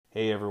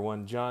Hey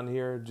everyone, John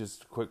here.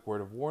 Just a quick word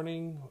of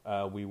warning.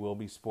 We will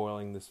be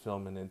spoiling this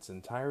film in its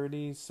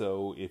entirety,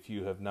 so if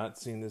you have not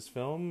seen this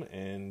film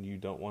and you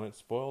don't want it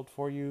spoiled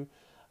for you,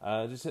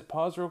 just hit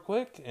pause real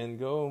quick and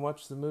go and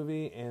watch the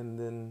movie and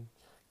then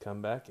come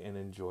back and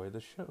enjoy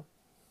the show.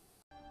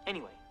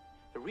 Anyway,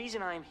 the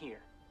reason I'm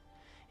here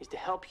is to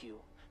help you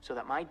so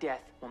that my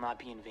death will not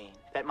be in vain,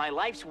 that my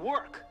life's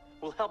work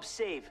will help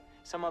save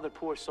some other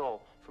poor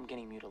soul from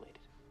getting mutilated.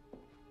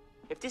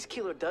 If this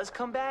killer does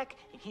come back,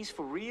 and he's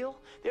for real,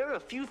 there are a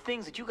few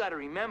things that you gotta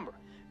remember.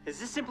 Is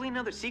this simply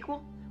another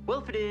sequel? Well,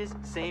 if it is,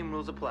 same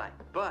rules apply.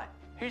 But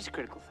here's the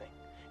critical thing.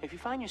 If you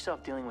find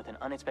yourself dealing with an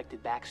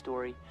unexpected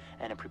backstory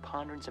and a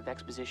preponderance of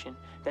exposition,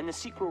 then the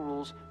sequel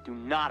rules do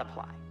not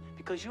apply.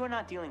 Because you are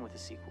not dealing with a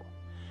sequel.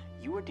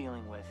 You are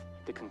dealing with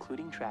the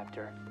concluding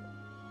chapter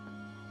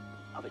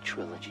of a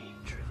trilogy.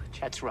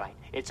 That's right.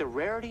 It's a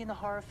rarity in the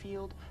horror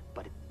field,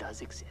 but it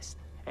does exist.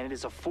 And it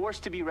is a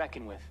force to be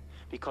reckoned with.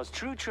 Because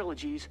true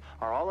trilogies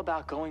are all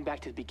about going back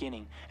to the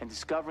beginning and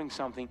discovering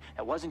something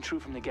that wasn't true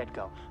from the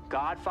get-go.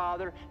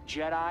 Godfather,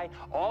 Jedi,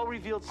 all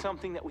revealed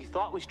something that we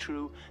thought was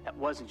true that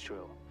wasn't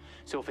true.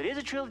 So if it is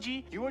a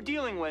trilogy you are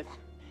dealing with,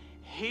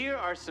 here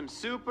are some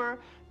super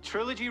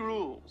trilogy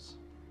rules.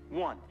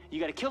 1, you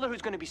got a killer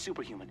who's going to be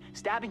superhuman.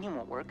 Stabbing him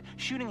won't work,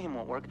 shooting him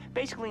won't work.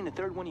 Basically, in the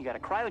third one, you got to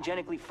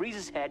cryogenically freeze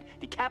his head,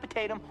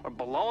 decapitate him, or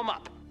blow him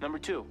up. Number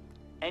 2,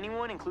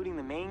 anyone, including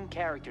the main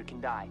character,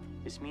 can die.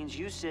 This means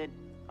you, Sid.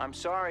 I'm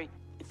sorry,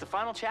 it's the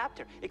final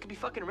chapter. It could be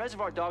fucking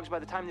Reservoir Dogs by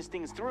the time this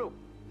thing is through.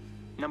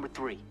 Number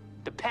 3,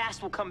 the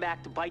past will come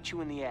back to bite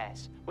you in the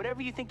ass.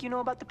 Whatever you think you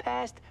know about the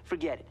past,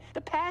 forget it.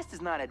 The past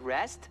is not at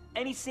rest.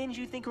 Any sins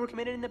you think were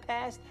committed in the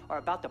past are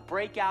about to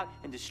break out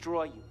and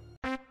destroy you.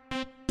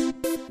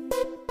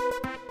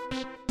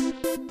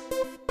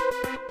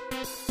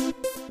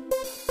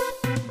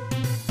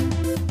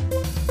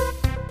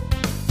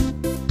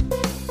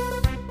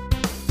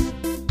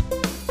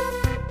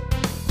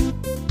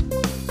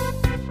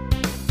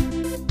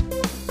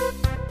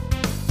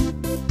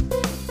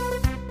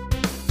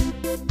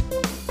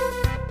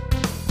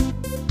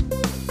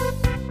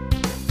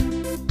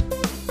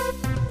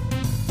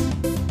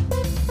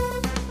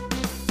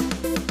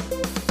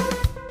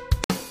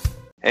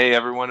 Hey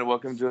everyone, and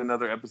welcome to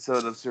another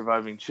episode of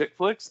Surviving Chick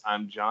Flicks.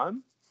 I'm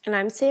John. And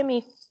I'm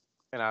Sammy.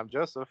 And I'm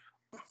Joseph.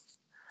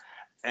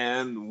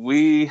 And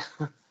we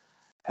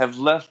have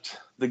left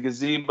the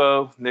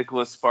gazebo.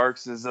 Nicholas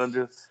Sparks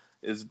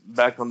is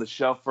back on the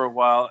shelf for a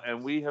while,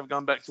 and we have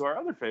gone back to our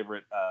other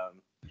favorite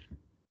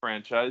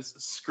franchise,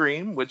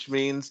 Scream, which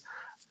means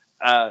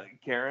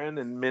Karen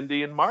and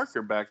Mindy and Mark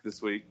are back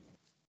this week.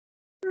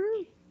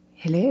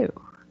 Hello.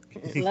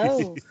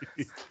 Hello.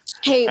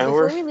 Hey,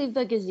 before we leave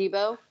the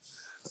gazebo,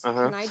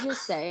 can I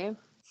just say,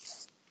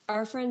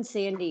 our friend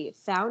Sandy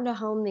found a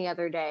home the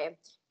other day,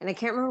 and I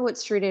can't remember what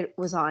street it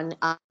was on.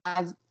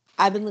 I've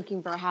been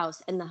looking for a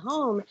house, and the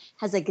home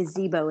has a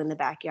gazebo in the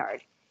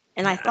backyard,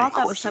 and I thought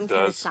that was some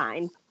kind of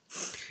sign.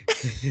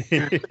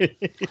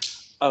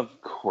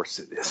 Of course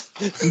it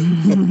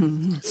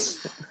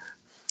is.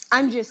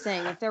 I'm just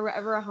saying, if there were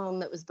ever a home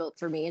that was built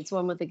for me, it's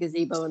one with a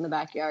gazebo in the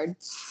backyard.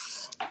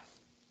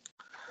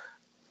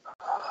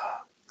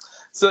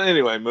 So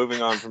anyway,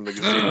 moving on from the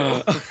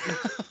gazebo.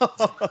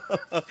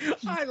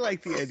 I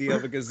like the idea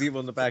of a gazebo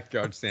in the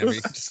backyard, Sammy,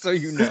 just so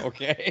you know,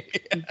 okay?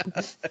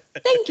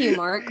 Thank you,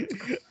 Mark.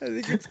 I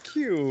think it's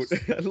cute.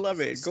 I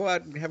love it. Go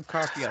out and have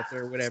coffee out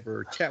there,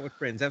 whatever. Chat with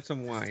friends. Have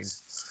some wine.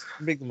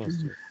 Make the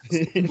most of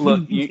it.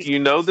 Look, you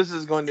know this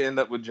is going to end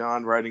up with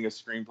John writing a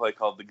screenplay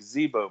called The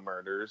Gazebo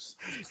Murders,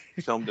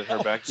 filmed in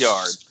her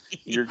backyard.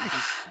 You're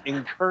just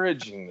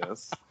encouraging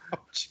this. Oh,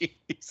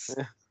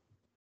 jeez.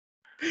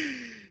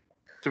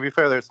 To be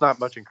fair, there's not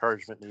much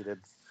encouragement needed.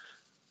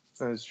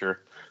 That's true.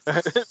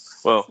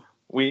 Well,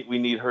 we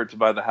need her to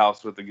buy the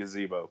house with the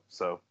gazebo,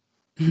 so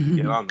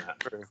get on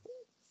that.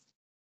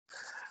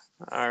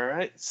 All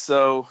right.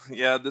 So,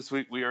 yeah, this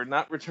week we are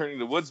not returning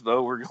to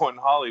Woodsboro. We're going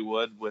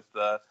Hollywood with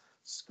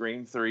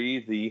Scream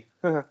 3,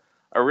 the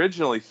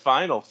originally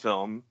final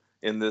film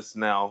in this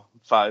now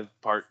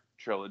 5-part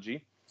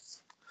trilogy.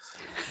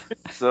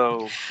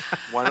 So,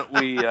 why don't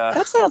we...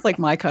 That sounds like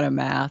my kind of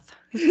math.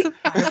 It's a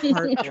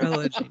 5-part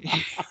trilogy.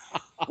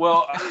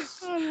 Well,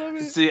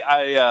 see,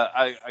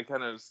 I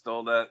kind of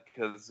stole that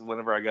because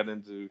whenever I got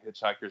into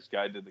Hitchhiker's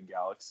Guide to the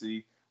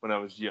Galaxy when I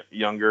was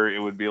younger, it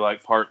would be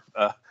like part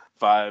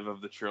 5 of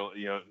the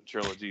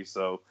trilogy.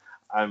 So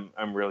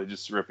I'm really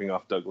just ripping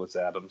off Douglas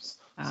Adams,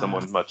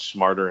 someone much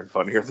smarter and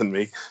funnier than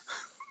me.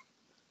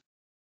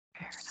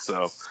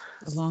 So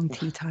The Long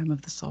Tea Time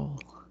of the Soul.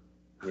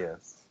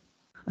 Yes,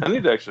 I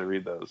need to actually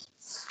read those,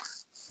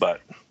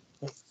 but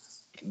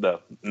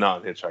the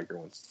non-Hitchhiker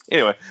ones.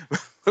 Anyway,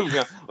 moving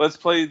on. Let's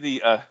play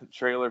the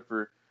trailer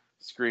for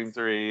Scream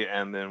 3,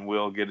 and then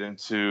we'll get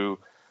into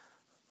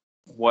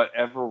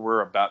whatever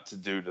we're about to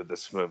do to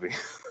this movie.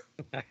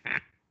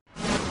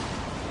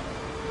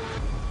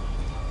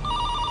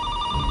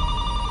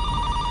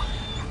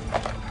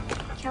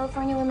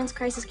 California Women's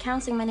Crisis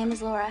Counseling. My name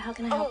is Laura. How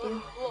can I help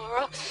you?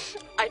 Laura,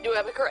 I do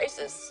have a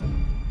crisis.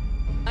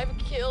 I've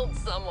killed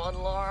someone,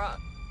 Laura.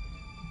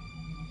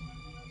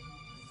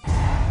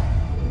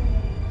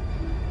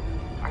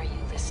 Are you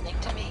listening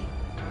to me?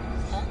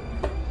 Huh?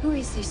 Who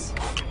is this?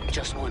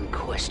 Just one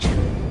question.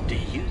 Do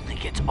you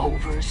think it's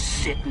over,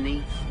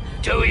 Sidney?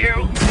 Do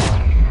you?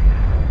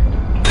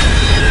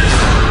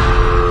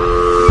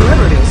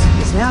 Whoever it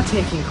is now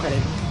taking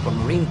credit for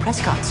Maureen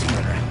Prescott's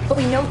murder. But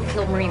we know who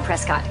killed Maureen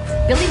Prescott.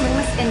 Billy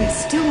Loomis and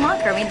Stu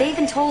Monker. I mean, they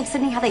even told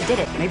Sidney how they did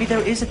it. Maybe there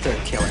is a third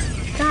killer.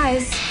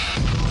 Guys,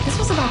 this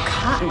was about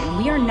Cotton, and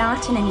we are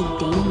not in any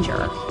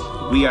danger.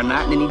 We are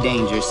not in any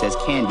danger, says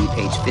Candy,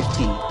 page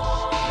 15.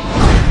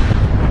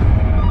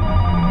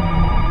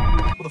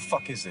 Who the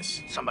fuck is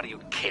this? Somebody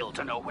who'd kill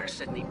to know where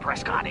Sidney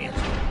Prescott is.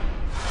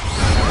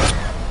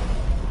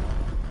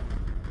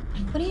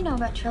 What do you know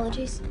about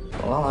trilogies?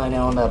 Well, all I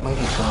know about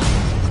movie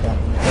trilogies is that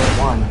when there's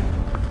one,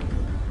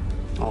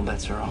 all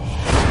bets are off.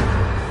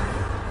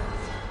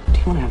 Do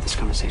you want to have this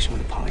conversation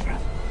with a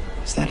polygraph?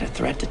 Is that a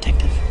threat,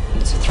 detective?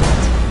 It's a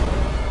threat.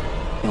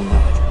 You'll know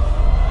it.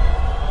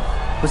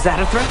 Was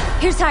that a threat?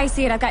 Here's how I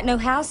see it. I've got no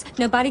house,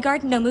 no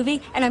bodyguard, no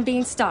movie, and I'm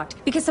being stalked.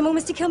 Because someone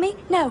wants to kill me?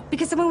 No,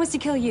 because someone wants to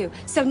kill you.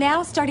 So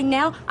now, starting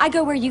now, I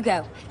go where you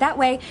go. That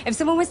way, if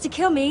someone wants to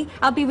kill me,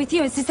 I'll be with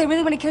you. And since they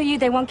really want to kill you,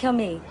 they won't kill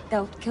me.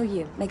 They'll kill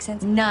you. Make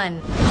sense?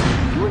 None.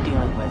 You are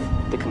dealing with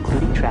the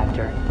concluding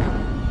chapter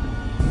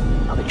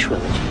of a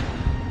trilogy.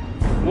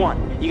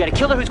 1, you got a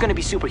killer who's going to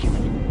be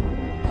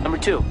superhuman. Number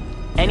 2,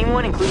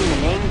 anyone, including the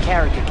main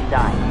character, can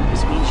die.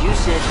 This means you,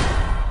 Sid.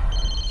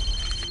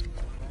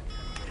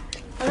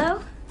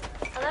 Hello?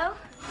 Hello?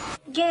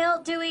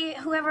 Gail, Dewey,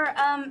 whoever,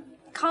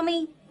 call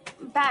me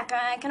back.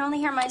 I can only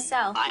hear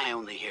myself. I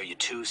only hear you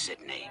too,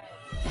 Sidney.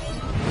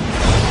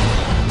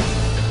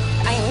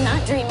 I am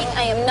not dreaming.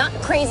 I am not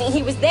crazy.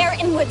 He was there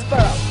in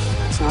Woodsboro.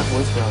 It's not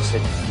Woodsboro,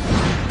 Sid.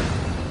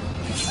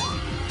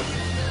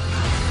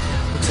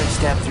 Looks like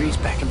Stab 3's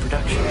back in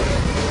production.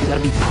 You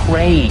gotta be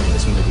praying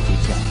this movie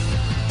keeps going.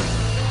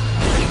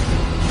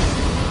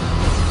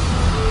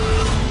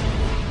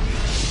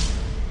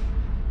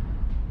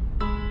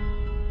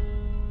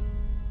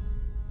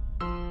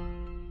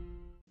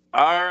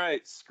 All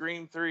right,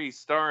 Scream 3,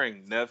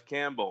 starring Neve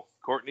Campbell,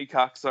 Courtney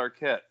Cox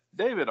Arquette,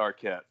 David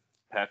Arquette,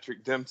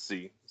 Patrick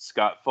Dempsey,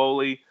 Scott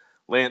Foley,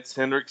 Lance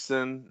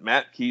Hendrickson,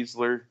 Matt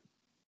Kiesler,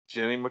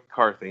 Jenny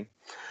McCarthy,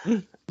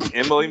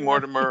 Emily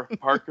Mortimer,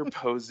 Parker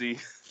Posey,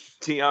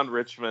 Tion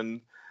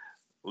Richmond,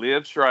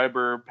 Liev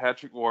Schreiber,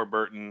 Patrick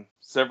Warburton,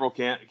 several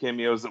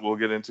cameos that we'll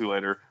get into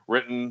later,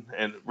 written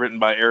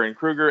by Aaron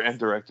Kruger and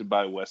directed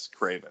by Wes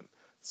Craven.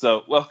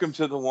 So welcome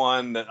to the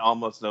one that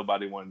almost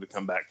nobody wanted to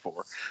come back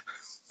for.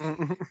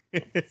 And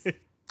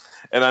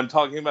I'm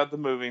talking about the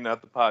movie,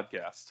 not the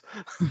podcast.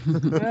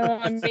 Well,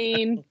 I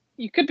mean,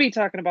 you could be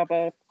talking about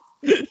both.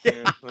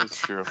 Yeah, that's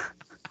true.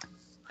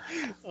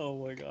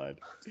 Oh my god.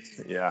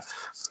 Yeah.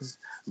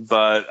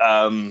 But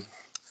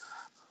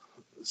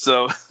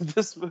so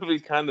this movie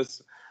came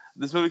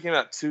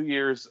out 3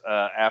 years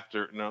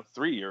after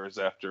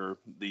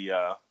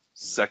the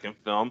second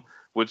film,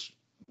 which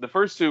the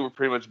first two were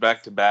pretty much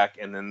back to back,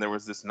 and then there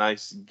was this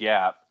nice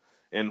gap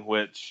in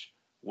which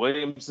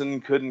Williamson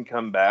couldn't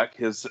come back.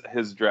 His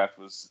draft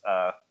was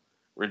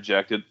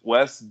rejected.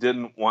 Wes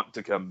didn't want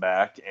to come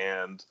back,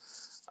 and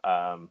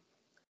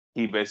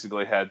he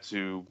basically had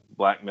to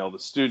blackmail the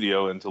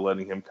studio into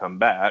letting him come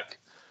back,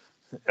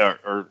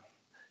 or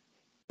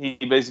he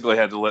basically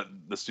had to let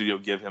the studio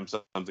give him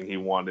something he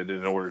wanted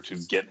in order to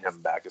get him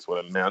back, is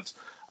what it meant.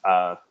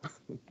 And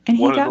he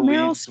got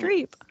Meryl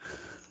Streep.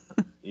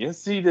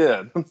 Yes, he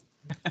did.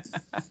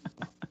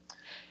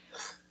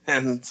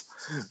 And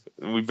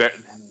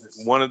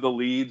one of the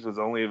leads was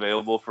only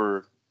available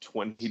for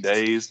 20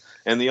 days,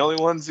 and the only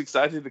ones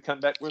excited to come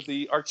back were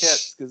the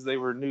Arquettes because they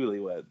were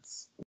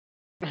newlyweds.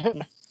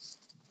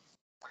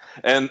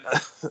 And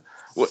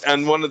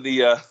one of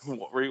the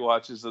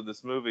rewatches of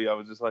this movie, I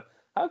was just like,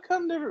 how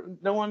come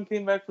no one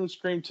came back from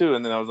Scream 2?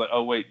 And then I was like,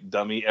 oh wait,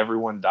 dummy,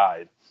 everyone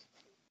died.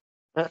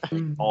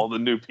 All the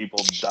new people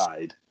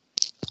died.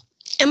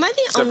 Am I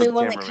the only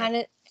one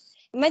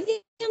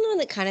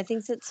that kind of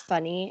thinks it's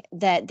funny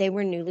that they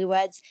were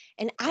newlyweds?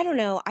 And I don't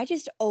know. I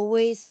just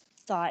always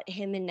thought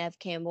him and Neve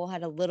Campbell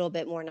had a little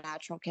bit more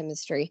natural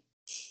chemistry.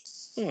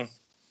 I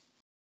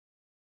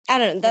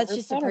don't know. That's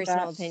just a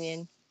personal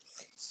opinion.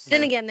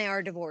 Then again, they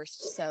are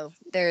divorced, so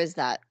there is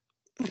that.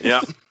 Yeah.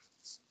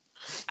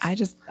 I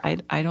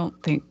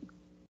don't think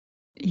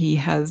he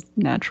has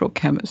natural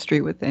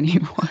chemistry with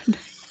anyone.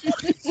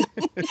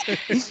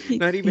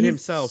 Not even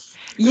himself.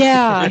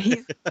 Yeah,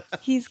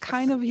 he's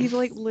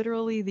like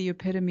literally the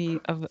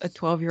epitome of a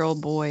 12-year-old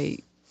boy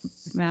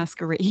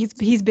masquerade.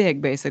 He's Big,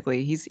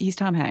 basically. He's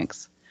Tom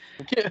Hanks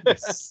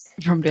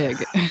from Big.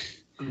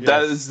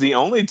 That is the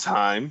only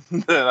time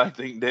that I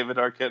think David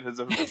Arquette has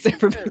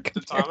ever been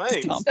to Tom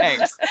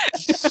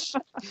Hanks.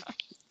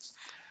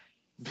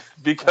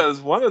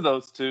 Because one of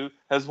those two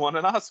has won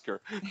an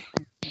Oscar.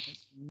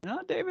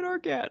 Not David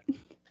Arquette.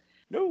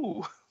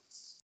 No.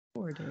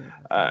 Poor David.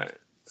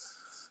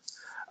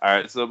 All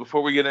right, so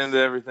before we get into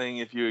everything,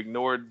 if you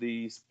ignored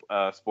the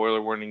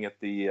spoiler warning at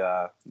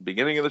the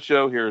beginning of the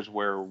show, here's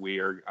where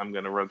I'm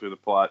going to run through the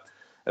plot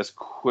as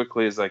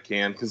quickly as I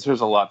can because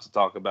there's a lot to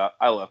talk about.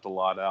 I left a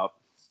lot out,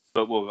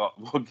 but we'll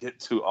get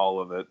to all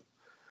of it.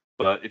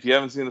 But if you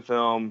haven't seen the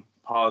film,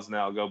 pause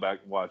now, go back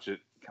and watch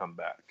it, come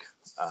back.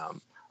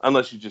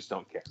 Unless you just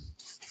don't care,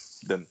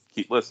 then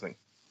keep listening.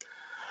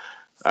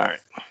 All right.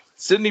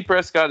 Sidney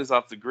Prescott is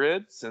off the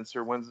grid. Since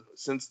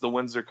the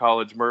Windsor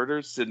College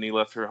murders, Sidney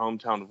left her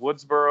hometown of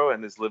Woodsboro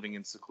and is living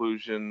in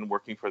seclusion,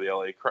 working for the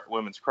LA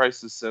Women's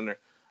Crisis Center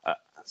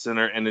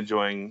and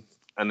enjoying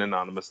an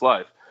anonymous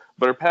life.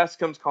 But her past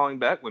comes calling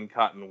back when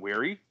Cotton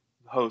Weary,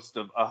 host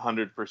of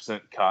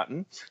 100%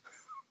 Cotton,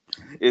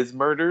 is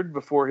murdered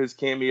before his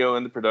cameo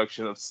in the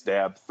production of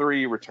Stab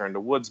 3 returned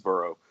to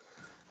Woodsboro.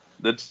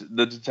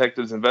 The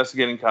detectives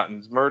investigating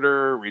Cotton's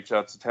murder reach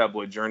out to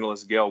tabloid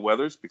journalist Gail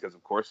Weathers, because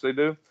of course they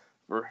do,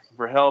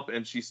 for help,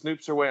 and she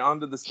snoops her way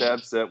onto the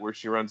Stab set where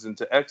she runs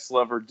into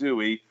ex-lover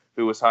Dewey,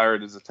 who was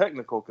hired as a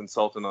technical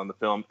consultant on the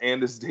film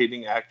and is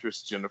dating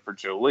actress Jennifer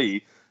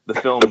Jolie, the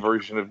film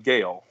version of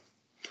Gail.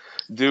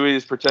 Dewey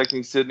is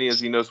protecting Sidney as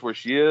he knows where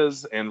she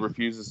is and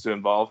refuses to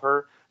involve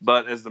her,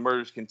 but as the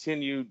murders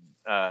continue,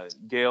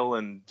 Gail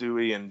and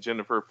Dewey and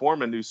Jennifer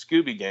form a new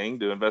Scooby gang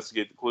to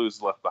investigate the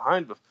clues left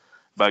behind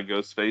by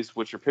Ghostface,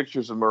 which are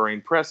pictures of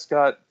Maureen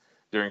Prescott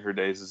during her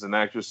days as an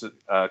actress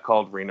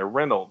called Rena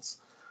Reynolds.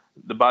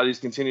 The bodies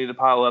continue to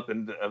pile up,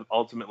 and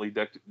ultimately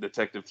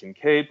Detective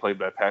Kincaid, played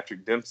by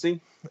Patrick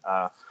Dempsey,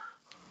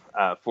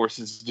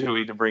 forces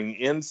Dewey to bring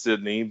in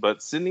Sidney,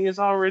 but Sidney is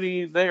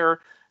already there,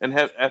 and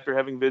after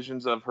having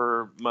visions of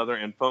her mother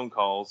and phone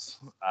calls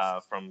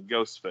from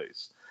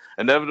Ghostface.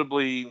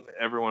 Inevitably,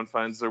 everyone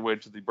finds their way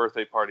to the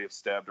birthday party of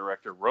Stab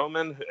director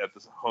Roman at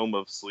the home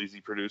of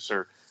sleazy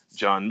producer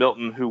John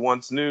Milton, who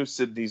once knew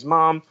Sidney's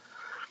mom.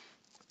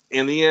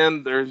 In the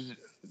end,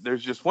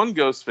 there's just one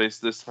Ghostface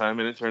this time,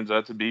 and it turns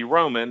out to be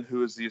Roman,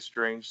 who is the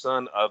estranged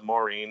son of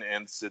Maureen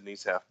and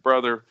Sidney's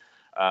half-brother.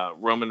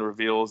 Roman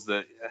reveals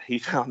that he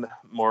found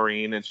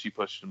Maureen and she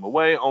pushed him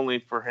away, only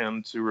for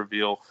him to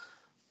reveal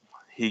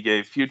he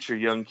gave future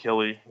young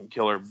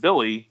killer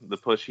Billy the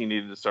push he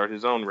needed to start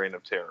his own reign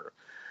of terror.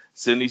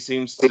 Sidney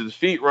seems to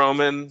defeat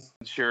Roman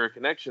and share a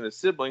connection as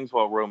siblings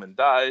while Roman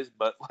dies,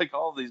 but like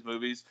all of these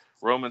movies,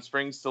 Roman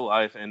springs to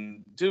life,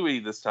 and Dewey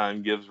this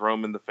time gives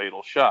Roman the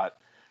fatal shot.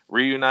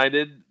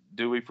 Reunited,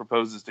 Dewey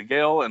proposes to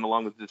Gail, and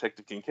along with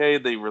Detective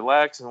Kincaid, they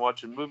relax and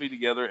watch a movie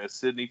together as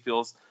Sidney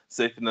feels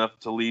safe enough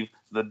to leave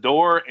the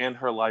door and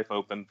her life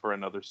open for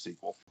another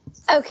sequel.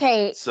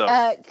 Okay, so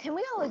can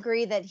we all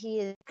agree that he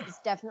is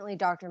definitely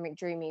Dr.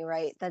 McDreamy,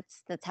 right?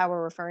 That's how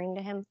we're referring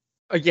to him?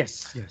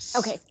 Yes.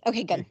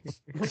 Okay, good.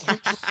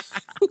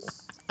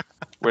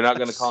 We're not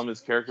going to call him his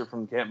character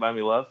from Can't Buy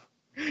Me Love?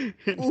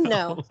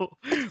 No.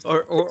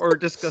 Or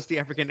discuss the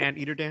African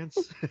anteater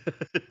dance?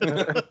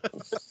 Yeah.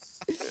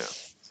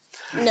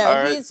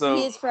 No,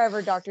 he is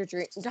forever Dr.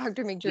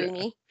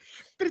 McDreamy. Yeah.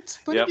 But it's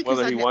funny because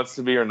whether he wants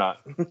to be or not.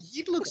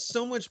 He looks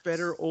so much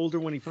better older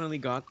when he finally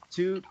got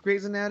to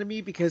Grey's Anatomy,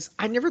 because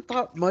I never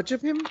thought much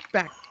of him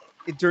back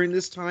during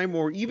this time,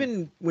 or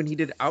even when he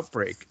did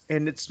Outbreak.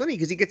 And it's funny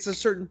because he gets to a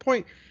certain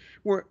point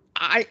where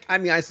I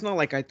mean, it's not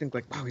like I think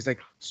like, wow, he's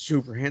like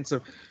super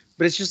handsome,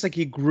 but it's just like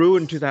he grew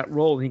into that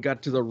role and he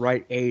got to the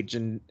right age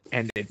and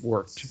it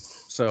worked.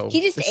 So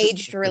he just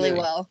aged really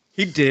well.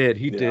 He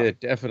did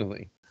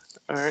definitely.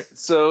 All right.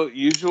 So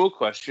usual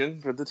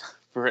question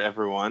for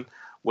everyone.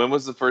 When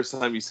was the first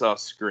time you saw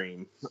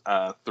Scream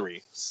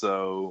 3?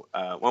 So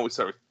why don't we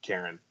start with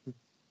Karen?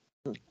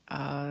 It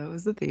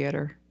was the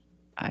theater.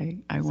 I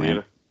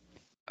went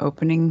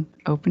opening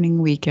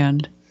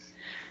weekend.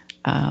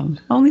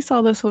 Only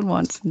saw this one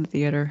once in the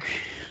theater.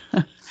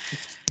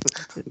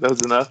 That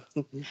was enough.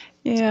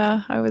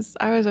 Yeah, I was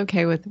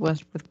okay with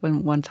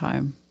one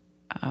time.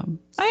 I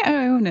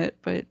own it,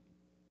 but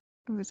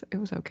it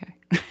was okay.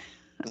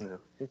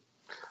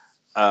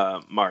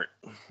 Mark.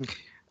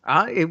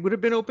 It would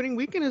have been opening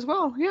weekend as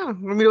well. Yeah, I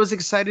mean, I was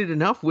excited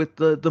enough with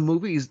the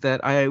movies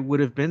that I would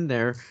have been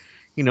there,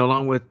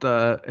 along with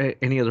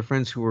any other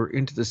friends who were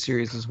into the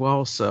series as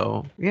well.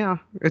 So yeah,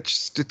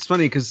 it's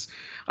funny because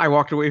I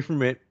walked away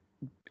from it,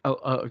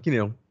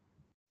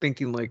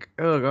 thinking like,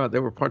 oh god,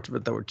 there were parts of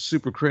it that were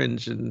super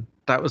cringe, and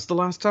that was the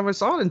last time I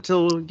saw it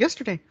until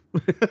yesterday.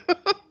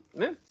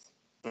 Yeah.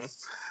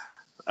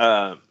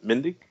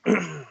 Mindy.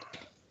 I'm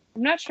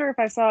not sure if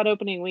I saw it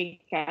opening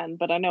weekend,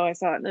 but I know I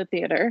saw it in the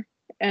theater.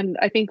 And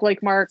I think,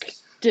 like Mark,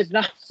 did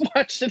not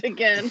watch it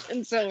again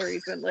until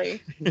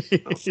recently.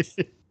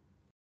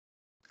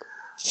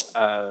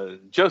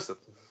 Joseph.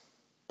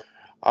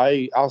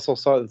 I also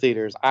saw it in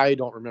theaters. I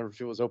don't remember if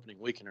it was opening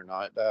weekend or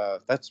not.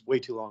 That's way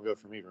too long ago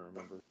for me to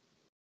remember.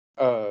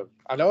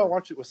 I know I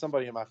watched it with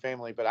somebody in my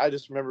family, but I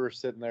just remember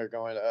sitting there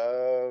going,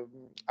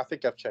 I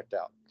think I've checked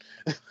out.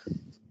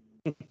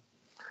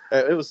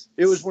 It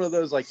was one of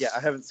those, like, I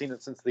haven't seen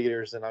it since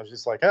theaters, and I was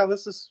just like, oh,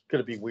 this is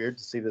going to be weird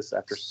to see this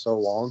after so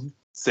long.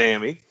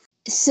 Sammy.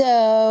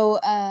 So,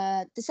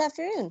 this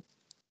afternoon.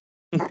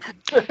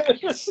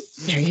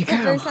 There you go.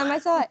 The first time I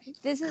saw it,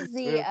 this was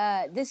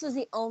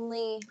the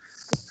only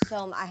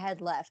film I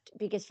had left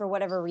because for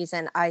whatever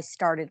reason I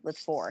started with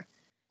 4.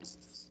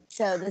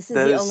 So this is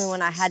the only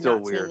one I had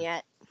not seen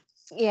yet.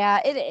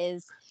 Yeah, it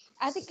is.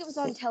 I think it was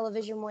on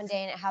television one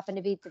day and it happened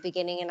to be at the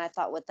beginning and I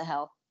thought, what the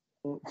hell?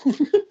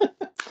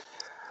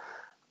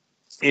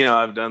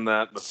 I've done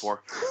that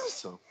before.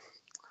 So,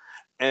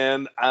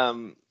 and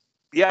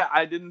yeah,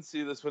 I didn't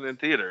see this one in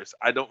theaters.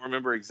 I don't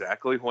remember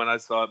exactly when I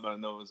saw it, but I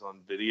know it was on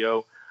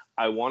video.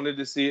 I wanted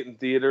to see it in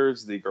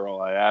theaters. The girl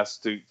I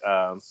asked to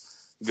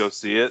go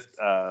see it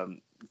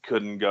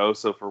couldn't go,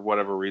 so for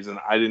whatever reason,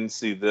 I didn't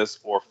see this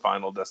or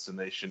Final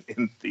Destination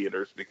in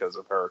theaters because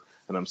of her,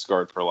 and I'm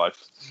scarred for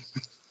life.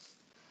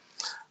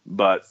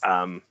 But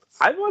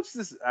I've watched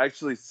this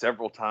actually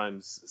several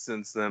times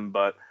since then,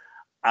 but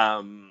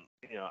I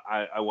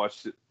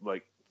watched it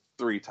like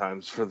 3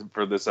 times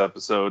for this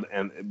episode,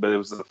 but it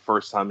was the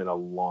first time in a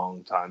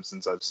long time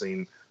since I've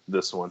seen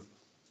this one.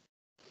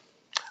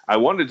 I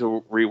wanted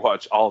to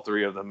rewatch all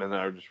 3 of them, and then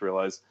I just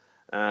realized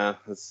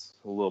it's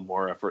a little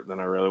more effort than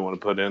I really want to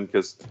put in,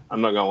 because I'm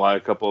not gonna lie, a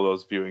couple of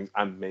those viewings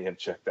I may have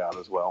checked out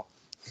as well.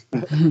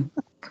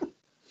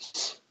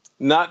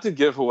 Not to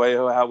give away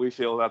how we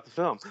feel about the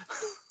film.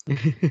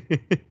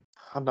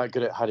 I'm not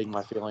good at hiding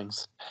my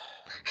feelings.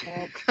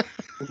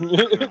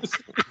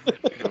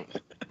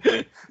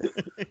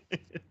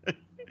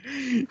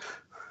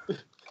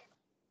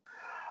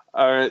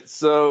 All right,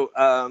 so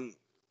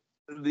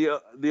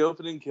the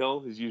opening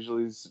kill is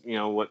usually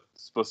what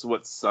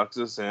sucks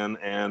us in,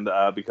 and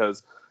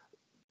because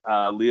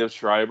Leo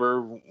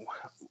Schreiber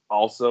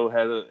also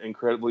had an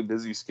incredibly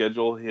busy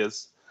schedule,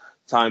 his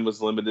time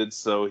was limited,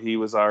 so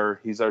he's our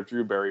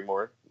Drew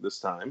Barrymore this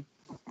time.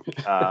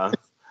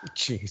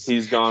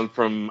 He's gone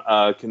from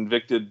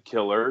convicted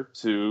killer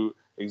to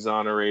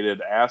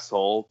exonerated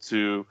asshole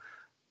to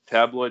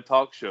tabloid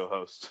talk show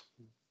host.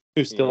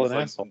 Who's still an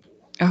asshole?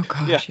 Oh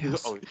gosh, yeah.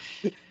 yes. Oh,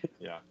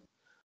 yeah.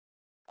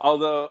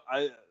 Although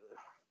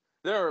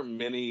there are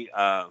many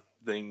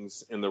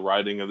things in the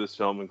writing of this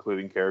film,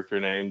 including character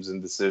names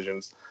and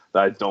decisions,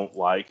 that I don't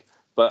like.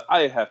 But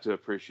I have to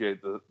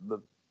appreciate the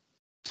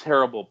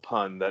terrible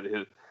pun that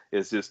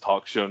is his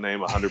talk show name,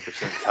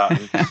 100%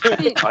 Cotton.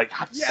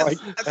 Yes,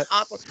 that's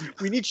awesome.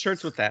 We need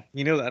shirts with that.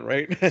 You know that,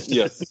 right?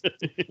 Yes.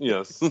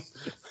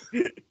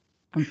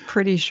 I'm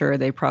pretty sure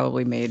they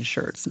probably made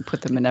shirts and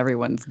put them in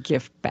everyone's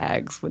gift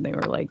bags when they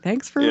were like,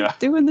 thanks for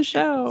doing the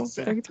show.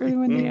 Thanks for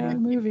doing the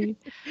movie.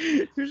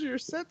 Here's your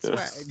set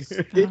swag.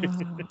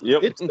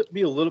 It took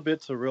me a little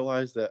bit to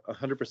realize that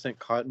 100%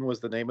 Cotton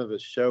was the name of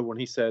his show when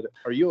he said,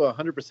 "Are you a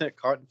 100%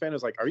 Cotton fan?" I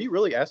was like, are you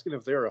really asking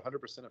if they're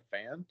 100% a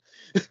fan?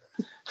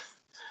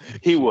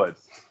 He would.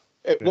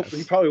 Well,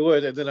 he probably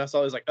would. And then I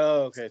saw it, was like,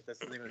 oh, okay, that's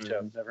the name of the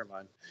show. Never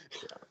mind.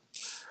 Yeah.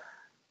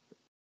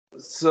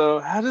 So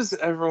how does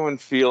everyone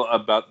feel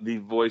about the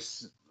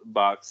voice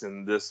box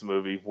in this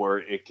movie where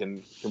it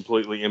can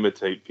completely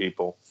imitate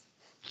people?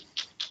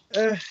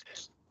 I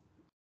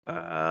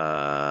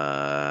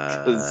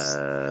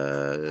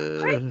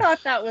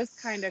thought that was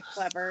kind of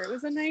clever. It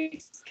was a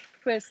nice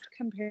twist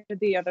compared to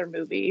the other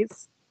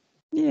movies.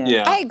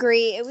 Yeah. I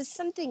agree. It was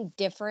something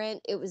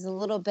different. It was a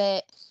little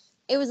bit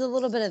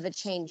of a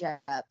change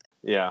up.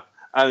 Yeah.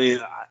 I mean,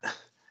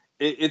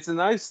 it's a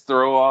nice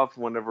throw off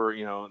whenever,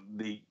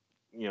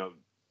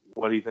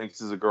 what he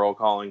thinks is a girl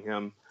calling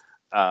him,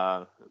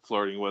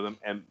 flirting with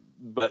him.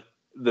 But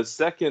the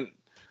second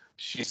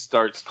she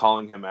starts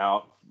calling him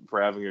out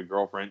for having a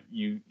girlfriend,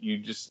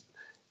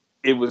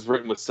 it was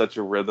written with such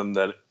a rhythm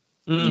that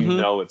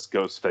it's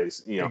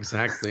Ghostface.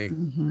 Exactly.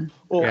 Mm-hmm.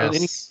 Well, and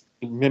any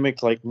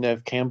mimicked like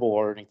Nev Campbell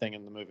or anything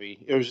in the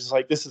movie. It was just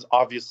like, this is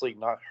obviously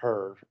not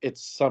her.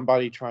 It's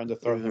somebody trying to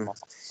throw him off,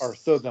 or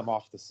throw them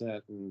off the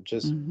scent and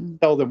just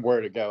tell them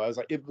where to go. I was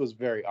like, it was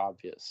very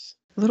obvious.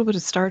 A little bit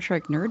of Star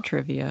Trek nerd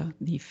trivia.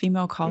 The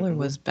female caller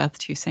was Beth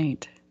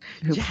Toussaint,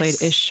 who played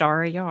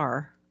Ishara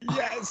Yar.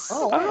 Yes.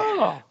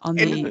 On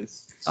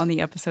the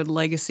episode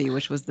Legacy,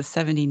 which was the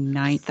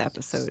 79th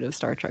episode of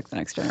Star Trek: The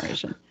Next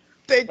Generation.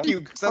 Thank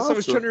you. That's what I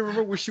was trying to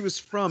remember where she was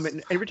from.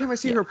 And every time I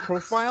see her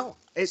profile,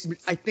 I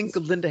think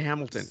of Linda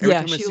Hamilton.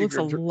 She looks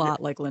a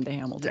lot like Linda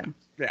Hamilton.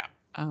 Yeah.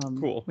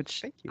 Cool.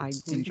 Which I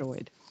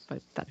enjoyed,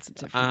 but that's a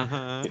different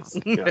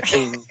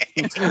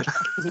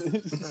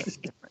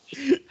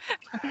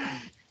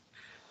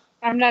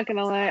I'm not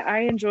gonna lie, I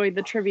enjoyed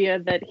the trivia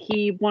that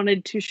he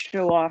wanted to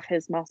show off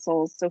his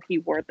muscles, so he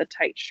wore the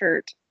tight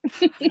shirt.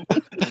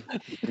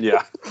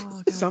 Yeah.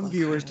 Some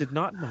viewers did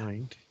not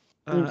mind.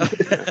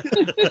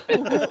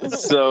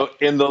 So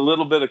in the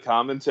little bit of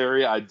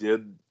commentary I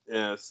did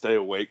stay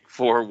awake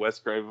for, Wes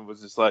Craven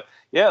was just like,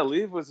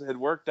 Lee had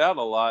worked out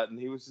a lot, and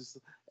he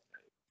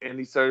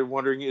started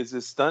wondering, is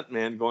his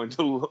stuntman going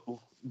to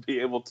be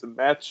able to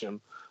match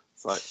him?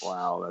 It's like,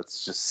 wow,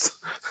 that's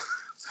just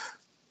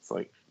it's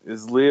like,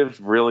 is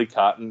Liv really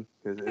Cotton?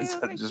 Is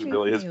that just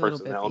really his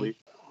personality?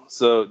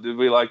 So did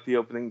we like the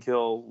opening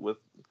kill with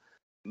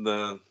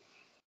the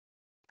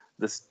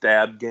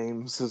stab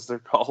games, as they're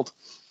called?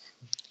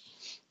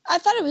 I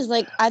thought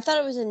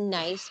it was a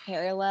nice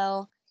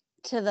parallel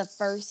to the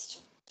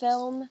first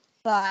film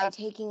by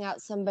taking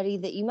out somebody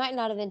that you might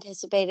not have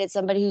anticipated,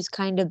 somebody who's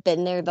kind of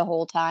been there the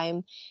whole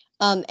time,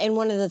 and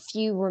one of the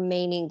few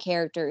remaining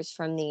characters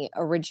from the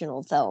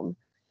original film.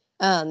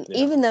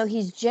 Even though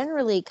he's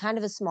generally kind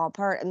of a small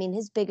part. I mean,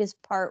 his biggest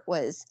part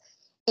was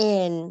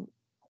in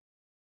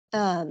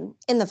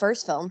the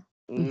first film.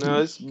 No,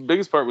 his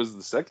biggest part was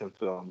the second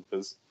film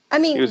because I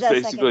mean, he was the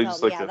basically second just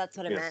film. like Yeah, that's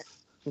what I meant.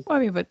 Well, I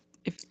mean, but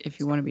if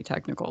you want to be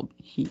technical,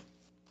 he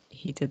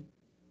did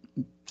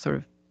sort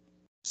of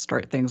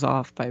start things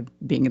off by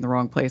being in the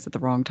wrong place at the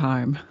wrong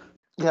time.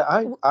 Yeah,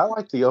 I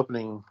like the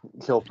opening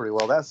kill pretty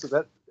well.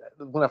 That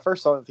when I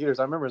first saw it in theaters,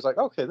 I remember it's like,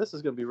 okay, this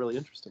is going to be really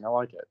interesting. I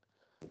like it.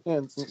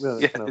 And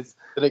then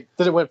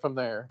it went from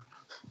there.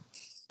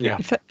 Yeah,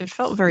 it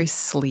felt very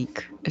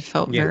sleek. It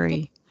felt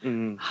very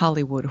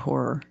Hollywood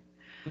horror.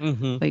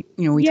 Mm-hmm. Like,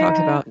 we talked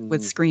about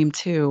with Scream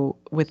 2,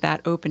 with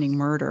that opening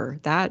murder,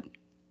 that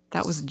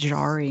was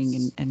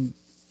jarring and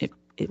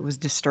it was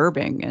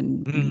disturbing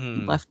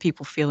and left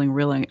people feeling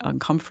really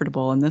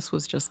uncomfortable. And this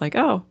was just like,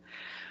 oh,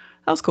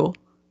 that was cool.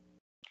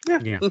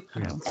 Yeah.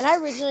 And I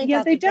originally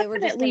thought that they were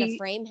just going to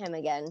frame him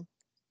again.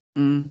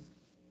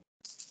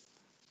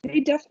 They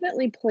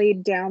definitely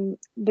played down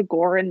the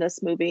gore in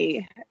this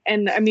movie.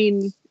 And I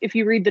mean, if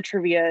you read the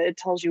trivia, it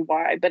tells you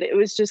why. But it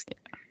was just,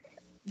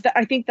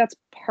 I think that's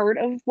part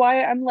of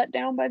why I'm let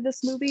down by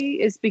this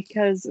movie, is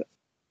because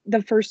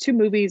the first two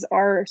movies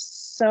are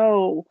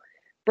so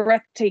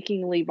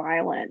breathtakingly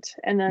violent.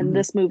 And then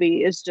this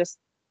movie is just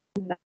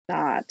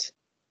not.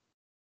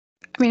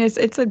 I mean,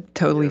 it's a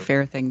totally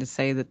fair thing to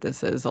say that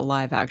this is a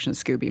live action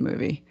Scooby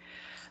movie.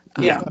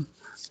 Yeah.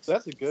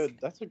 That's a good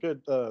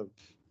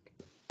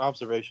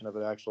observation of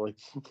it, actually.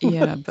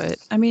 Yeah, but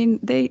I mean,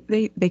 they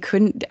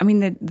couldn't. I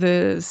mean,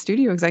 the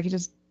studio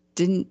executives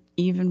didn't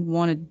even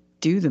want to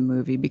do the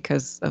movie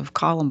because of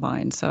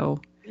Columbine. So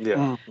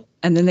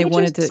and then they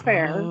wanted to.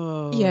 Fair.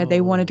 Yeah,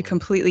 they wanted to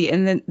completely.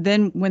 And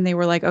then when they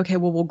were like, okay,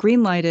 well, we'll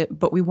greenlight it,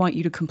 but we want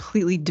you to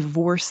completely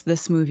divorce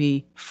this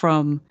movie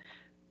from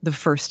the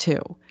first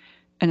two.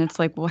 And it's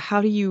like, well,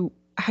 how do you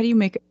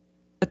make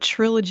a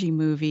trilogy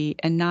movie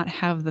and not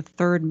have the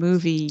third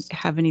movie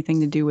have anything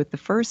to do with the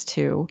first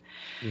two?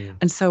 Yeah.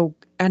 And so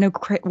I know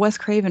Wes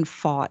Craven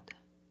fought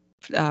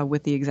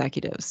with the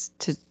executives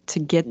to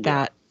get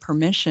that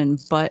permission,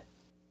 but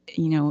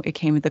it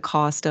came at the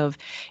cost of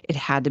it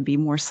had to be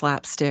more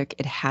slapstick,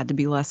 it had to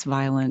be less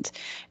violent,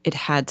 it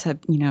had to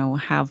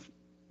have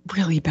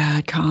really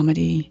bad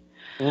comedy.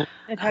 It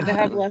had to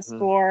have less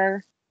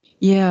gore.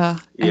 Yeah,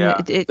 and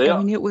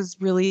I mean, it was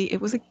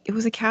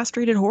a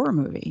castrated horror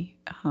movie.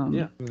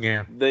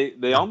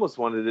 They almost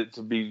wanted it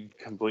to be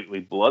completely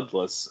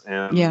bloodless,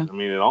 and I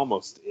mean, it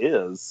almost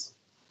is.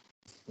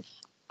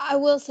 I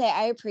will say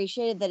I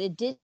appreciated that it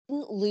didn't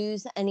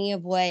lose any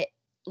of what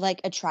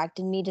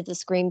attracted me to the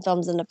Scream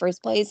films in the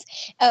first place,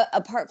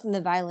 apart from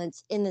the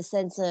violence, in the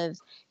sense of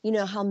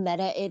how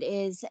meta it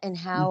is and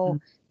how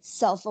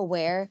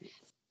self-aware.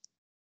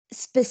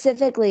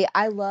 Specifically,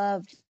 I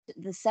loved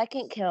the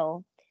second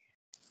kill.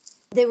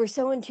 They were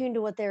so in tune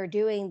to what they were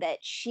doing that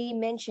she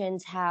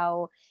mentions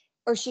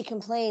she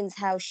complains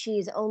how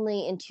she's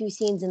only in 2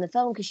 scenes in the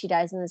film because she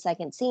dies in the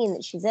second scene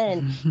that she's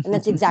in, and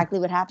that's exactly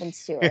what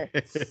happens to her.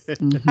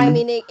 I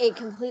mean, it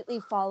completely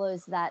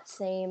follows that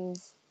same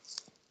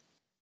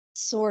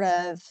sort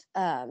of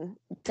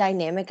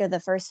dynamic of the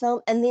first film,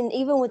 and then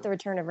even with the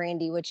return of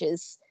Randy, which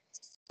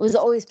was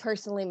always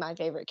personally my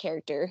favorite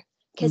character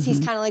because he's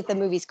kind of like the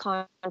movie's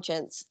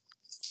conscience.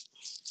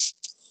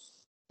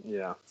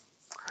 Yeah.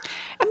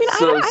 I mean, I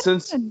don't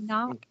want to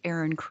knock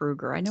Aaron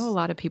Kruger. I know a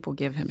lot of people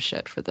give him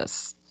shit for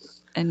this,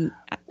 and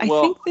I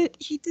think that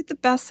he did the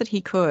best that he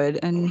could,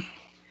 and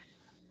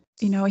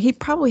he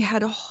probably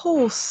had a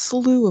whole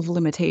slew of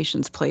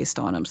limitations placed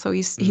on him. So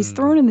he's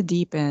thrown in the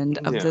deep end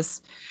of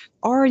this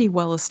already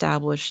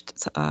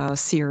well-established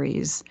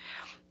series,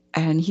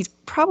 and he's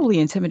probably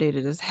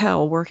intimidated as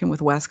hell working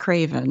with Wes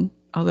Craven.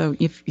 Although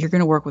if you're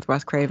going to work with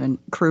Wes Craven,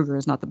 Kruger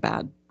is not the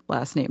bad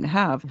last name to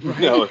have. Right.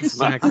 No, it's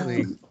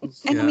exactly.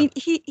 And I mean,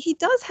 he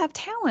does have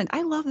talent.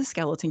 I love the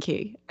Skeleton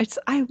Key.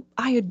 I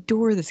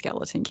adore the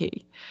Skeleton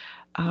Key.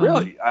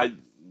 Really,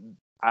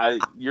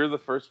 you're the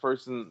first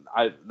person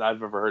I've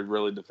ever heard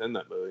really defend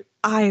that movie.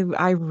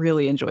 I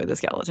really enjoy the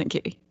Skeleton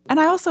Key, and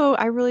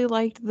I really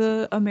liked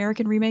the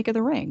American remake of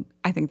The Ring.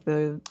 I think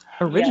the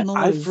original.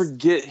 I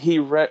forget he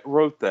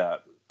wrote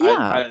that.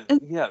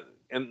 Yeah,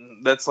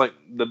 and that's like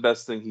the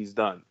best thing he's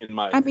done in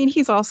my. I mean,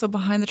 he's also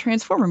behind the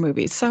Transformer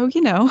movies, so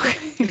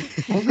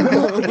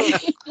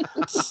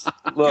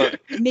Look,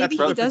 maybe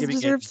he does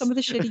deserve some of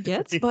the shit he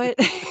gets, but.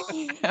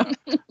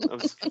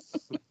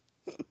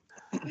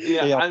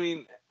 Yeah, I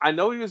mean, I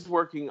know he was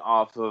working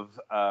off of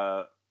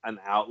an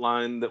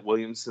outline that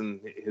Williamson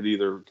had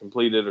either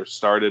completed or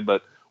started,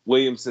 but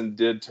Williamson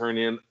did turn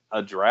in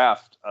a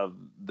draft of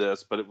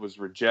this, but it was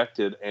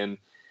rejected, and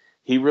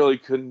he really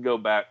couldn't go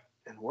back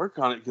and work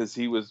on it because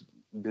he was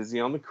busy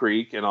on the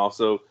creek, and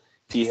also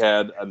he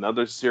had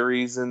another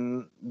series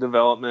in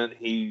development.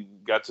 He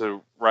got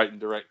to write and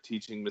direct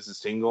Teaching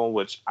Mrs. Tingle,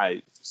 which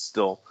I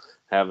still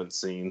haven't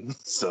seen.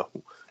 So,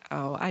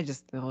 I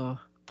just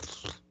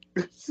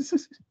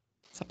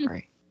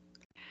sorry.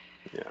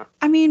 Yeah.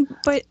 I mean,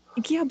 but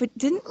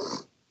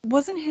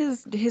wasn't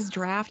his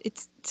draft?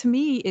 To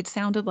me, it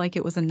sounded like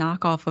it was a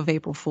knockoff of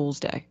April Fool's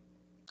Day.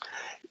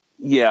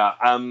 Yeah.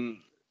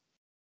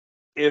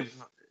 If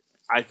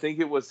I think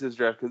it was his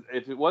draft, because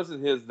if it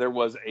wasn't his, there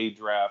was a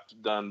draft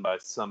done by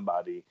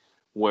somebody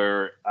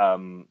where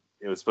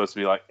it was supposed to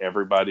be like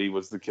everybody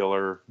was the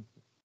killer.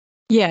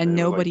 Yeah, and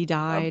nobody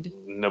died.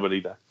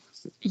 Nobody died.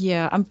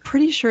 Yeah, I'm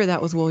pretty sure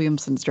that was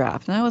Williamson's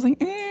draft, and I was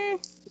like,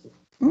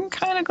 I'm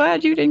kind of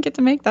glad you didn't get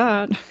to make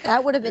that.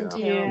 That would have been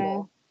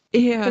terrible.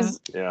 Yeah.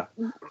 Yeah.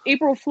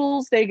 April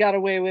Fool's Day got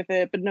away with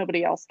it, but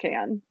nobody else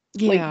can.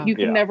 Yeah. Like, you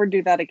can never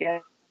do that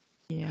again.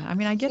 Yeah, I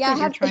mean, I get that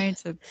you're trying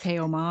to pay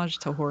homage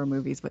to horror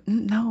movies, but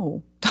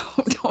no,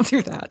 don't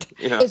do that.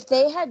 Yeah. If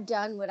they had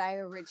done what I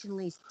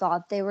originally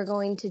thought they were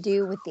going to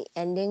do with the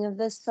ending of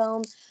this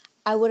film,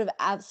 I would have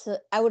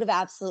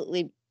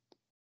absolutely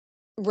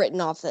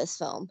written off this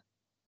film.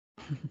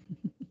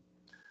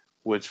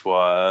 Which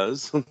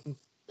was?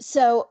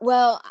 So,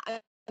 well,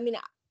 I mean,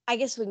 I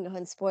guess we can go ahead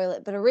and spoil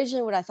it, but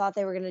originally what I thought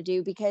they were going to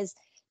do, because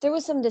there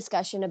was some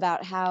discussion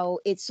about how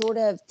it sort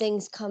of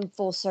things come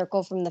full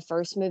circle from the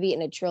first movie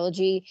in a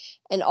trilogy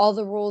and all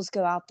the rules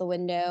go out the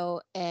window.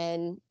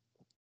 And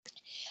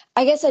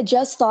I guess I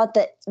just thought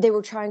that they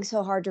were trying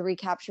so hard to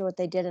recapture what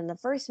they did in the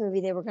first movie.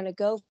 They were going to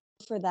go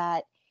for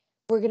that.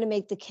 We're going to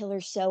make the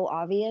killer so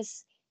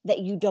obvious that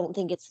you don't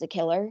think it's the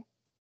killer.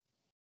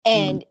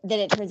 And then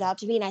it turns out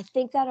to be, and I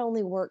think that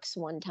only works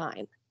one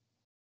time.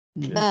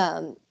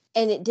 And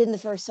it did in the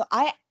first. So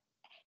I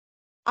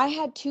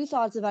had two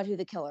thoughts about who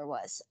the killer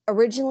was.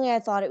 Originally, I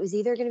thought it was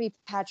either going to be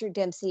Patrick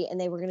Dempsey and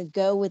they were going to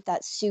go with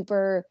that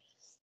super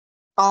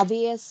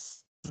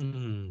obvious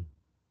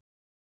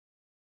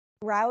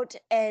route,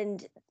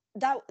 and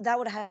that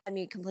would have had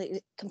me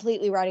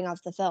completely writing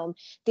off the film.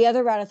 The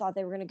other route I thought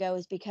they were going to go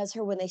is because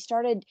when they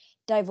started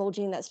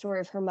divulging that story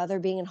of her mother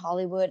being in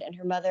Hollywood and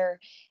her mother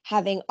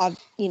having,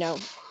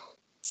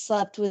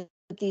 slept with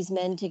these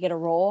men to get a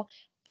role,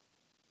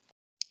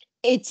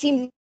 it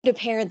seemed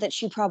apparent that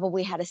she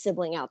probably had a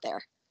sibling out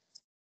there.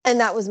 And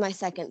that was my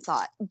second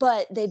thought.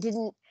 But they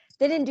didn't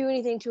do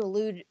anything to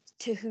allude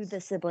to who the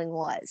sibling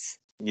was.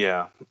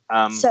 Yeah.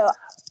 So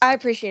I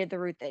appreciated the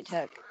route they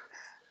took.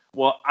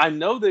 Well, I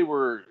know they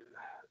were,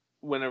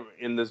 whenever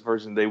in this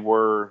version, they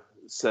were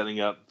setting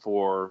up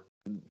for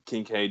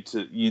Kincaid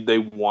they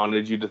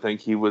wanted you to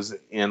think he was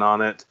in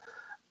on it.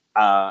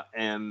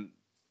 And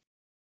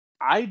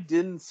I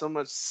didn't so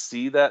much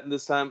see that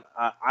this time.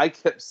 I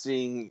kept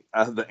seeing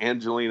the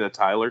Angelina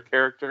Tyler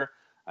character.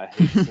 I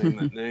hate saying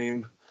that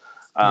name.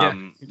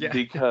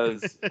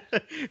 Because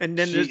and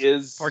then she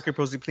is Parker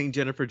Posey playing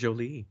Jennifer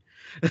Jolie.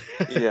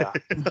 Yeah.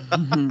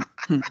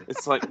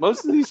 It's like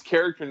most of these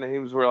character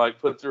names were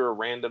like put through a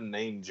random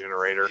name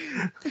generator.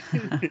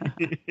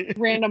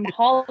 Random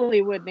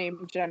Hollywood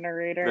name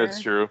generator.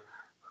 That's true.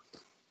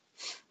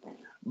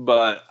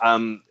 But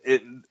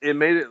it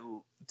made it,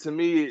 to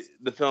me,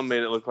 the film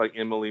made it look like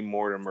Emily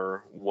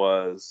Mortimer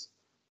was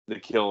the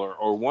killer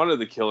or one of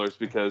the killers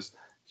because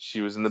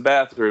she was in the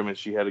bathroom and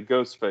she had a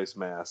Ghostface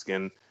mask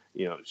and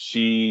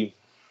she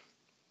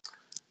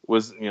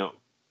was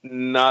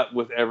not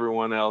with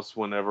everyone else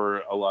whenever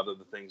a lot of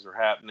the things were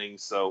happening.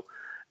 So,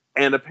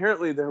 and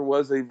apparently there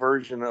was a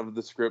version of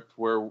the script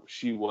where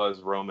she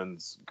was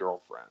Roman's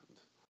girlfriend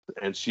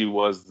and she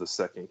was the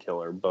second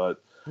killer,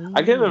 but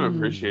I kind of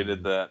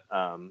appreciated that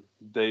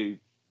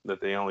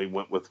they only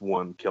went with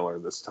one killer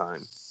this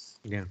time.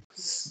 Yeah.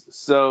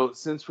 So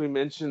since we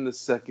mentioned the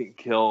second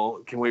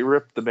kill, can we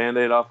rip the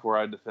Band-Aid off where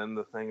I defend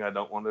the thing I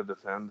don't want to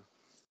defend?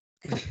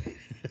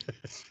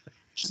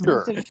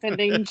 Sure.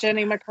 Defending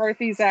Jenny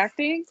McCarthy's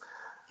acting?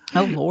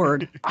 Oh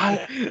Lord!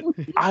 I'm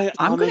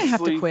going to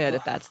have to quit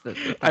if that's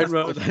the. I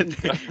wrote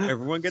that.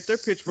 Everyone get their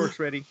pitchforks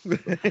ready.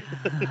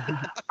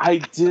 I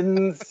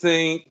didn't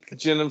think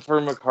Jennifer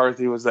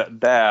McCarthy was that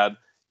bad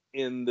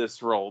in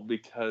this role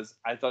because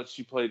I thought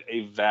she played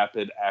a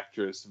vapid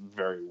actress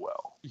very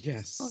well.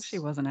 Yes. Oh, she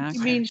was an actress.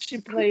 You mean she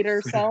played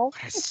herself?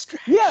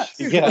 Yes.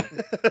 Yeah.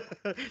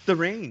 The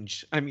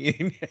range. I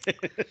mean.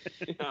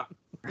 Yeah.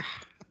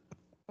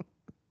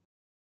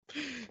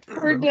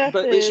 Her death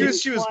But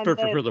is she was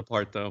perfect for the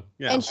part, though.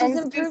 Yeah. And she's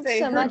improved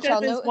so much. Her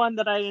death is one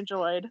that I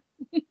enjoyed.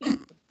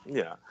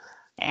 Yeah.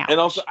 Ouch. And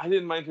also, I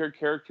didn't mind her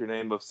character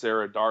name of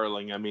Sarah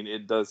Darling. I mean,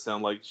 it does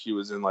sound like she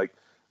was in, like,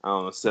 I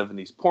don't know,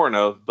 70s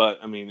porno, but,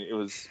 I mean, it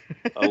was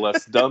a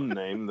less dumb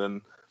name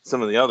than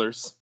some of the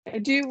others. I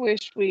do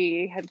wish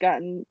we had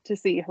gotten to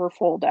see her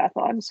full death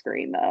on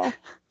screen, though.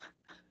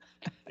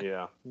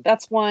 Yeah.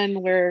 That's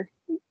one where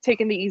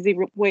taking the easy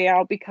way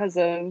out because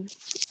of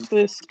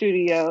the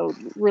studio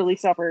really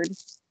suffered.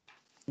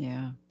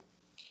 Yeah.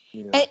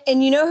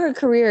 And her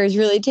career is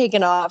really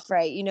taken off,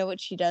 right? You know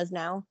what she does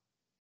now?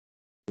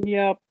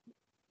 Yep.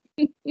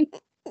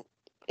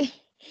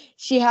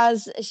 She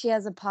has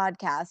a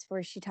podcast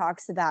where she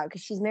talks about,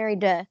 because she's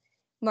married to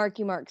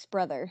Marky Mark's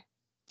brother,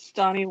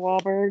 Donnie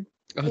Wahlberg.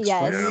 That's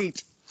yes,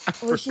 right.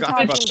 where she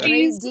talks in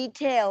great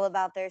detail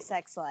about their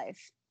sex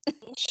life.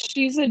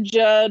 She's a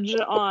judge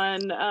on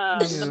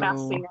The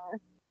Masked Singer.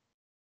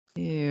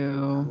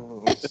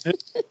 Ew.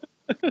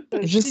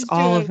 Just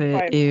all of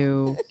it.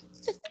 Ew.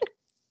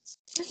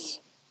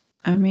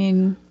 I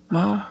mean,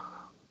 well.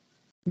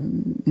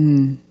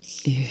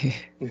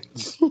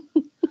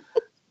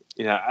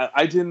 Yeah,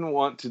 I didn't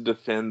want to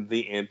defend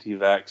the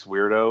anti-vax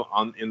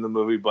weirdo in the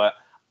movie, but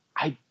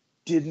I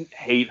didn't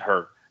hate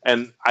her,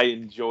 and I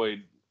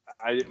enjoyed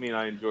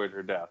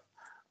her death.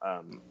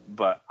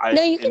 But I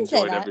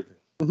enjoyed everything.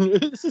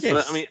 Yes,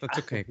 I mean, that's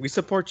okay. We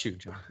support you,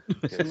 John.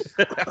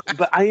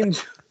 but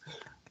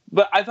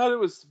I thought it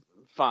was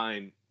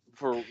fine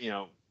for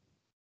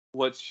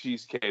what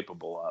she's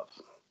capable of.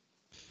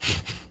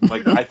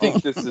 Like, I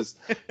think this is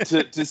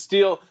to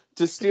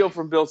steal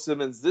from Bill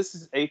Simmons. This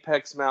is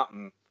Apex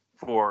Mountain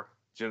for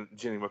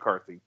Jenny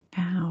McCarthy.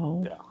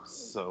 Ow. Yeah.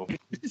 So,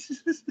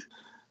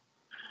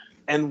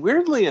 and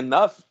weirdly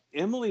enough,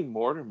 Emily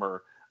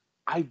Mortimer,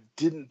 I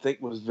didn't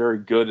think was very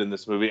good in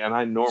this movie, and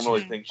I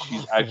normally think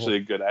she's actually a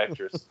good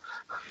actress.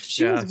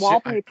 She was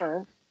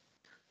wallpaper.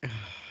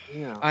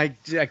 Yeah. I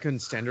couldn't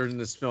stand her in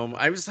this film.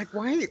 I was like,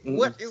 why?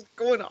 What is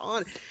going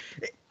on?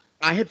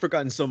 I had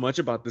forgotten so much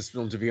about this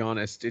film, to be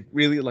honest. It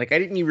really, I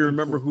didn't even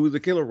remember who the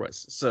killer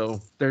was. So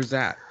there's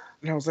that.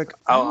 And I was like,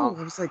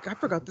 I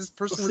forgot this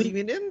person was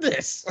even in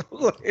this.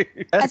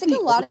 I think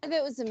a lot of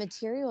it was the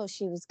material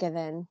she was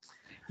given.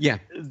 Yeah.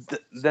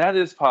 That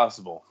is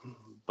possible.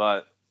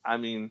 But, I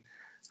mean,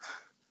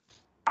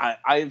 I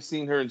have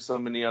seen her in so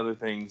many other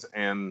things,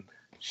 and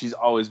she's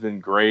always been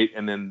great.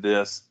 And then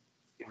this,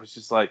 it was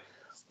just like,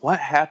 what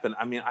happened?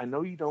 I mean, I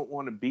know you don't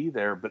want to be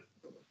there, but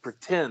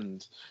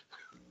pretend.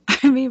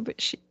 I mean,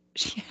 but she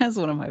has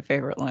one of my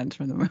favorite lines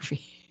from the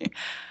movie.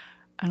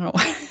 I don't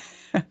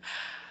know.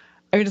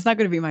 I mean, it's not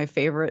going to be my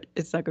favorite.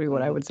 It's not going to be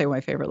what I would say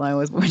my favorite line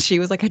was when she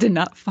was like, I did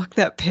not fuck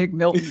that pig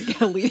Milton to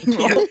get a leading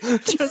role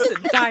just to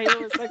die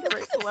here with such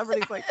great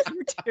celebrities like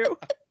you two.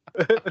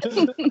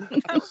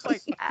 I was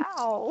like,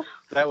 ow.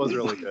 That was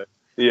really good.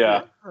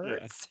 Yeah. It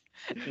hurts.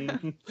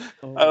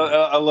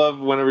 I love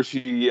whenever she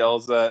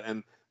yells that,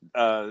 and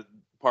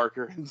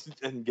Parker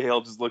and Gail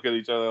just look at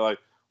each other like,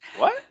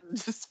 what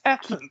just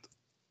happened?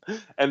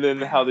 And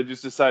then how they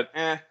just decide,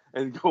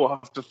 and go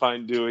off to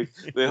find Dewey.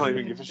 They don't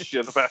even give a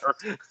shit about her.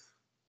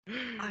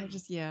 I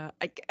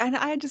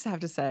just have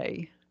to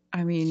say,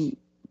 I mean,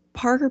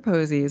 Parker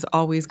Posey is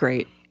always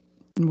great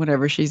in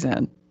whatever she's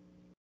in.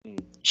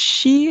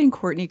 She and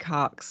Courtney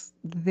Cox,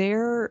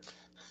 their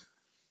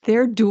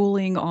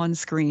dueling on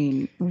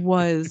screen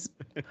was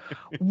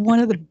one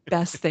of the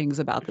best things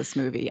about this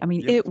movie. I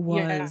mean, it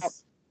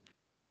was.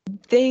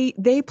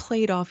 They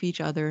played off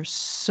each other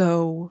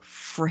so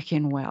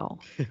freaking well.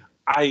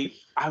 I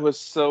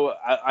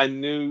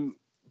knew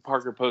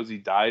Parker Posey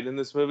died in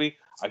this movie.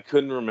 I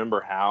couldn't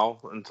remember how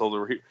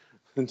until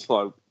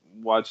I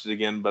watched it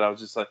again. But I was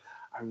just like,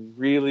 I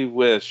really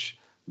wish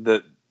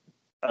that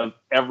of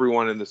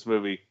everyone in this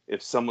movie,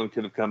 if someone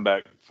could have come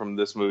back from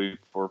this movie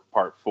for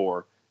part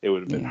 4, it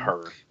would have been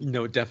her.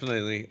 No,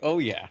 definitely. Oh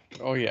yeah.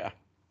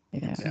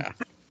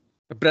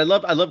 But I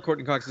love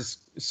Courtney Cox's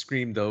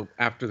scream though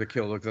after the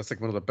kill. Look, that's like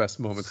one of the best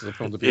moments of the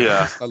film, to be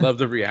honest. I love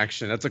the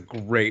reaction. That's a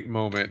great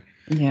moment.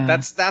 Yeah.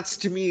 That's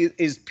to me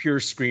is pure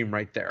scream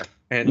right there,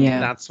 and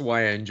that's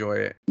why I enjoy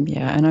it.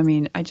 Yeah, and I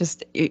mean,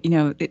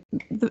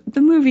 the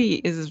movie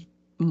is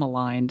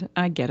maligned.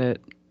 I get it.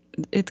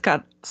 It's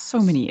got so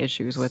many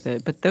issues with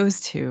it, but those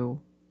two,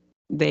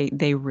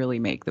 they really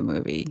make the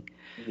movie.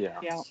 Yeah.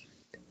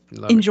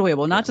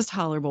 Enjoyable, not just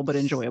tolerable, but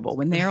enjoyable.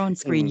 When they're on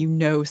screen, you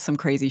know some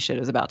crazy shit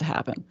is about to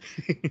happen.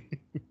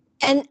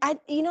 And I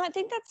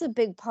think that's a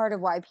big part of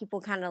why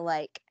people kind of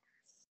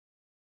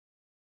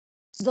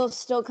they'll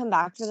still come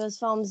back for those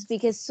films,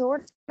 because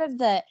sort of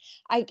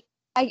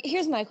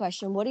here's my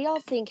question. What do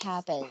y'all think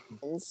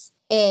happens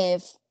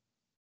if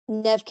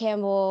Neve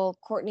Campbell,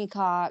 Courtney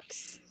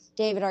Cox,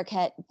 David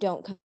Arquette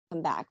don't come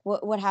back?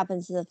 What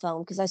happens to the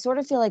film? Because I sort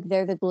of feel like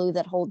they're the glue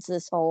that holds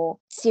this whole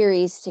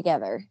series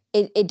together.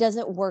 It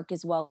doesn't work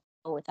as well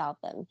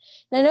without them.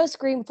 And I know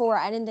Scream 4,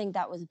 I didn't think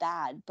that was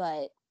bad,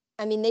 but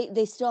I mean,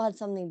 they still had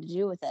something to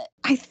do with it.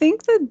 I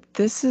think that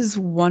this is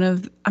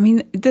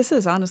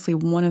honestly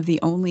one of the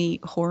only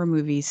horror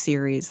movie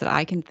series that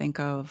I can think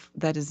of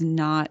that is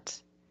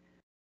not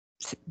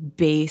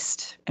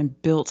based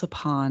and built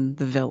upon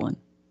the villain.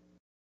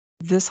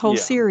 This whole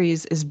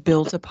series is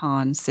built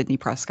upon Sidney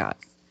Prescott.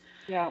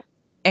 Yeah.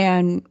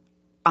 And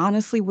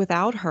honestly,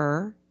 without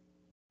her,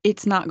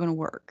 it's not going to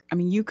work. I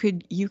mean, you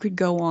could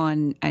go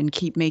on and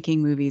keep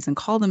making movies and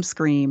call them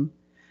Scream.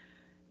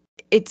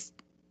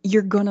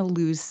 You're going to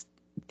lose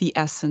the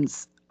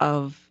essence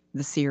of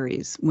the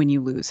series when you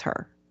lose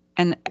her.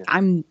 And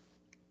I'm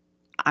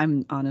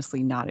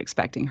honestly not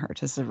expecting her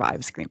to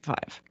survive Scream 5.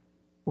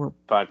 Or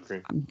 5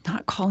 Cream. I'm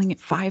not calling it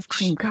 5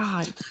 Cream.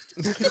 God,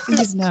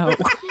 please no.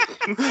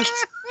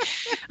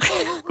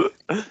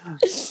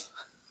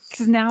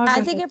 Because now I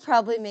think it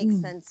probably makes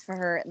sense for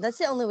her. That's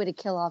the only way to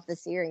kill off the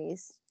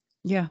series.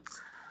 Yeah.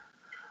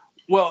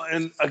 Well,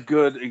 and a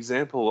good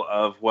example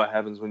of what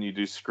happens when you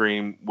do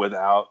Scream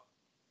without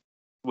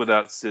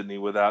Sidney,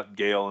 without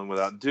Gale, and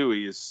without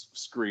Dewey is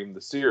Scream the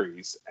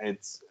series.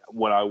 It's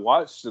when I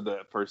watched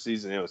the first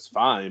season, it was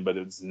fine, but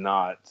it's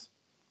not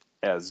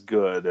as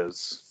good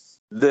as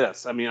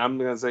this. I mean, I'm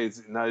gonna say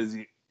it's not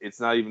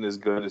even as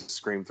good as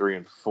Scream 3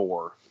 and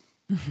 4.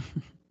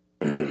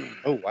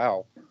 Oh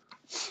wow.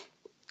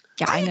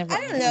 Yeah, I don't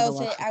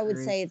know if I would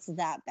say it's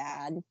that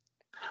bad.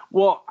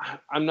 Well,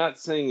 I'm not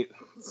saying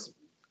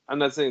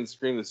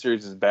Scream the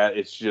series is bad.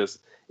 It's just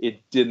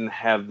it didn't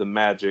have the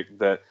magic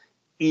that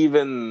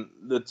even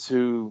the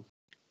two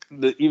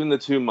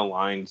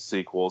maligned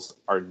sequels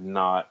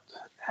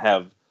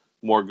have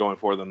more going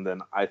for them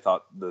than I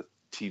thought the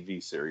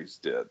TV series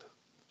did.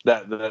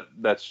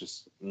 That's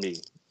just me.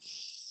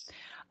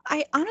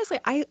 I honestly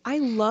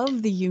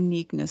love the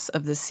uniqueness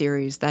of the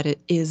series, that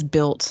it is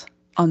built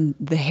on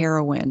the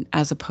heroine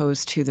as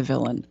opposed to the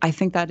villain. I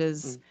think that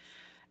is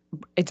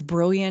it's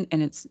brilliant,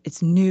 and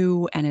it's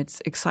new and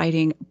it's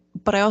exciting,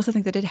 but I also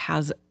think that it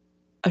has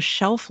a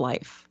shelf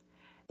life.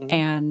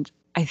 And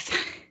I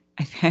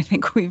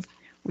think we've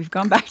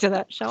gone back to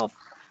that shelf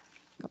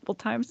a couple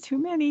times too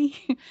many.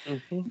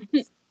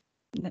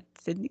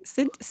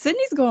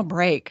 Sydney's going to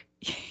break.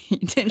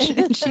 and she's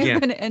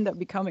going to end up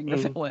becoming the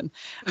villain.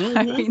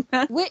 I mean,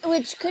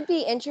 which could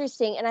be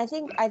interesting. And I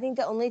think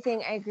the only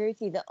thing I agree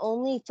with you, the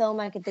only film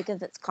I could think of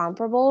that's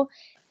comparable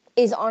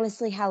is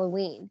honestly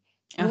Halloween,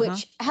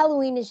 which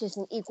Halloween is just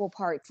in equal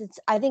parts.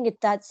 I think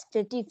that's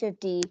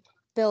 50-50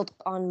 built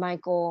on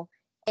Michael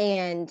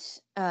and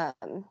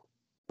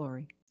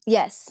Laurie.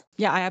 Yes.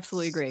 Yeah, I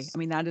absolutely agree. I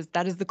mean, that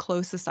is the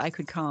closest I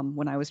could come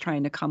when I was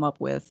trying to come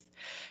up with,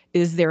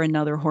 is there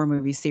another horror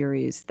movie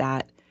series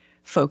that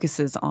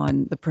focuses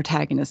on the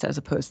protagonist as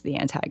opposed to the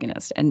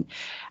antagonist? And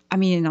I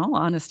mean, in all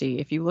honesty,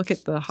 if you look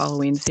at the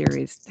Halloween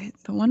series,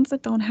 the ones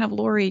that don't have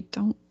Laurie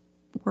don't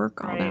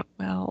work all that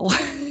well.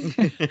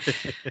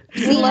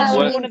 Unless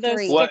you're one of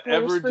those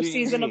sticklers for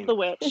Season of the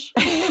Witch.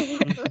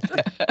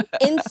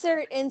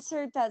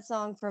 Insert that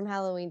song from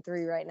Halloween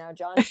 3 right now,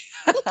 John.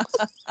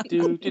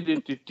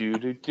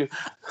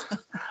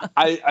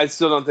 I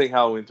still don't think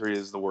Halloween 3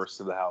 is the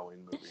worst of the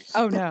Halloween movies.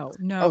 Oh no,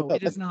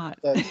 it is not.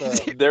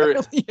 It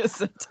really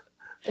isn't.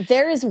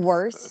 There is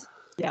worse.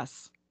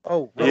 Yes.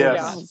 Oh, yes.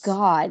 Oh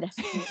God.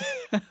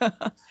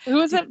 Who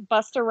was it?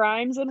 Busta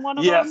Rhymes in one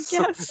of them?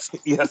 Yes.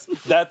 Yes.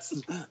 That's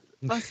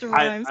Busta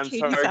Rhymes. I'm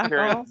sorry,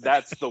 Karen.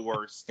 That's the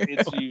worst.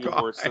 It's even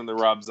worse than the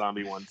Rob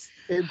Zombie ones.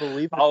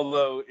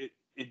 Although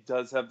it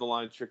does have the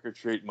line "trick or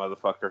treat,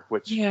 motherfucker,"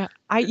 which you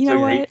took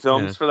know 8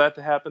 films for that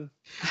to happen.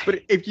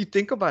 But if you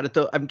think about it,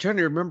 though, I'm trying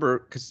to remember,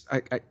 because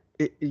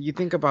you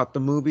think about the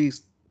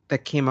movies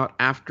that came out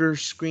after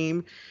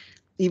Scream,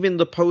 even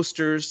the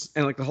posters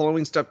and like the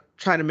Halloween stuff,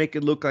 trying to make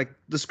it look like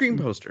the Scream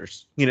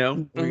posters,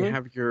 where you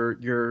have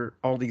your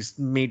all these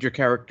major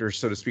characters,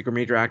 so to speak, or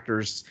major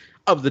actors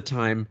of the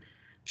time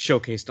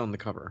showcased on the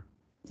cover.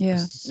 Yeah.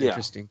 It's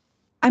interesting.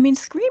 I mean,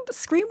 Scream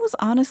was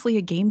honestly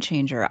a game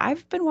changer.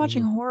 I've been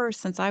watching horror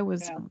since I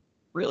was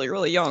really,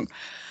 really young.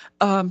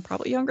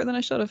 Probably younger than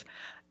I should have.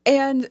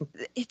 And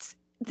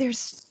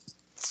there's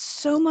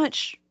so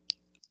much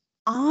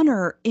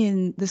honor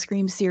in the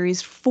Scream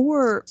series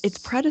for its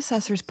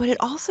predecessors, but it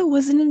also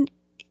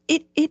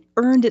it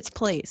earned its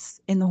place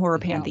in the horror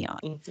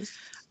pantheon.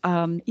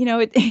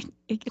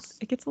 It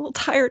gets a little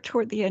tired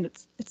toward the end.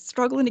 It's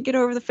struggling to get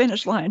over the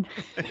finish line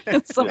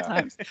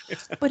sometimes,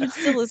 but it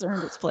still has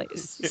earned its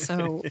place.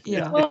 So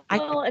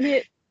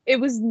and it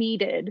was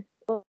needed.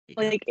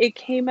 Like, it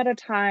came at a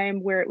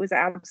time where it was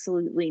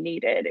absolutely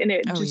needed, and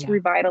it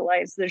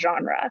revitalized the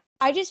genre.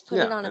 I just put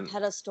it on a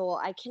pedestal.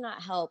 I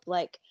cannot help.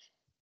 Like,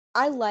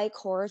 I like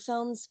horror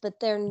films, but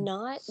they're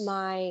not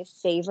my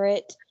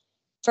favorite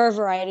for a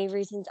variety of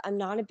reasons. I'm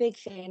not a big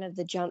fan of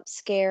the jump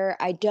scare.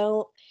 I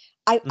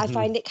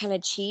find it kind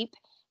of cheap.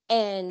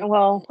 And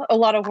well, a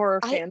lot of horror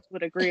fans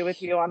would agree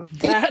with you on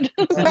that.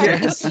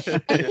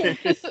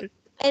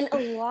 And a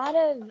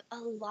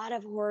lot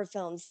of horror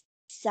films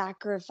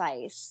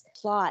sacrifice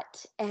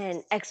plot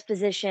and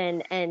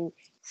exposition and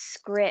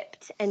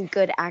script and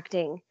good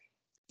acting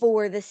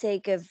for the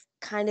sake of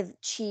kind of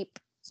cheap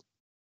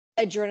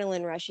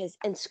adrenaline rushes.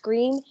 And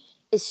Scream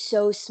is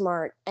so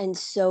smart and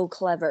so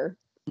clever.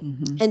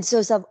 And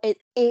so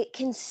it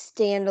can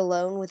stand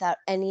alone without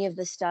any of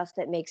the stuff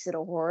that makes it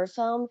a horror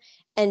film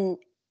and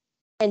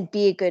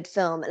be a good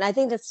film. And I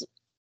think that's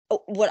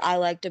what I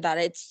liked about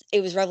it.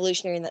 It was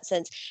revolutionary in that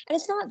sense. And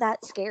it's not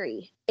that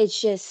scary. It's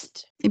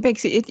just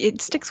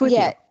it sticks with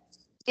you.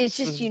 It's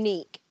just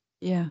unique.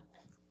 Yeah.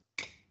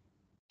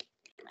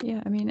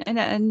 Yeah, I mean,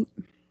 and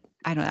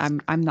I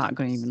don't I'm not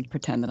going to even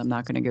pretend that I'm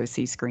not going to go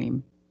see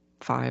Scream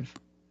 5.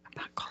 I'm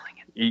not calling it.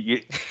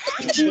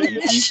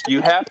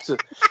 You have to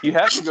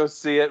go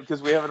see it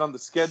because we have it on the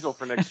schedule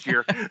for next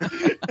year.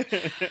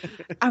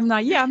 I'm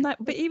not.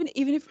 But even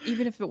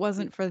if it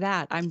wasn't for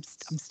that, I'm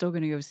still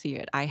going to go see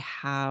it. I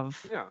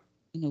have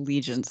an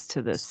allegiance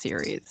to this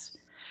series,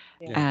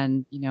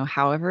 And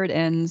however it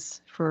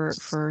ends for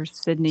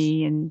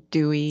Sidney and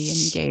Dewey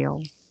and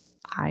Gale,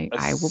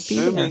 I will be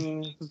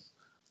there.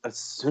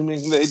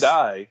 Assuming they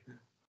die.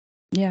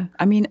 Yeah,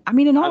 I mean,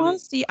 in all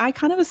honesty, I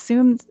kind of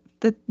assumed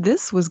that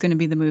this was going to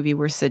be the movie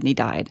where Sidney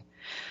died.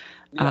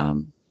 Yeah.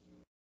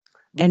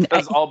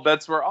 Because all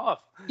bets were off.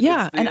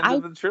 Yeah, it's the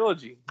end of the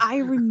trilogy. I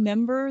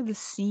remember the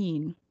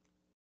scene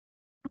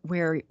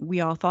where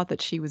we all thought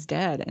that she was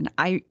dead, and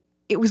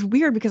it was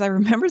weird because I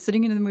remember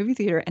sitting in the movie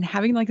theater and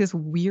having like this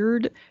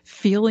weird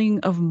feeling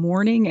of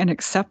mourning and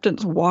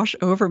acceptance wash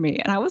over me,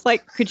 and I was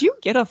like, "Could you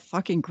get a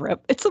fucking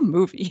grip? It's a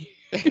movie."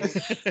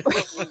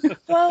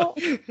 Well,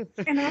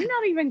 and I'm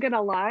not even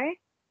gonna lie,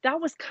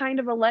 that was kind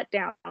of a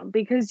letdown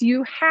because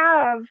you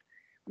have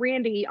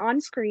Randy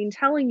on screen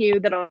telling you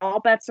that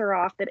all bets are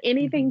off, that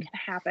anything can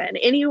happen,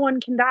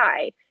 anyone can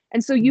die,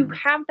 and so you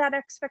have that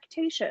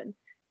expectation.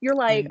 You're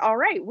like, all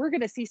right, we're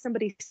gonna see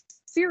somebody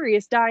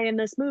serious die in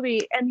this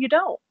movie, and you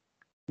don't.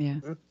 Yeah.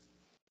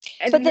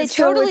 But they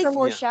totally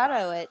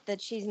foreshadow it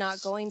that she's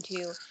not going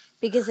to,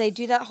 because they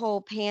do that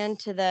whole pan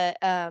to the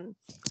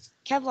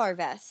Kevlar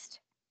vest.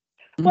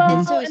 Well,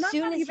 and so as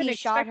soon as he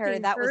shot her,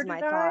 that was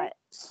my thought.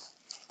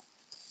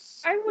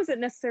 I wasn't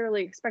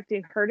necessarily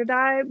expecting her to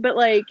die, but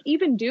like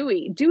even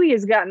Dewey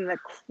has gotten the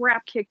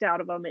crap kicked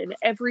out of him in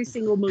every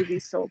single movie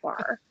so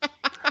far.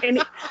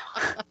 And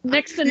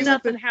next to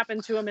nothing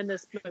happened to him in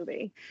this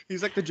movie.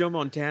 He's like the Joe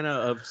Montana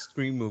of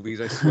Scream movies,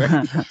 I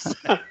swear.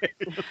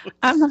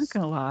 I'm not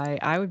gonna lie,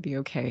 I would be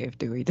okay if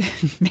Dewey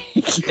didn't make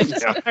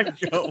it. I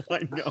know.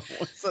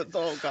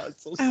 Oh God,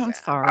 it's so sad. I'm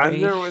sorry.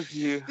 I'm there with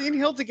you. Being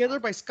held together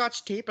by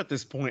Scotch tape at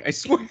this point, I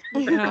swear.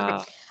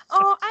 Yeah.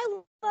 Oh,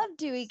 I love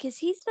Dewey because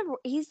he's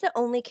the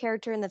only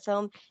character in the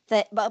film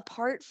that,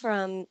 apart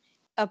from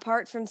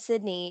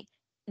Sidney,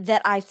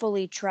 that I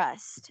fully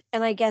trust,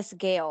 and I guess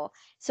Gale.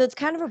 So it's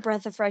kind of a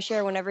breath of fresh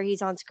air whenever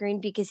he's on screen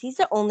because he's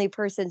the only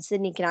person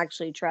Sidney can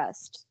actually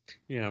trust.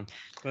 Yeah,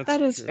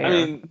 that is fair. I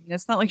mean,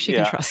 it's not like she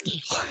can trust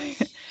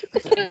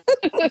Gale.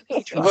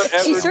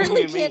 She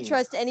certainly can't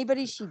trust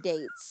anybody she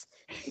dates.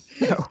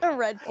 No. A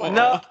red flag.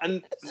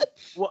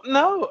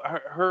 No,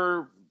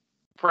 her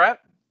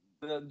prep,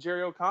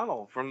 Jerry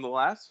O'Connell from the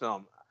last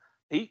film,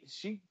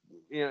 she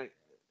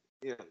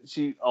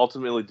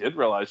ultimately did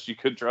realize she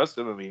could trust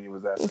him. I mean, it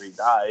was after he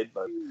died,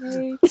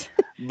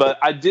 but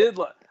I did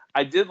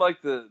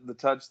like the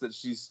touch that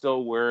she's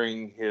still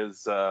wearing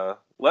his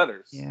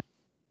letters. Yeah,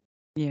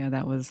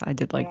 I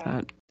did like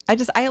that.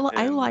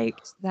 I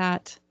liked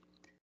that.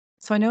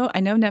 So I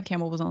know Nev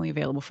Campbell was only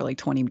available for like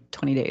 20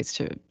 days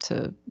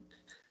to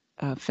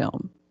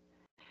film.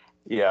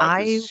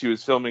 Yeah, she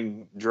was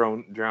filming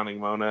Drowning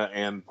Mona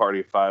and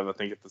Party of Five, I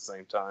think, at the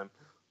same time.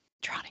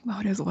 Drowning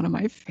Mona is one of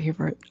my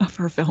favorite of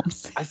her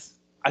films.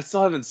 I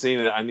still haven't seen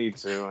it. I need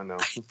to. I know.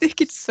 I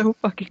think it's so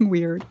fucking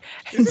weird.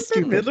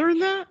 Isn't Bette Midler in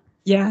that?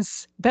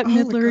 Yes, Bette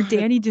Midler,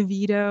 Danny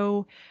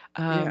DeVito,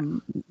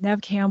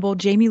 Nev Campbell,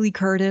 Jamie Lee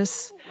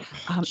Curtis.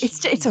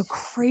 It's a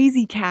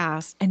crazy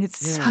cast, and it's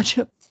such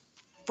a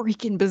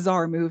freaking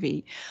bizarre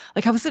movie.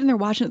 Like I was sitting there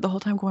watching it the whole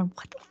time, going,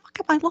 "What the fuck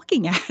am I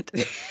looking at?"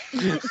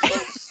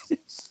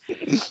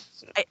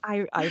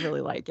 I really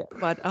like it,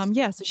 but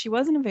so she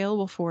wasn't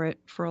available for it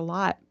for a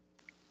lot.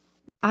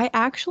 I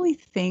actually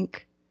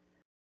think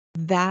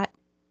that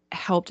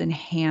helped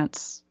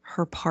enhance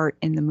her part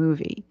in the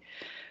movie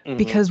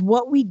because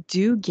what we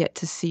do get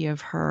to see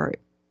of her,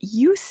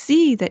 you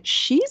see that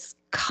she's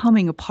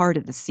coming apart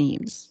at the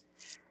seams.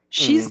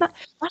 She's not.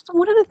 That's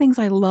one of the things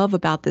I love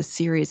about this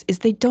series is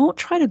they don't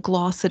try to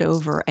gloss it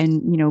over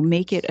and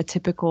make it a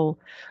typical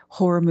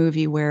horror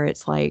movie where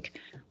it's like,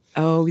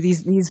 oh,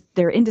 these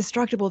they're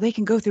indestructible. They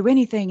can go through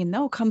anything and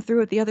they'll come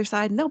through at the other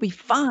side and they'll be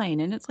fine.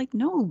 And it's like,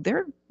 no,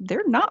 they're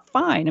not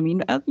fine. I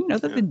mean,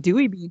 other than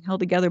Dewey being held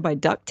together by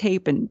duct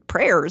tape and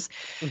prayers,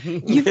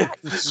 you've got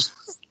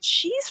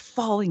she's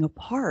falling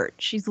apart.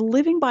 She's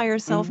living by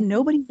herself.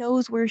 Nobody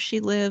knows where she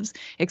lives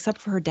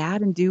except for her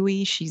dad and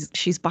Dewey.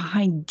 She's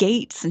behind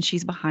gates and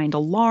she's behind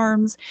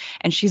alarms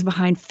and she's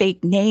behind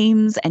fake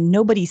names and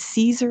nobody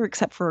sees her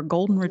except for a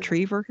golden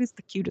retriever who's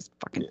the cutest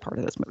fucking part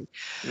of this movie.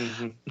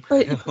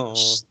 But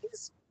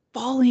she's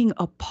falling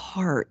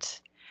apart.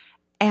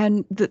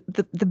 And the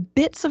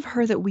bits of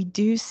her that we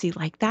do see,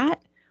 like that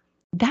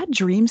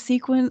dream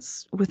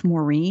sequence with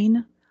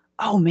Maureen,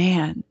 oh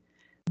man,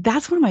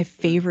 that's one of my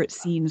favorite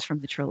scenes from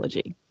the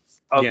trilogy.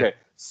 Okay,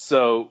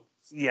 so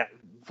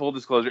full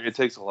disclosure, it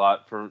takes a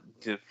lot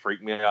to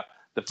freak me out.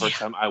 The first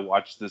time I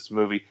watched this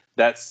movie,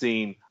 that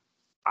scene,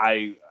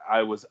 I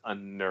was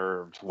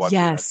unnerved watching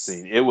that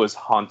scene. It was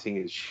haunting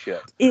as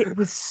shit. It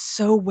was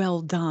so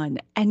well done.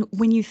 And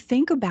when you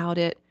think about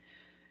it,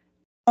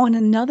 on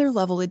another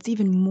level, it's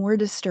even more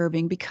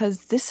disturbing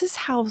because this is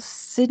how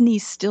Sidney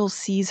still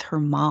sees her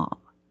mom.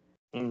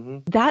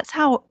 That's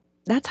how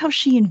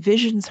she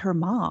envisions her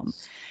mom.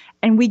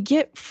 And we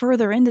get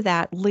further into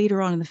that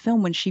later on in the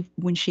film when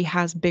she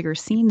has bigger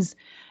scenes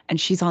and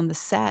she's on the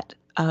set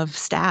of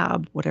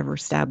Stab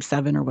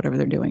 7 or whatever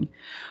they're doing.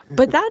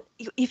 But that,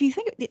 if you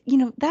think,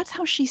 that's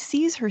how she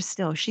sees her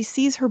still. She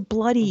sees her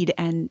bloodied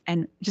and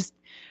just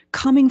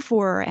coming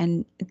for her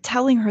and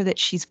telling her that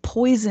she's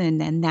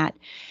poison and that,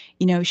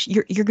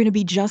 you're going to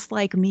be just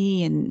like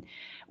me, and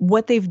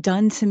what they've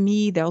done to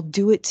me, they'll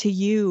do it to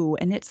you.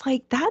 And it's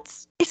like,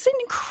 it's an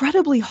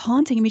incredibly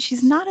haunting. I mean,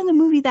 she's not in the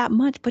movie that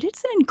much, but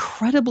it's an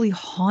incredibly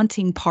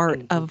haunting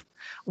part of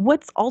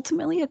what's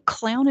ultimately a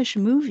clownish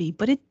movie,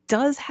 but it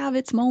does have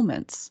its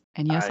moments.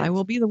 And yes, I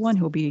will be the one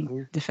who'll be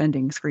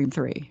defending Scream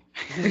 3.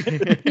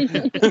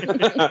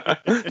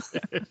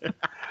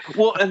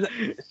 Well,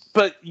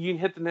 but you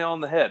hit the nail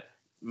on the head.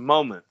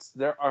 Moments.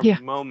 There are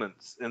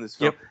moments in this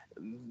film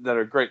that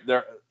are great.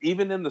 There,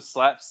 even in the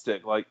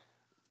slapstick, like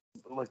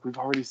we've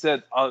already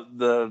said,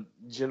 the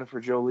Jennifer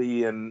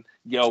Jolie and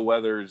Gail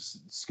Weathers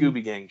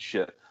Scooby Gang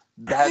shit.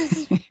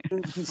 That's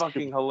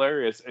fucking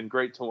hilarious and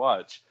great to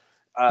watch.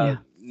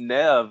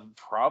 Nev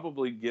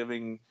probably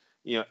giving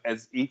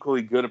as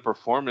equally good a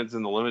performance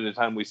in the limited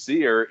time we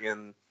see her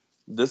in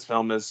this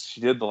film as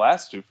she did the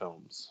last two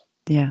films.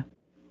 Yeah.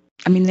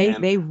 I mean,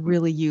 they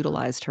really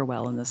utilized her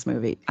well in this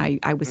movie.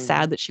 I was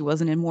sad that she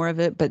wasn't in more of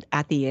it, but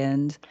at the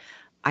end,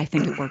 I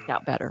think it worked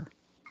out better.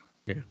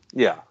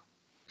 Yeah.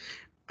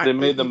 They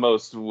made the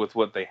most with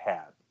what they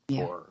had.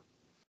 Yeah.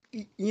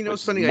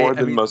 It's funny. More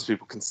than most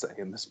people can say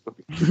in this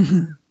movie.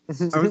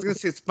 I was going to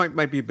say it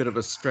might be a bit of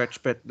a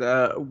stretch, but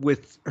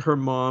with her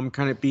mom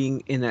kind of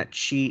being in that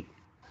sheet,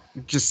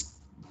 just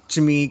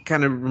to me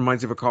kind of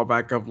reminds me of a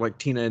callback of like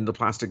Tina in the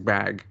plastic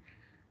bag.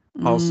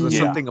 Also, there's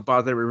something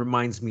about that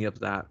reminds me of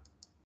that.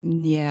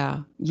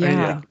 Yeah. I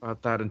didn't think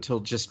about that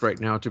until just right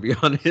now, to be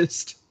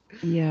honest.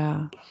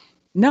 Yeah.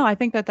 No, I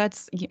think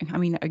that's. I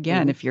mean,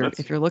 again, if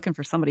you're looking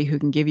for somebody who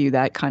can give you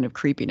that kind of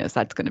creepiness,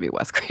 that's going to be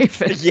Wes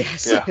Craven.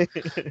 Yes. Yeah.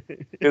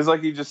 It was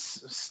like he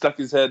just stuck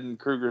his head in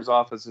Kruger's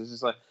office and was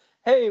just like,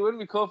 "Hey, wouldn't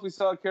it be cool if we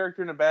saw a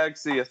character in a bag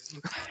see us?"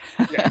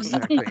 Yeah,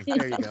 exactly.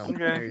 There you go. Okay.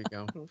 There you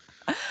go.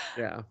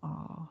 Yeah.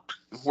 Oh.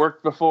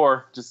 Worked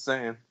before. Just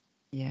saying.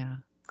 Yeah.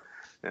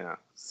 Yeah.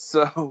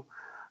 So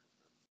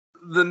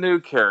the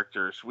new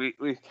characters, we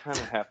kind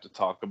of have to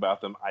talk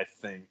about them, I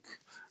think.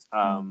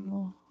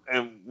 And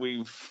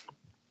we've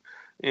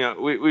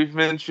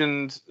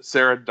mentioned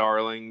Sarah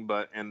Darling,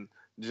 and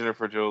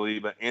Jennifer Jolie,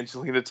 but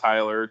Angelina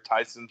Tyler,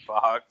 Tyson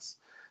Fox,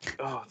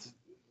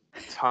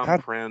 Tom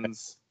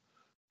Prince.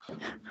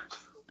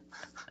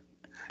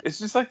 It's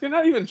just like they're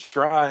not even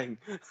trying.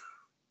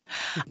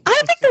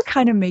 I think they're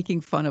kind of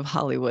making fun of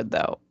Hollywood,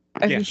 though.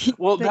 I mean,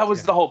 that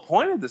was the whole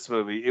point of this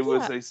movie. It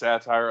was a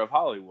satire of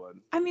Hollywood.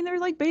 I mean, they're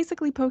like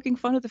basically poking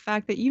fun at the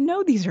fact that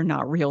these are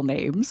not real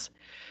names,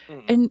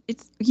 and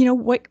it's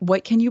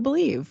what can you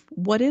believe?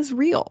 What is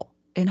real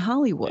in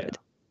Hollywood?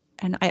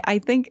 Yeah. And I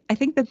think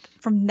that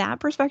from that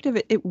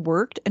perspective, it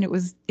worked, and it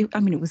was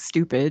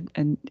stupid,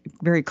 and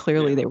very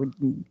clearly they were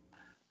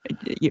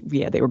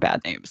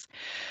bad names.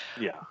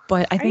 Yeah,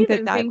 but I think I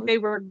didn't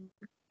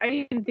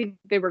think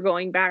they were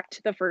going back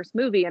to the first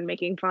movie and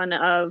making fun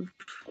of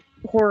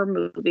horror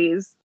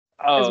movies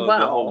as well.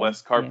 The whole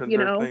Wes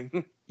Carpenter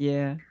thing.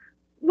 Yeah.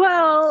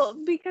 Well,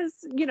 because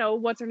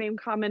what's her name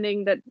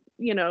commenting that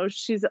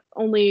she's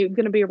only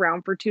going to be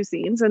around for 2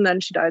 scenes and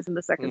then she dies in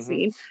the second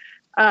scene.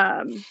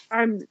 I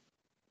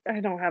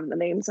don't have the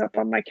names up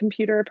on my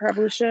computer. I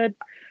probably should,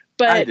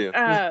 but I do.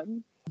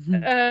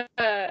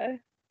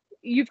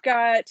 You've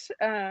got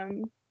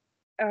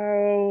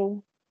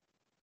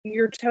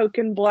your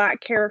token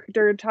black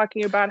character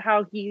talking about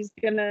how he's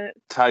gonna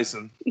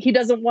Tyson. He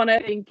doesn't want to.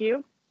 Thank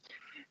you.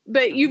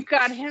 But you've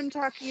got him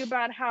talking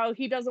about how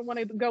he doesn't want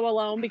to go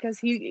alone because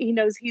he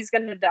knows he's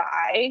gonna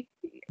die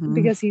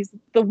because he's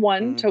the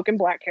one token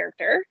black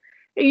character.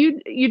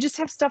 You just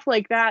have stuff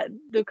like that.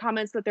 The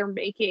comments that they're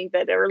making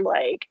that are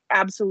like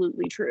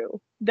absolutely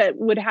true that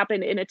would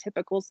happen in a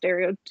typical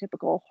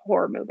stereotypical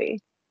horror movie.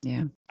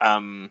 Yeah.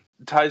 Tom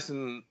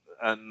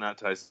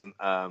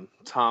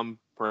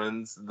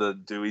Prince, the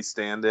Dewey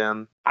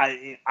stand-in.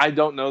 I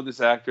don't know this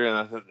actor,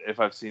 and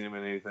if I've seen him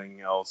in anything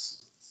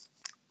else,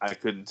 I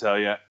couldn't tell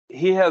you.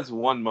 He has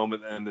one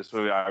moment in this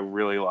movie I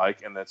really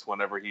like, and that's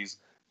whenever he's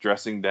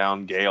dressing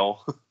down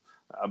Gail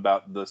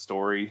about the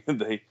story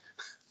they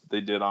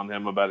did on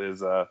him about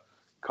his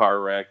car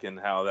wreck and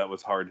how that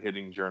was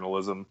hard-hitting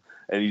journalism,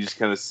 and you just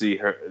kind of see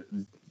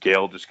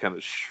Gail just kind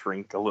of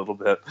shrink a little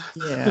bit.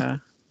 Yeah.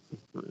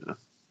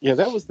 Yeah,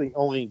 that was the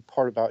only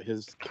part about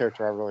his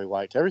character I really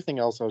liked. Everything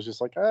else, I was just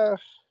like,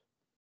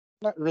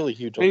 not really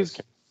huge on this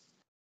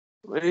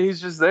character. He's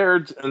just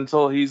there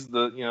until he's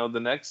the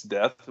next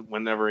death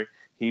whenever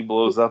he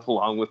blows up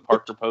along with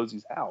Parker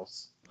Posey's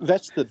house.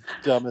 That's the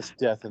dumbest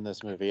death in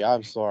this movie.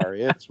 I'm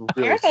sorry. It's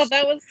really I thought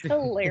that was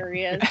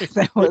hilarious.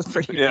 That was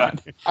pretty fun.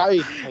 I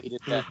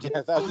hated that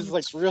death. I was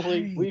like,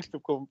 really? We've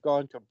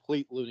gone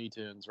complete Looney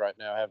Tunes right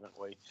now, haven't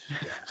we?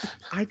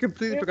 I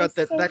completely forgot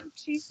that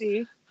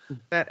cheesy.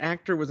 That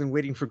actor was in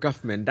Waiting for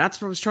Guffman.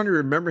 That's what I was trying to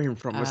remember him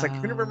from. I was like, I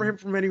couldn't remember him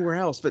from anywhere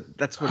else, but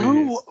that's what it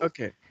is.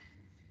 Okay.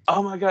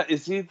 Oh my God,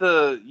 is he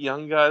the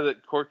young guy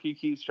that Corky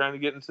keeps trying to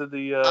get into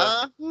the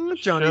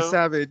Johnny show?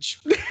 Savage.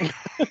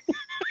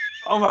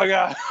 Oh my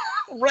God.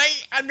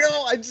 Right? I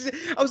know. I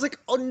was like,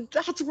 oh,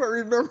 that's where I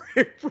remember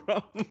him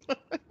from.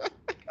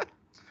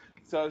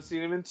 So I've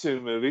seen him in 2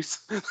 movies.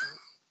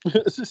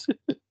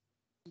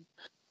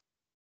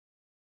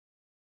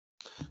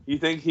 You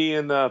think he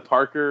and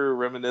Parker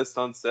reminisced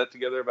on set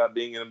together about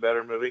being in a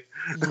better movie?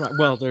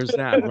 Well, there's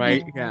that,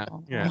 right? Yeah.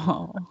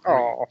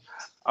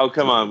 Oh,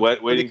 come on!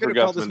 Waiting for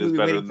Guffman this movie is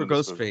better Waiting than for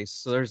this Ghostface. movie.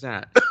 So there's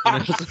that.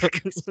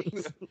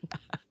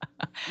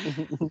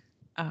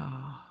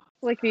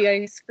 Like the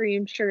ice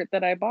cream shirt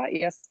that I bought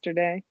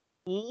yesterday.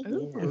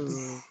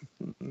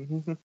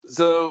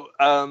 So,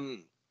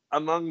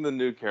 among the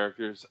new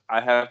characters,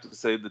 I have to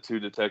say the 2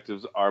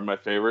 detectives are my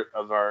favorite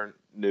of our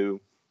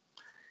new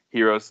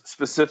heroes.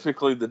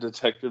 Specifically, the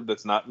detective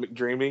that's not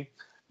McDreamy,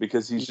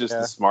 because he's just a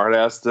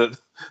smartass that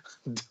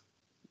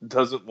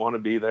doesn't want to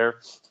be there.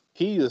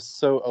 He is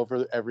so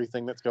over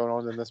everything that's going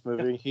on in this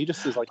movie. He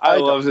just is like, I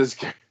love his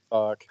character.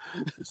 Fuck.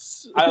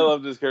 I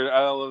love this character.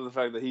 I love the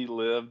fact that he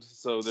lived,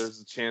 so there's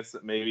a chance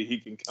that maybe he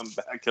can come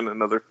back in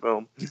another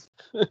film.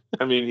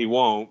 I mean, he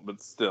won't,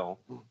 but still.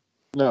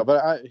 No,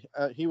 but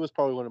he was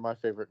probably one of my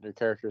favorite new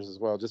characters as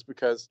well, just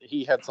because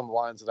he had some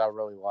lines that I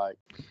really liked.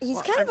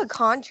 He's kind of a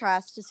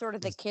contrast to sort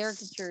of the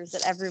caricatures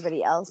that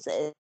everybody else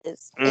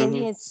is in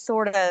his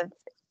sort of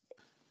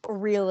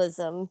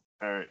realism. All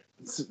right.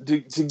 So,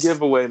 to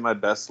give away my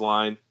best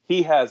line,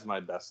 he has my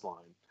best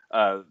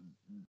line.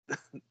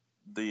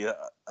 The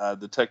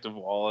Detective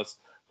Wallace,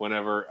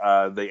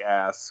 whenever they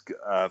ask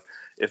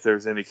if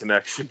there's any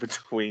connection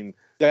between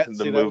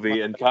the movie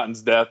and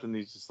Cotton's death, and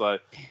he's just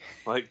like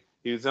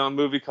he was on a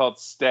movie called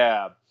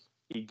Stab.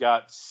 He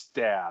got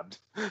stabbed.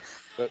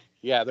 But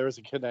yeah, there was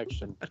a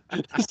connection.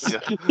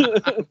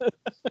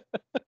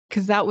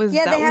 Because that was they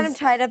had him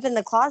tied up in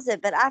the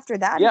closet, but after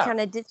that he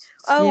kind of did.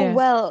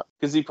 Well,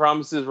 because he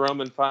promises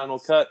Roman final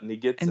cut, and he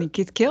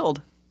gets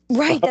killed.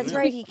 Right, that's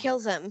right. He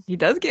kills him. He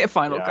does get a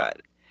final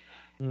cut.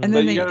 And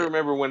then you got to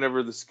remember,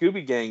 whenever the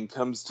Scooby Gang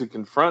comes to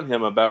confront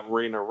him about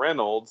Rena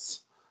Reynolds,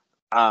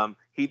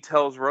 he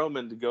tells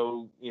Roman to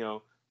go,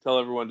 tell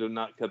everyone to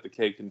not cut the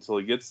cake until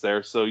he gets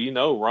there. So,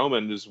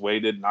 Roman just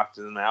waited, knocked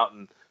him out,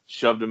 and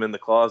shoved him in the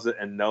closet,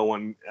 and no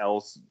one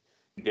else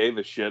gave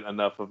a shit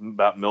enough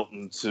about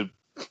Milton to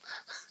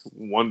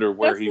wonder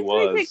where he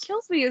was. The thing that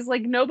kills me is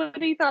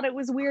nobody thought it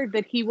was weird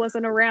that he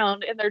wasn't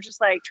around, and they're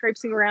just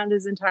traipsing around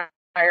his entire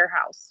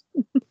house.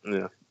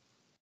 Yeah.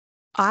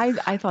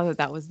 I thought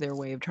that was their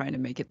way of trying to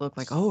make it look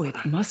like,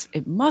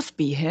 it must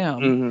be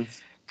him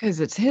because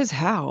it's his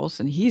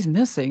house and he's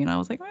missing. And I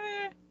was like,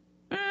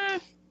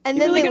 And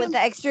then they went the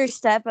extra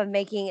step of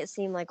making it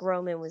seem like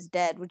Roman was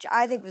dead, which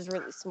I think was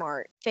really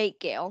smart. Fake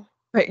Gail.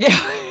 Right.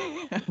 Yeah.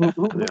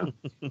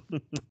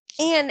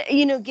 And,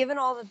 given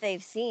all that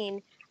they've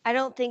seen, I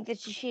don't think that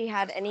she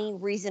had any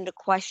reason to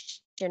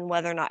question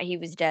whether or not he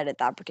was dead at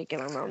that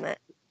particular moment.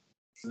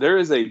 There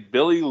is a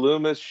Billy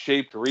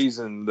Loomis-shaped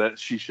reason that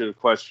she should have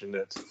questioned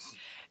it.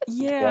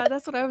 Yeah,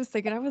 that's what I was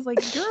thinking. I was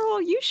like,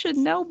 girl, you should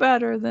know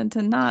better than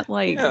to not,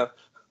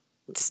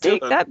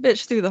 stake that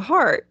bitch through the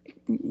heart.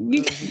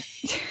 You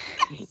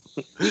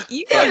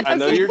got I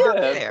know you're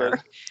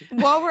dead. But...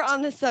 While we're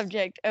on the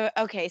subject,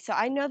 okay, so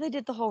I know they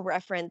did the whole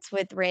reference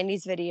with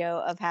Randy's video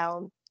of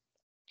how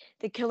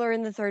the killer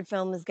in the 3rd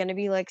film is going to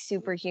be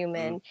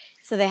superhuman.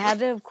 So they had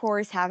to, of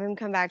course, have him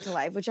come back to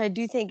life, which I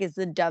do think is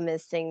the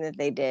dumbest thing that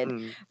they did.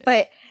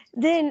 But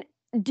then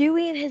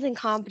Dewey and his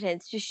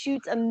incompetence just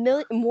shoots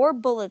more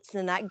bullets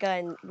than that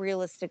gun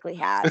realistically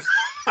has.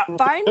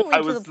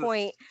 Finally, to the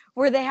point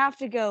where they have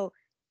to go,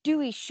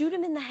 Dewey, shoot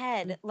him in the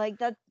head.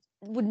 That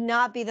would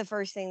not be the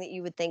first thing that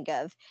you would think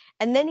of.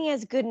 And then he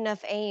has good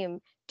enough aim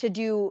to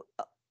do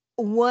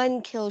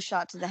one kill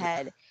shot to the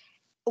head.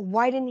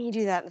 Why didn't he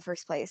do that in the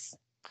first place?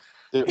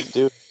 To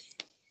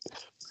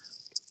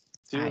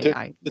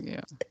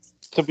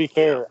be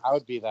fair, I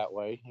would be that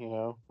way.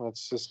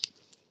 That's just,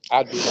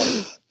 I'd be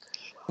that.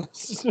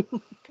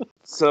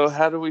 So,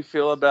 how do we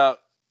feel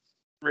about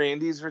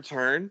Randy's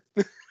return?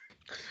 With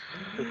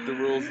the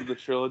rules of the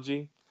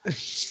trilogy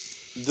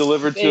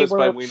delivered to us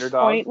by Wiener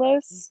Dog.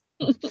 Pointless.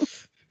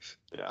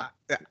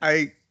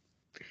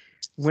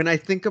 When I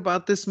think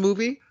about this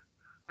movie,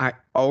 I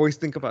always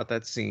think about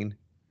that scene.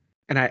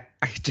 And I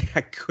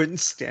couldn't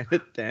stand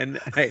it then.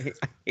 I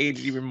hate it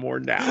even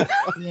more now.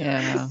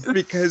 Yeah,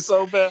 because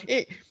so bad.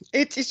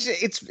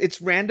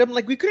 It's random.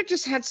 We could have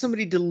just had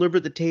somebody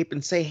deliver the tape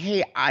and say,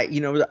 "Hey,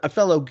 a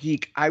fellow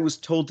geek, I was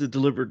told to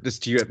deliver this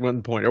to you at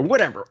one point, or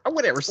whatever,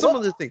 some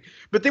other thing."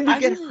 But then we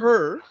get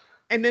her,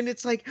 and then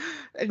it's and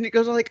it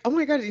goes "Oh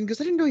my god!" And he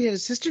goes, "I didn't know you had a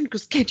sister." And he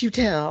goes, "Can't you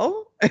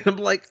tell?" And I'm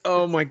like,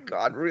 "Oh my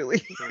god,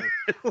 really?"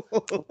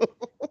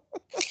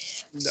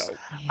 No.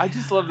 I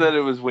just love that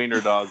it was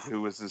Wiener Dog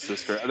who was his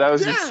sister. That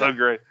was just so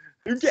great.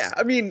 Yeah,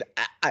 I mean,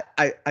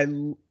 I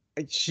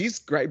she's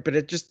great, but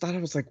I just thought, I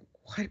was like,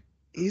 what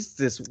is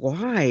this?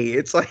 Why?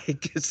 It's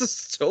this is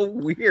so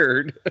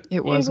weird.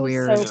 It was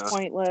weird. So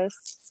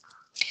pointless.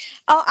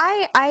 Oh,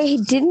 I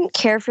didn't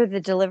care for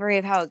the delivery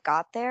of how it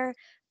got there,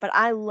 but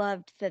I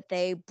loved that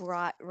they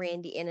brought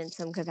Randy in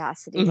some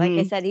capacity. Like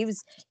I said, he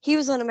was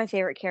one of my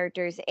favorite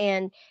characters,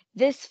 and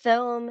this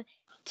film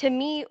to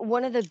me,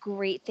 one of the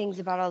great things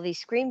about all these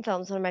Scream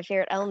films, one of my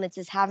favorite elements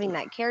is having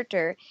that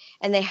character.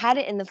 And they had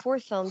it in the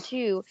fourth film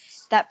too,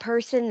 that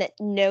person that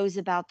knows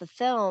about the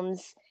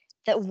films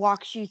that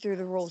walks you through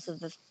the rules of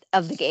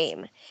the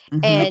game.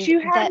 Mm-hmm. And but you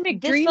had this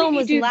film McDreamy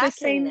was do the lacking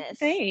same this.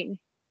 thing.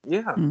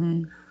 Yeah.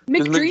 Mm-hmm.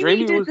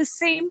 McDreamy did the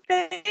same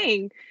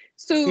thing.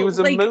 So he was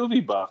a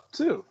movie buff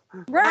too.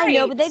 Right. I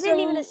know, but they didn't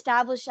even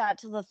establish that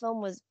till the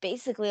film was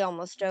basically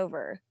almost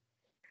over.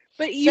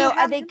 But you so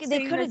have they could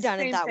have done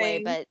it that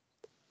way, but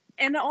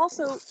and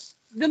also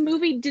the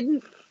movie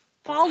didn't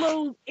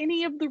follow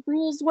any of the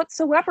rules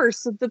whatsoever.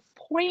 So the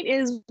point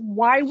is,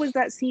 why was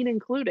that scene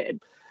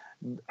included?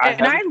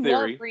 I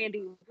love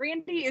Randy.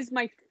 Randy is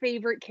my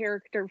favorite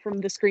character from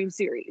the Scream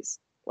series.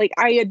 Like,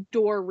 I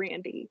adore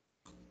Randy,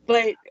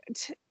 but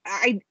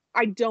I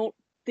don't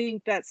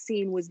think that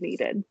scene was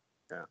needed.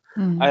 Yeah.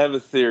 I have a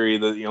theory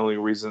that the only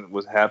reason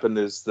it happened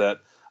is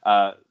that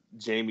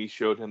Jamie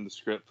showed him the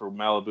script for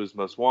Malibu's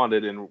Most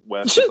Wanted, and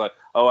Wes was like,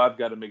 "Oh, I've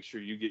got to make sure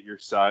you get your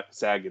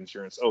SAG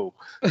insurance. Oh,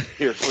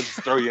 here, we'll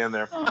just throw you in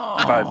there.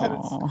 5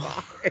 minutes.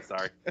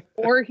 Sorry."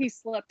 Or he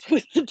slept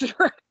with the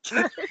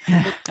director.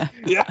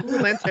 Yeah,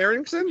 Lance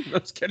Henriksen.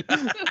 Let's get.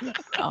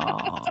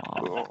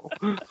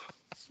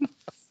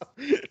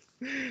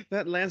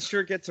 That Lance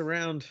sure gets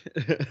around.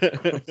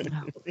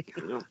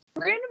 Random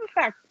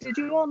fact: did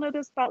you all know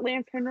this about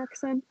Lance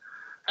Henriksen?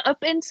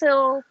 Up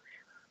until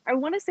I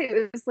want to say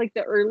it was like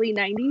the early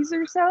 90s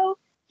or so,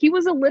 he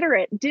was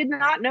illiterate, did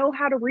not know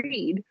how to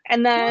read.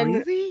 And then,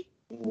 really?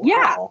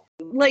 Yeah,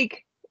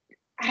 like,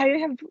 I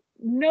have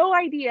no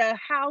idea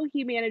how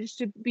he managed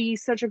to be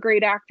such a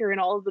great actor in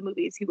all of the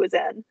movies he was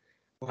in.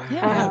 Wow.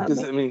 Yeah,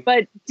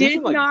 but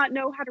did not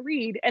know how to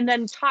read, and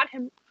then taught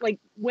him, like,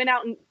 went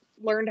out and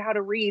learned how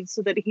to read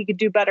so that he could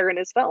do better in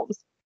his films.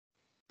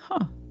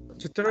 Huh.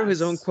 To throw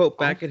his own quote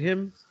back at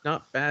him,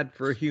 not bad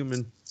for a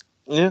human.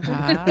 Yeah.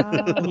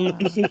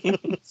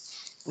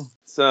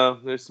 So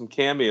there's some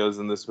cameos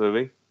in this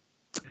movie.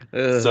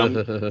 Some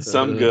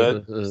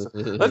good.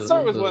 Let's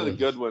start with one of the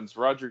good ones,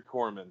 Roger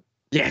Corman.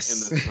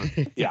 Yes. In this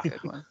one. Yeah.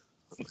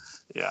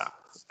 Yeah.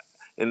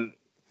 And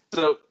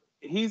so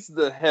he's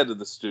the head of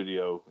the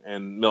studio,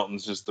 and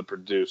Milton's just the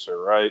producer,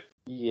 right?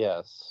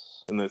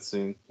 Yes. In that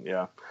scene,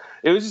 yeah.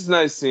 It was just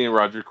nice seeing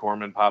Roger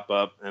Corman pop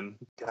up, and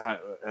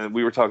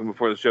we were talking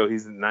before the show.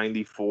 He's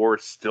 94,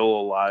 still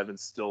alive and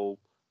still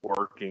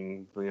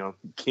working. You know,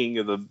 king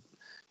of the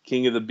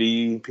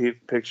B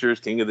pictures,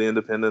 king of the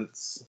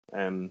independents,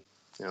 and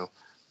you know,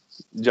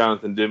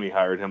 Jonathan Demme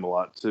hired him a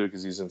lot too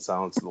because he's in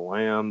Silence of the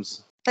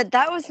Lambs. But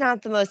that was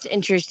not the most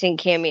interesting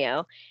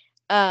cameo.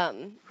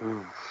 The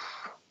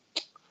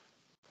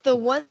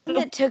one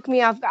that took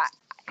me off guard.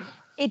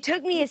 It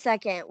took me a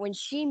second when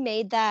she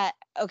made that.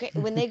 Okay,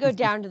 when they go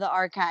down to the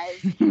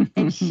archives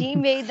and she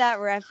made that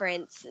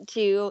reference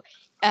to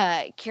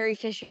Carrie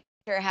Fisher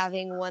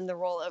having won the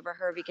role over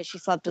her because she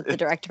slept with the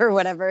director or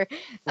whatever.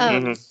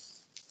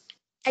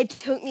 It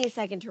took me a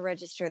second to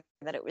register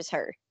that it was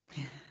her.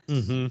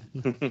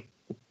 Mm-hmm.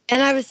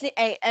 And I was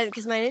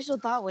because my initial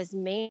thought was,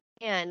 man,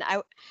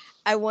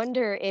 I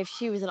wonder if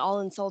she was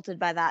all insulted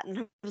by that, and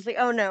I was like,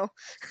 oh no,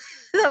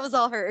 that was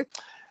all her.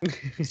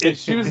 If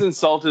she was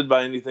insulted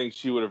by anything,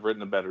 she would have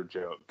written a better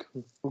joke.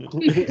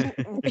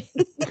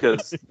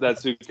 Because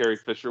that's who Carrie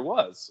Fisher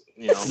was,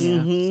 you know.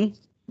 Mm-hmm.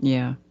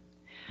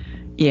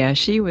 Yeah.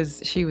 She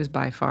was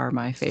by far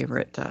my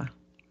favorite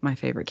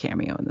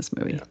cameo in this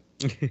movie.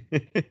 Yeah.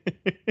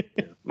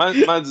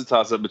 Mine's a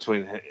toss up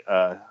between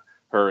her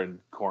and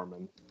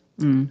Corman.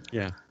 Mm.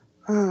 Yeah.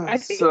 I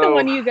think the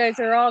one you guys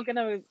are all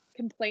gonna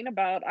complain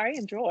about, I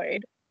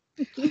enjoyed.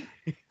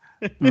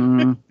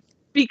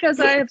 Because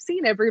I have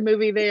seen every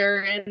movie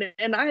there,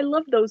 and I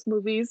love those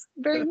movies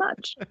very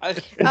much.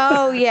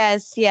 Oh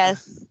yes.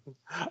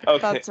 Okay,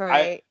 that's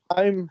right.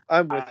 I'm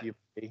with you.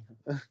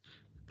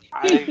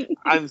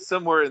 I'm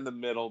somewhere in the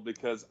middle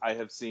because I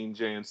have seen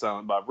Jay and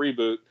Silent Bob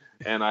reboot,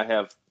 and I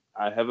have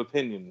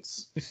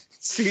opinions.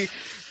 See,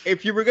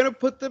 if you were gonna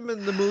put them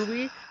in the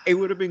movie, it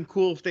would have been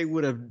cool if they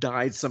would have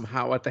died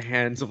somehow at the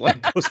hands of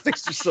like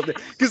Ghostface or something.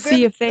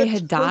 See, if they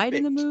had died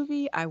in the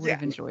movie, I would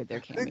have enjoyed their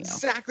cameo.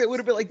 Exactly, it would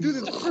have been like, dude,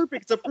 it's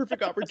perfect. It's a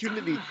perfect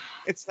opportunity.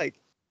 It's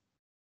like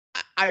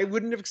I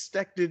wouldn't have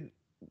expected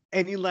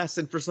any less,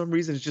 and for some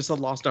reason, it's just a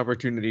lost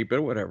opportunity.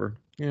 But whatever,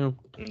 you know.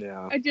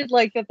 Yeah. I did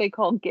like that they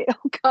called Gail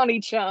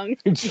Connie Chung.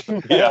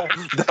 Yeah,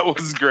 that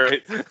was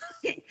great.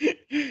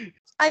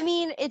 I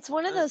mean, it's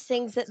one of those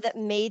things that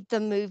made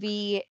the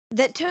movie,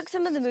 that took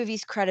some of the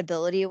movie's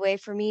credibility away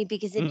for me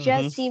because it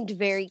just seemed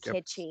very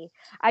kitschy.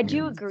 I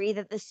do agree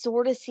that this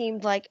sort of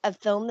seemed like a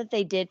film that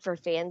they did for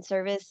fan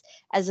service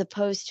as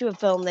opposed to a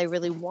film they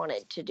really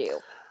wanted to do.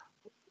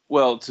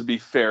 Well, to be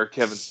fair,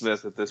 Kevin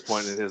Smith at this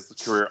point in his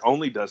career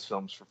only does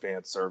films for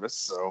fan service,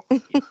 so.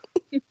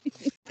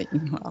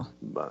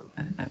 Well,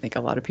 I think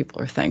a lot of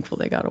people are thankful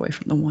they got away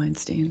from the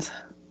Weinsteins.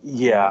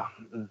 Yeah.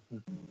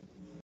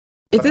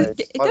 It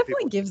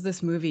definitely gives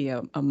this movie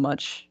a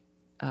much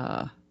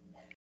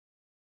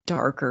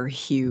darker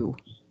hue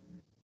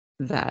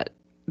that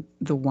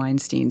the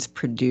Weinsteins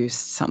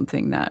produced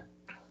something that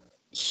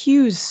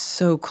hews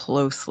so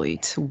closely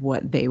to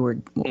what they were,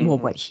 well,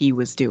 what he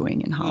was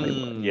doing in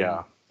Hollywood.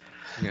 Yeah.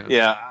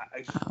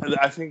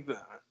 I think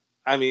that.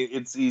 I mean,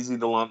 it's easy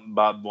to lump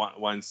Bob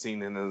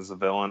Weinstein in as a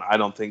villain. I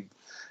don't think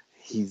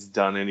he's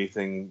done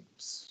anything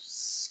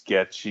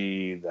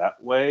sketchy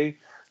that way.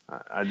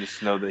 I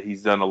just know that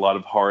he's done a lot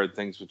of horrid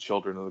things with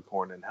Children of the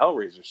Corn and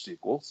Hellraiser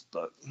sequels,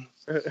 but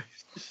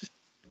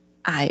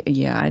I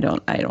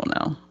don't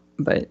know,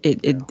 but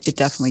it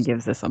definitely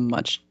gives this a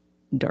much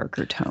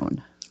darker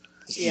tone.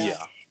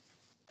 Yeah.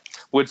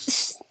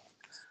 Which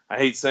I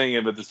hate saying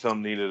it, but this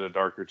film needed a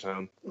darker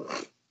tone.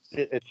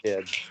 It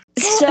did.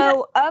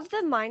 So, of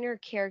the minor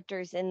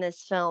characters in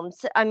this film,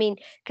 I mean,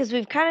 because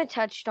we've kind of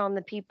touched on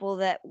the people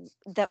that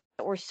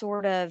were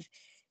sort of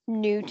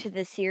new to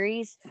the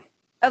series,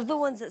 of the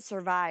ones that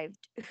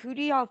survived, who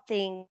do y'all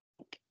think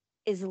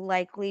is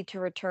likely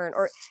to return,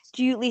 or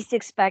do you at least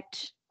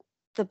expect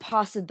the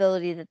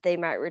possibility that they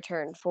might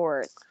return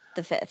for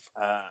the 5th?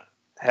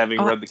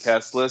 Having read the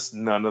cast list,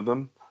 none of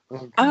them.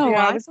 Oh,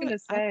 yeah, I was gonna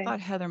say. I thought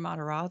Heather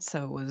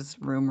Matarazzo was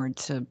rumored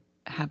to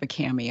have a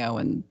cameo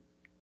in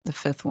the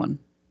 5th one.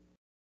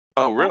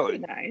 Oh, really?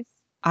 Nice.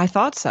 I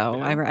thought so.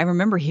 Yeah. I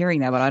remember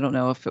hearing that, but I don't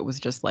know if it was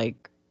just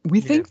like,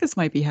 we think this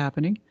might be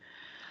happening.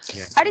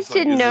 Yeah. I just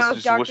didn't know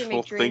if Dr.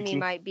 McDreamy thinking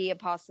might be a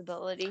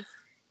possibility.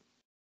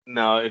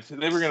 No, if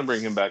they were going to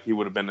bring him back, he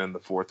would have been in the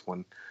 4th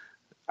one.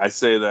 I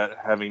say that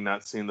having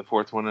not seen the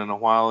 4th one in a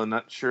while and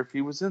not sure if he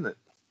was in it.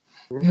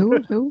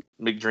 Who?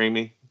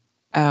 McDreamy.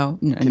 Oh,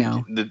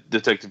 no.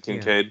 Detective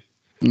Kincaid.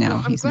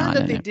 No, I'm he's glad not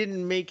that in they it.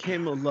 didn't make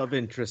him a love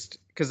interest,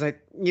 because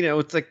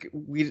it's like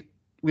we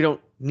don't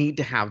need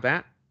to have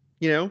that,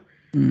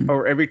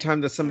 or every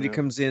time that somebody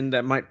comes in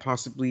that might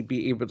possibly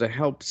be able to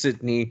help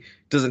Sidney,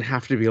 doesn't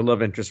have to be a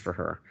love interest for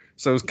her.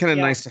 So it's kind of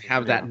nice to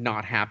have that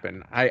not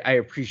happen. I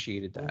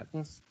appreciated that.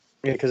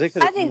 Yeah, because I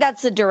think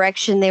that's the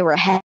direction they were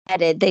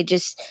headed. They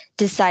just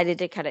decided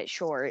to cut it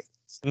short.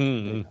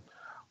 Mm-hmm.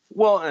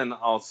 Well, and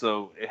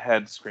also,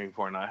 had Scream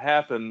 4 not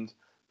happened,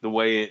 the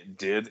way it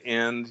did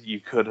end, you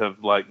could have,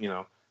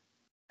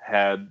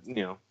 had,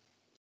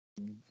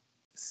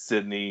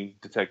 Sidney,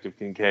 Detective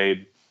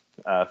Kincaid,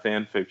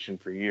 fan fiction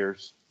for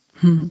years.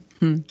 Not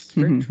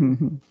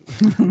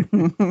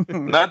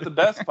the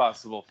best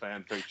possible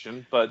fan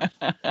fiction, but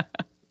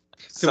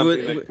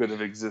something that could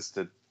have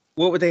existed.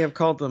 What would they have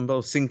called them?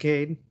 Both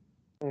Sincade?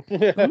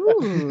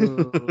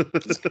 Ooh.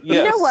 Yes.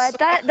 You know what?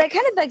 That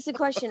kind of begs the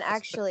question,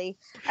 actually.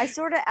 I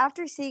sort of,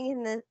 after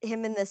seeing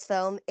him in this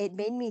film, it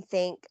made me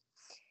think,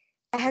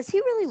 has he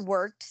really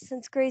worked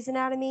since Grey's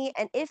Anatomy?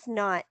 And if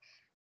not,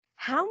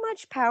 how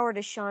much power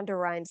does Shonda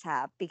Rhimes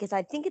have? Because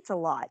I think it's a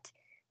lot.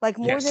 Like,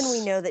 more than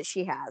we know that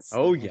she has.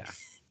 Oh, yeah.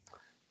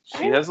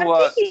 She has a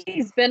lot. I think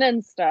he's been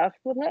in stuff,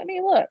 but let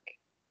me look.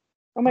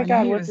 Oh my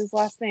God, what's his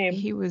last name?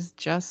 He was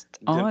just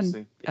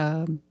on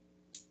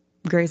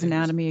Grey's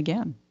Anatomy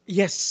again.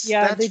 Yes,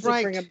 yeah, that's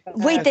right.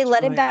 Wait, they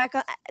let him back.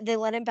 They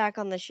let him back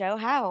on the show.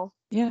 How?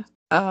 Yeah.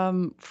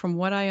 From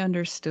what I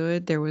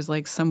understood, there was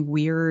like some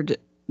weird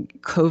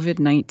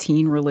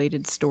COVID-19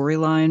 related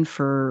storyline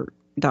for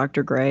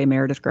Dr. Grey,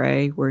 Meredith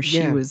Grey, where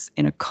she was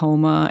in a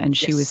coma and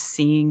she was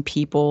seeing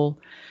people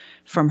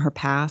from her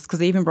past. Because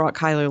they even brought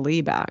Kyler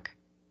Lee back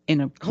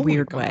in a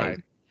weird way.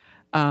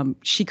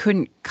 She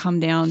couldn't come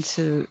down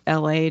to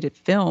LA to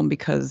film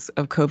because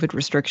of COVID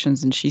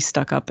restrictions, and she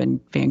stuck up in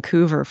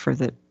Vancouver for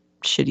the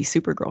shitty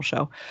Supergirl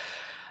show.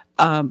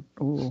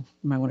 Ooh,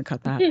 might want to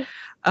cut that.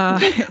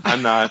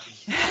 I'm not.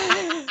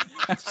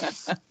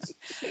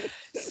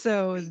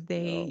 So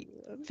they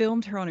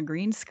filmed her on a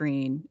green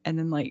screen and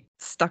then like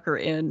stuck her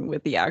in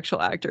with the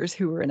actual actors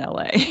who were in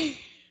LA.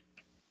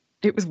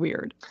 It was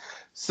weird.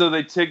 So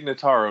they Tig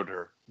Notaro'd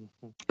her.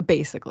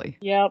 Basically.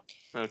 Yep.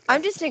 Okay.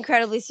 I'm just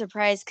incredibly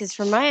surprised because,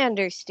 from my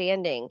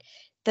understanding,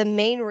 the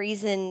main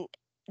reason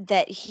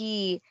that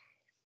he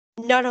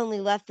not only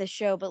left the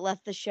show but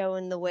left the show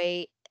in the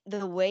way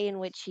in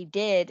which he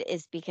did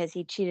is because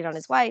he cheated on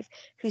his wife,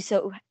 who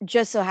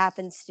just so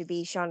happens to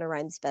be Shonda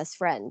Rhimes' best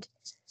friend.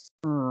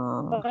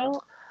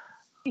 Well,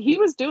 he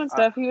was doing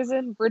stuff. He was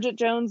in Bridget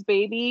Jones'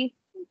 Baby,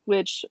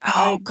 which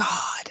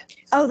God.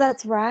 Oh,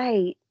 that's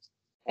right.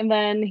 And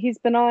then he's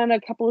been on a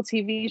couple of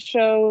TV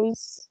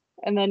shows,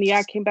 and then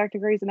came back to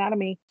Grey's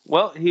Anatomy.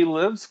 Well, he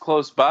lives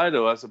close by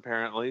to us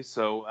apparently,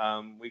 so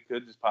we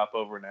could just pop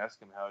over and ask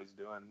him how he's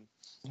doing.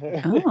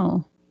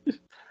 Oh.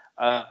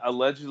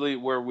 Allegedly,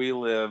 where we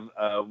live,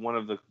 one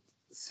of the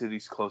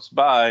cities close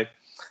by,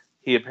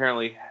 he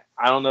apparently,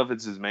 I don't know if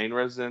it's his main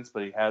residence,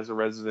 but he has a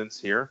residence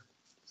here.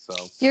 So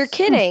you're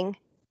kidding?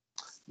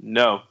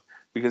 No,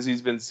 because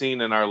he's been seen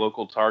in our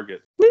local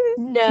Target.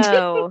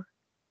 No.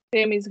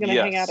 Sammy's gonna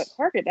hang out at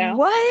Target now.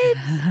 What?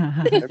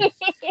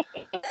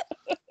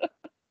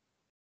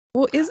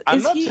 Well,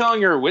 I'm not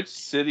telling her which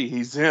city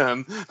he's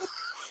in.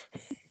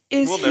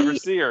 We'll never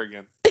see her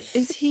again.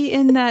 Is he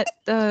in that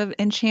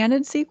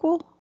Enchanted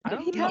sequel?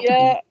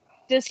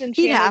 Disenchanted.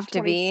 He'd have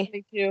to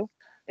be.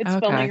 It's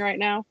filming right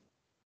now.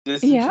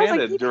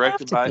 Disenchanted,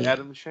 directed by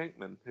Adam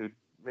Shankman, who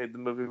made the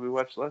movie we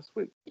watched last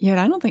week.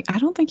 Yeah, I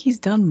don't think he's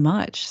done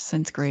much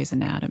since Grey's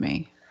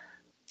Anatomy.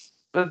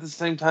 But at the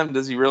same time,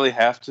 does he really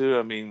have to?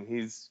 I mean,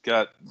 he's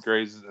got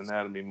Grey's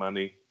Anatomy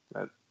money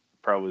that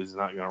probably is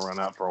not going to run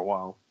out for a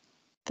while.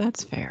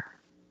 That's fair.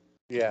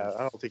 Yeah,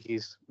 I don't think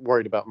he's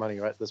worried about money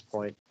right at this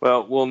point.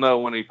 Well, we'll know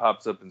when he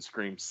pops up in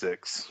Scream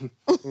 6.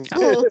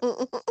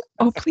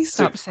 Oh, please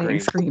stop saying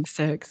Scream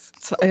 6.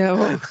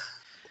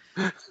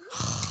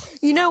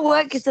 You know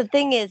what? Because the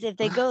thing is, if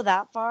they go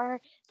that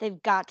far,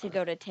 they've got to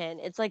go to 10.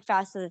 It's like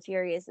Fast and the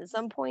Furious. At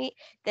some point,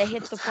 they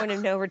hit the point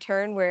of no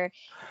return where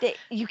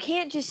you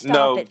can't just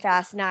stop at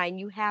Fast 9.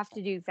 You have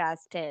to do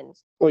Fast 10.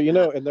 Well,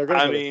 and they're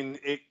going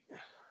to...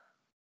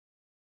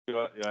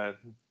 Go ahead.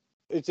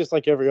 It's just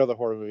like every other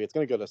horror movie. It's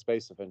going to go to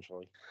space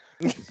eventually.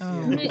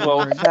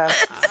 Well,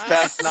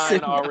 Fast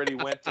 9 already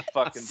went to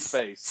fucking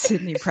space.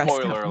 Sidney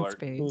Prescott Spoiler alert.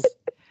 Space.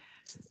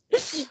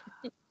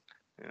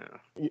 Yeah.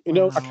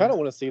 I kind of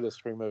want to see this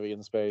Scream movie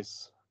in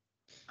space.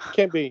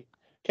 Can't be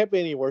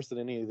any worse than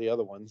any of the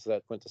other ones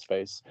that went to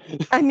space.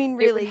 I mean,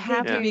 really,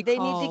 they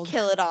need to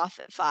kill it off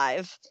at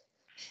 5.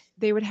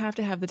 They would have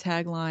to have the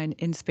tagline,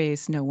 "In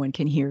space, no one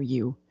can hear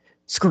you.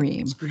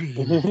 Scream."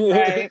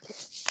 Right.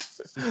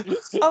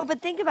 Oh, but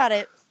think about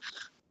it.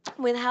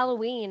 With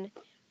Halloween,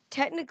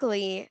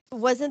 technically,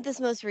 wasn't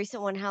this most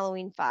recent one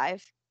Halloween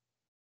 5?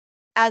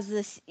 As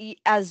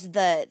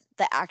the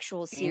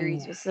actual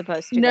series was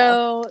supposed to go.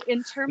 No,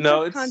 in terms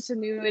of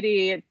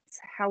continuity, it's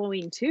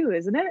Halloween 2,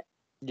 isn't it?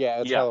 Yeah,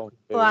 it's Halloween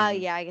 2. Well,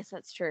 yeah, I guess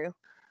that's true.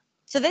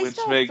 So they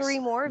still have 3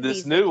 more of these.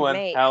 This new one,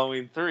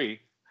 Halloween 3.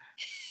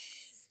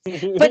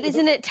 But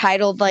isn't it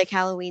titled like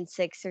Halloween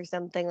 6 or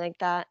something like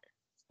that?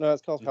 No,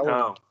 it's called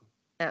Halloween.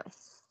 No.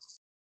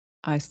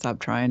 I stopped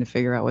trying to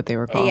figure out what they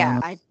were calling.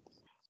 Yeah, I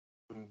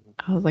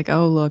was like,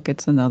 oh, look,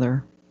 it's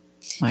another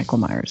Michael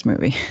Myers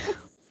movie.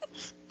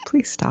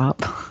 Please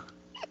stop.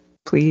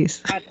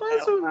 Please. This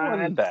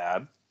wasn't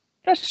bad.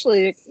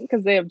 Especially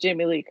because they have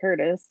Jamie Lee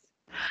Curtis.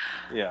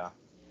 Yeah.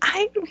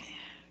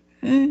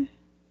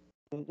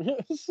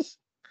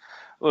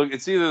 Look,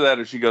 it's either that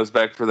or she goes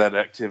back for that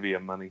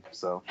Activia money.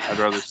 So I'd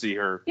rather see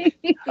her.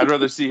 I'd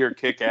rather see her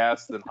kick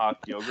ass than hot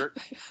yogurt.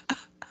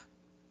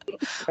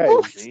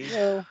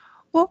 Hey,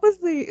 what was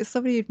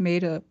somebody had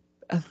made a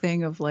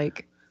thing of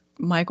like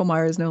Michael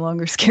Myers no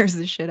longer scares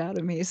the shit out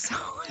of me, so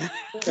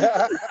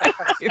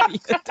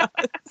Activia does.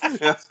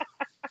 Yeah.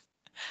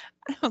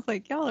 I was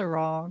like, y'all are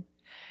wrong.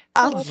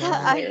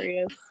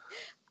 I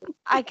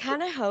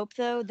kind of hope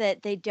though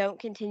that they don't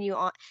continue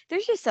on.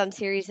 There's just some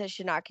series that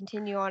should not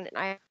continue on, and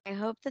I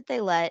hope that they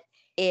let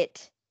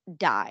it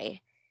die,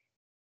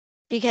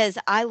 because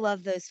I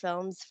love those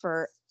films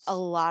for a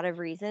lot of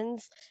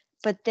reasons,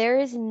 but there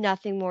is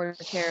nothing more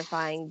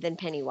terrifying than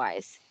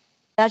Pennywise.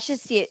 That's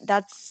just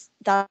that's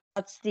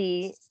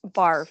the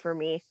bar for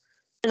me,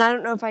 and I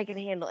don't know if I can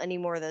handle any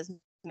more of those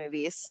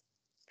movies.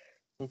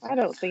 I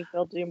don't think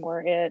they'll do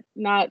more.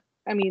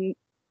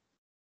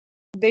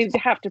 They'd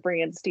have to bring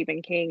in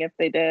Stephen King if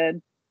they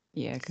did.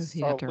 Yeah, because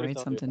he'd have to write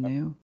something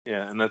new.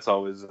 Yeah, and that's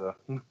always that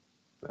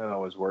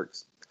always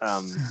works.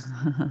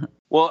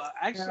 Well,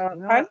 actually,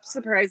 I'm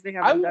surprised they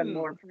haven't done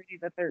more Friday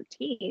the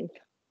 13th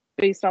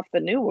based off the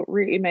new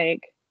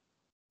remake.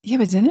 Yeah,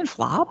 but didn't it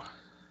flop?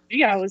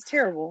 Yeah, it was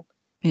terrible.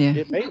 Yeah,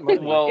 it made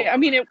money.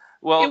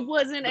 It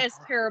wasn't as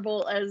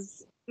terrible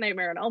as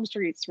Nightmare on Elm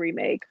Street's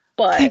remake,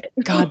 but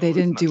God, they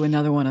didn't do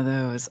another one of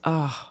those.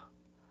 Oh.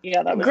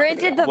 Yeah, that was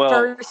granted. The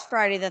first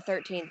Friday the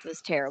 13th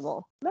was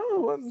terrible. No, it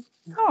wasn't.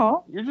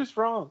 Oh, you're just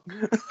wrong.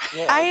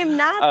 Yeah. I am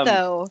not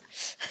though.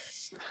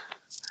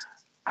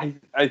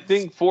 I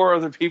think 4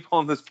 other people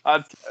on this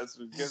podcast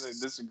are going to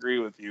disagree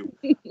with you,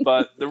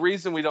 but the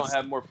reason we don't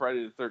have more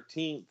Friday the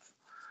 13th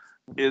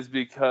is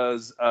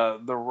because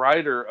the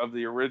writer of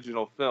the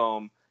original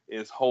film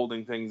is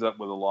holding things up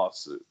with a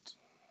lawsuit.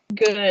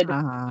 Good.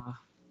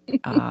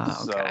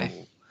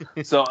 Okay.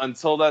 So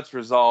until that's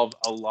resolved,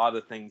 a lot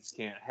of things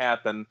can't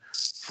happen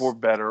for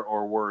better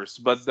or worse.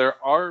 But there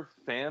are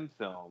fan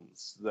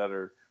films that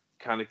are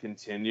kind of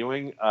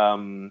continuing.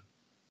 I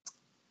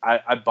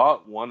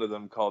bought one of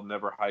them called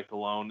Never Hike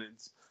Alone.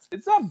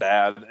 It's not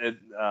bad.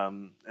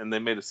 And they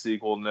made a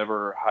sequel,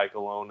 Never Hike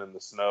Alone in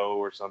the Snow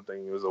or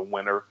something. It was a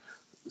winter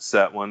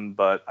set one,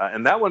 but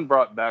and that one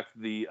brought back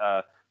the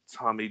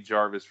Tommy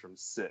Jarvis from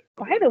Sick.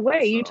 By the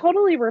way, you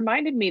totally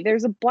reminded me.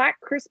 There's a Black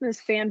Christmas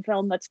fan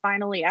film that's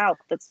finally out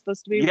that's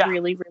supposed to be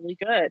really, really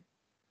good.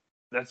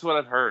 That's what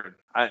I've heard.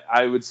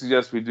 I would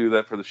suggest we do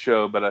that for the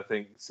show, but I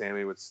think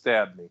Sammy would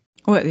stab me.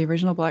 What, the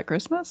original Black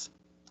Christmas?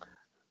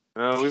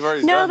 No, we've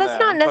already done that.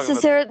 That's not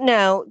necessarily.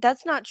 No,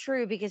 that's not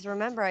true, because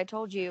remember I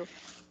told you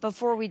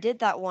before we did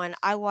that one,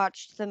 I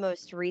watched the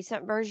most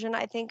recent version,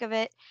 I think, of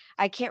it.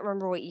 I can't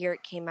remember what year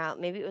it came out.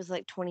 Maybe it was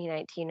like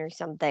 2019 or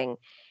something.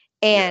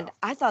 And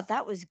I thought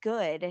that was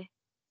good.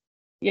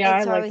 Yeah,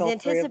 and so I was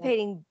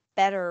anticipating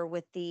better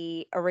with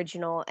the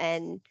original,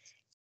 and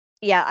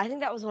yeah, I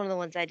think that was one of the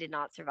ones I did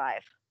not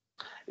survive.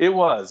 It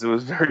was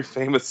very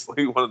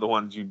famously one of the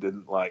ones you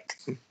didn't like.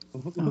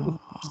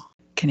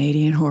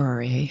 Canadian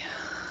horror, eh?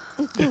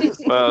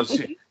 Well,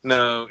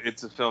 no,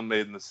 it's a film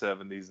made in the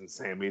 70s, and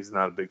Sammy's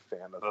not a big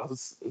fan of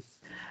those.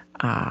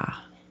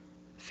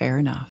 Fair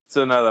enough.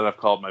 So now that I've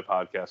called my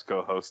podcast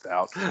co-host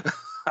out,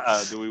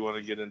 do we want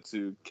to get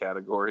into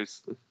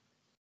categories?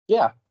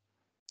 Yeah.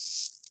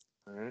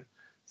 All right.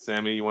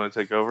 Sammy, you want to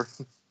take over?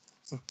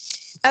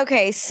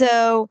 Okay,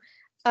 so,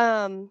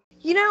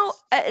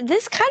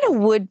 this kind of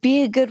would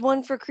be a good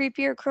one for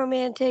creepy or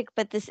romantic,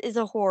 but this is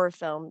a horror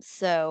film,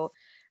 so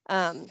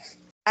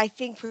I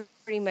think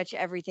pretty much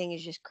everything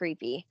is just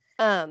creepy.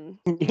 So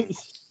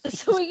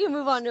we can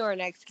move on to our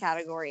next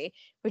category,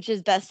 which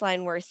is best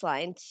line, worst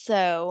line.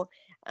 So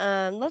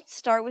let's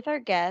start with our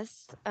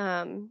guests.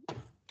 Do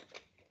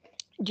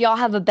y'all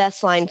have a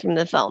best line from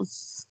the film?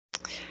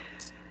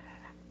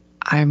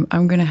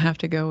 I'm gonna have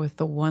to go with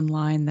the one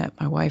line that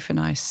my wife and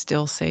I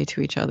still say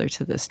to each other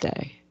to this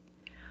day.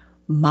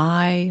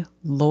 My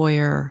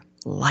lawyer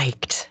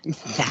liked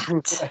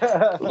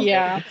that.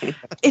 Yeah.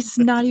 It's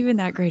not even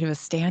that great of a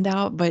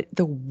standout, but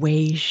the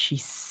way she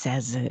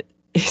says it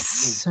is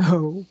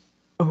so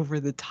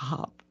over the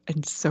top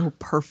and so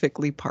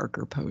perfectly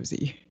Parker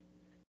Posey.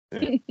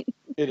 It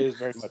is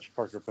very much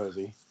Parker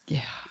Posey.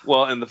 Yeah.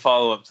 Well, and the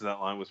follow-up to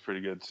that line was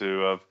pretty good,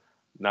 too, of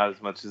not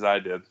as much as I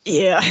did.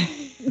 Yeah.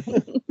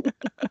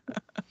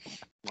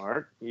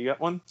 Mark, you got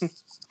one?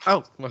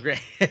 Oh, okay.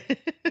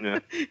 Yeah.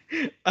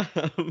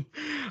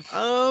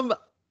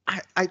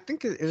 I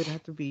think it would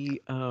have to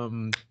be.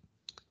 I'm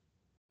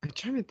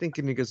trying to think,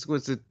 because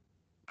was it?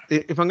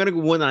 If I'm gonna go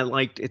one I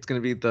liked, it's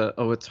gonna be the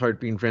it's hard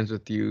being friends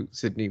with you,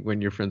 Sidney.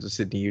 When you're friends with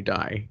Sidney, you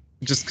die.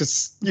 Just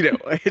because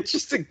it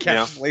just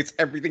encapsulates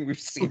everything we've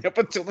seen up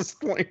until this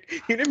point.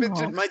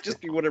 It might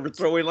just be whatever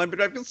throwaway line, but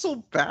I feel so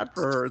bad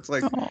for her. It's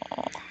like,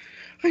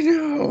 I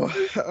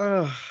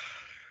know.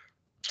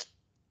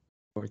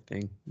 Poor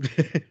thing.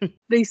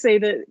 They say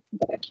that.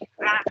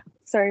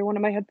 Sorry, one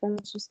of my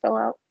headphones just fell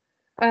out.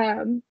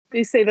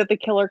 They say that the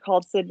killer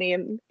called Sidney,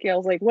 and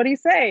Gail's like, "What do you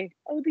say?"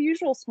 "Oh, the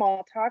usual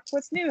small talk.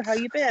 What's new? How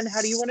you been?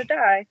 How do you want to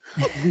die?"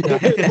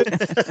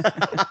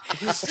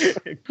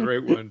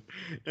 Great one.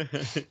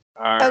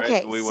 All right,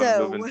 Okay, we want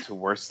to move into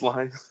worst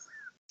line.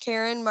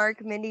 Karen,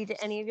 Mark, Mindy, do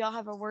any of y'all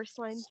have a worst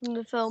line from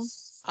the film?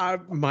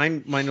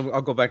 Mine.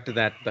 I'll go back to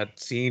that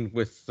scene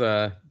with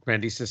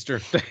Randy's sister.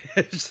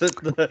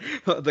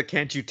 the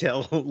 "can't you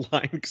tell"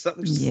 line, because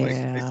I'm just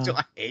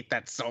I hate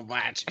that so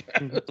much.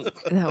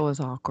 That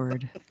was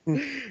awkward.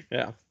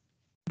 Yeah.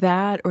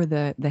 That or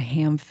the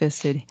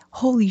ham-fisted,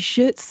 "Holy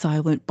shit,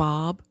 Silent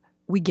Bob."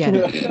 We get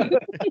it.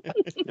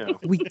 Yeah.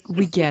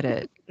 We get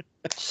it.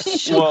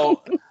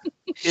 Well,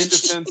 in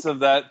defense of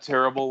that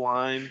terrible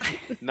line,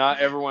 not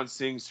everyone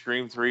seeing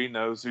Scream 3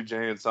 knows who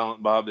Jay and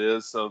Silent Bob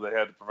is, so they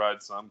had to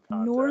provide some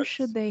context. Nor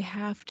should they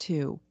have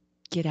to.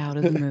 Get out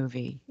of the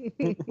movie.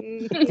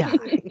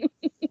 Die.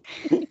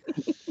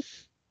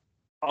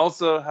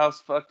 Also, how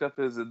fucked up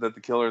is it that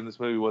the killer in this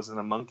movie wasn't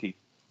a monkey?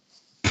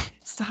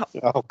 Stop.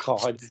 Oh,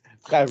 God.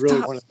 I really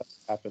wanted that to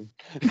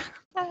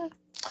happen.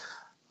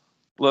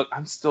 Look,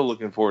 I'm still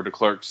looking forward to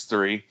Clerks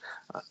 3,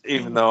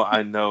 even though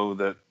I know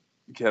that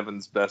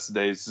Kevin's best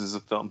days as a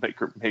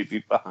filmmaker may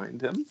be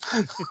behind him.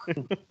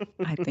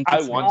 I think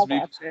I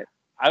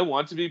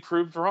want to be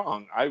proved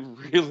wrong. I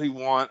really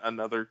want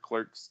another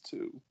Clerks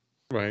 2.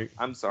 Right.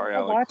 I'm sorry, I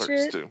like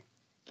Clerks 2.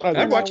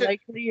 I'd watch it.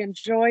 Likely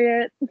enjoy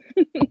it.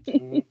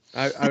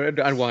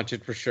 I'd watch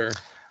it for sure.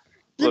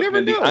 You Look, never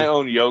Mindy, know. I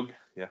own Yoga.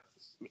 Yeah.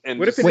 And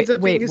what if it ends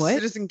up being what?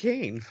 Citizen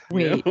Kane?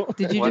 Wait,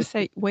 did you just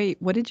say?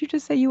 Wait, what did you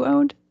just say you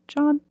owned,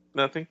 John?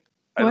 Nothing.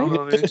 I don't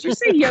know. Did you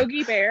say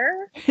Yogi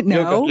Bear?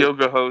 No.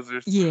 Yoga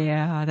hosers.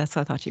 Yeah, that's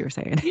what I thought you were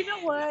saying. You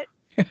know what?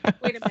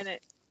 Wait a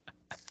minute.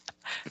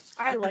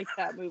 I like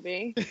that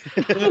movie.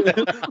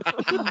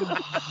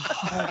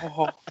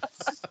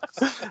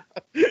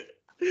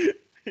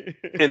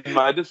 In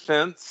my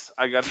defense,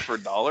 I got it for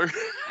 $1.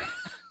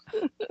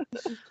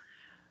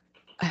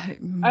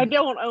 I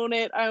don't own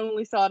it. I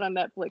only saw it on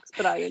Netflix,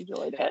 but I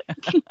enjoyed it.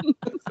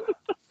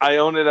 I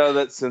own it out of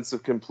that sense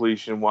of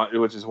completion,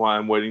 which is why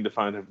I'm waiting to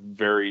find a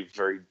very,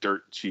 very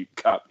dirt cheap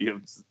copy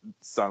of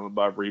Silent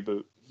Bob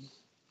Reboot.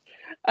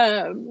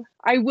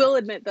 I will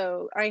admit,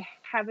 though, I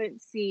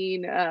haven't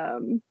seen,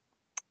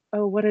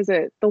 what is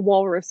it? The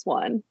Walrus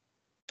one.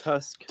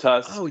 Tusk.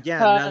 Oh, yeah.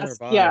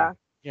 Tusk, yeah.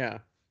 Yeah.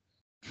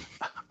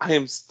 I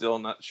am still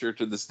not sure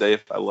to this day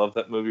if I love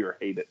that movie or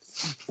hate it.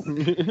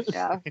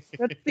 Yeah.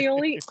 That's the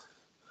only...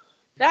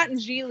 That and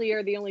Geely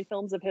are the only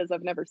films of his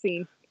I've never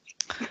seen.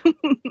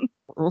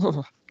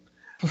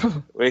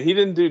 Wait, he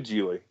didn't do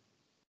Geely.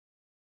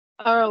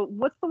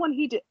 What's the one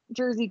he did?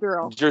 Jersey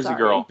Girl. Jersey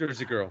Girl.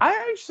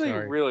 I actually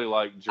Sorry. really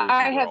like Jersey Girl.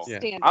 I have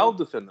standards. I'll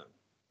defend them.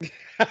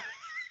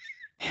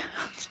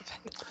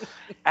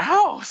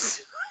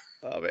 Ouch!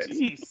 Oh, man.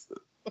 Jeez.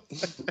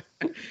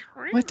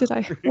 What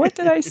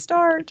did I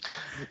start?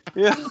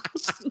 Yeah.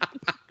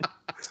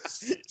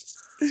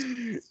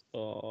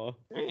 Aw.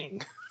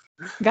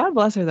 God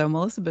bless her though,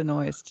 Melissa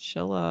Benoist.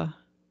 She'll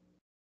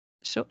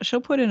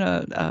put in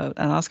an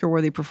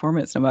Oscar-worthy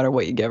performance no matter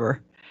what you give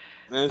her.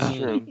 That's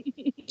true.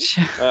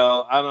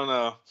 Well, I don't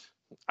know.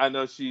 I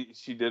know she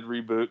did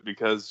reboot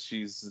because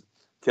she's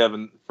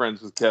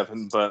friends with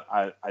Kevin, but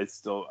I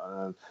still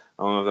I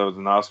don't know if that was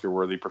an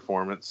Oscar-worthy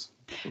performance.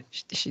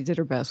 She did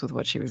her best with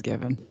what she was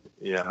given.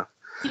 Yeah.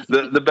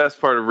 The best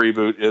part of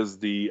reboot is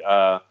the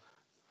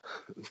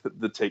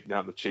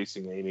takedown of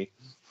Chasing Amy.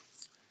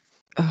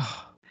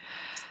 Oh.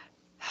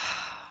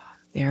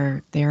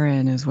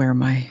 Therein is where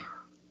my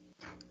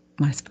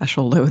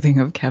special loathing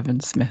of Kevin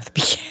Smith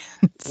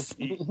begins.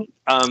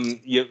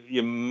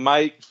 You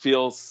might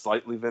feel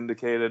slightly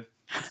vindicated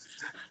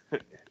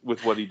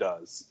with what he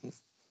does.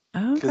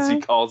 Because he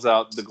calls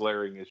out the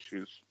glaring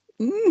issues.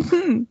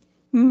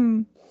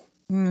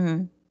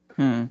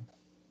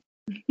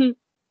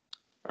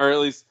 Or at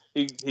least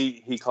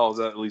he calls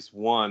out at least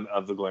one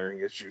of the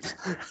glaring issues.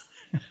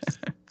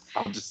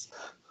 I'll just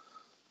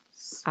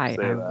say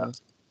that.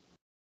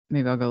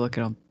 Maybe I'll go look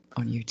it on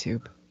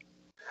YouTube.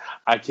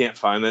 I can't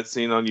find that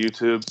scene on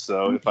YouTube,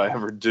 so if I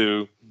ever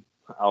do,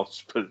 I'll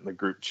just put it in the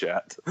group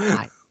chat.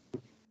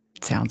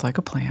 Sounds like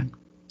a plan.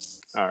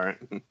 All right.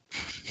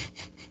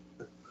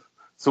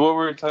 So what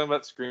were we talking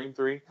about? Scream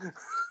 3?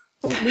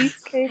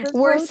 Least favorite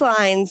worst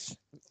lines.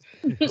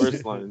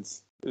 Worst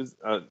lines.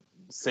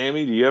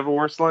 Sammy, do you have a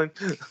worst line?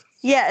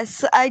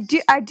 Yes, I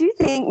do. I do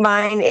think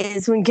mine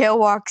is when Gail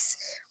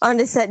walks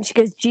onto set and she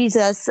goes,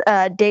 "Jesus,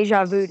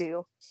 deja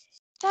voodoo."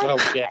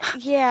 Oh yeah.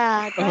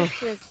 Yeah, that's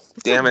just.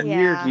 Damn it!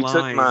 Yeah. You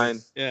took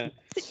mine. Yeah.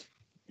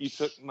 You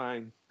took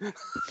mine.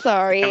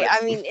 Sorry.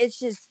 I mean, it's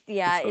just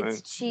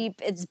it's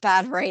cheap. It's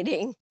bad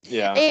writing.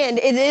 Yeah. And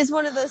it is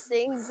one of those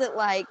things that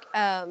like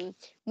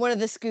one of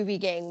the Scooby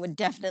gang would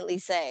definitely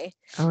say.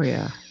 Oh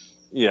yeah.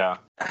 Yeah.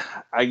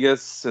 I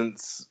guess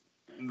since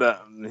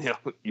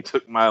you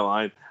took my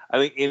line, I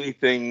think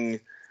anything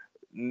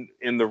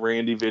in the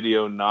Randy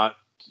video not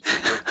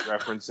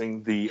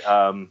referencing the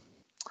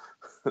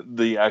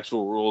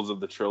actual rules of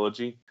the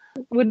trilogy.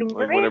 When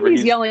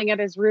Randy's yelling at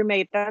his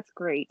roommate, that's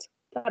great.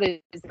 That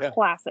is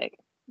classic.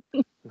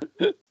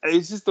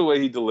 It's just the way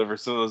he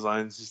delivers some of those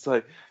lines. Just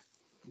like,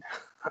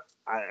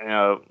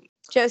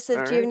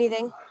 Joseph, do you have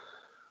anything?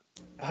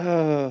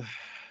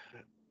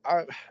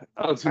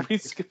 Did we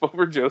skip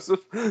over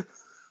Joseph? No,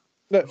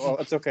 well,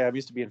 it's okay. I'm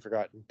used to being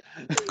forgotten.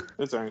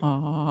 That's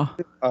all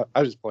right.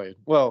 I just played.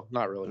 Well,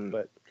 not really,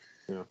 but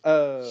yeah.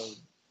 I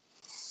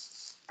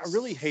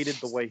really hated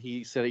the way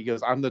he said he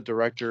goes, "I'm the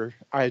director.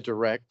 I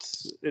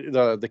direct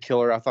the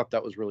killer." I thought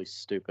that was really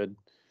stupid.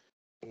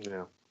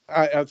 Yeah.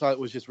 I thought it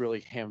was just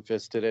really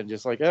ham-fisted and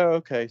just like, oh,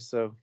 okay,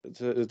 so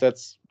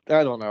that's,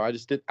 I don't know. I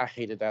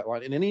hated that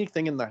line. And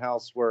anything in the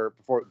house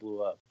before it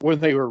blew up, when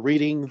they were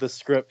reading the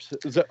script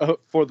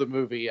for the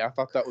movie, I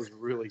thought that was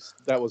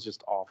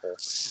just awful.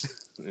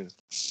 Yeah.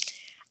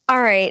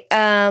 All right.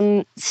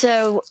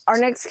 So our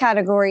next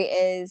category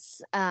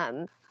is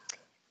our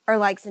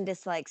likes and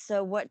dislikes.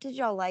 So what did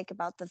y'all like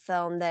about the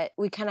film that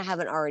we kind of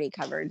haven't already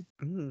covered?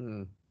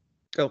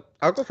 So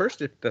I'll go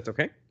first if that's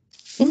okay.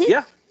 Mm-hmm.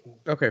 Yeah.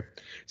 Okay.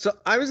 So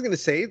I was going to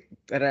say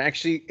that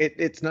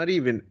it's not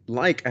even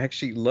I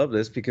actually love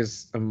this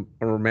because I'm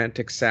a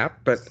romantic sap,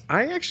 but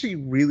I actually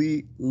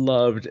really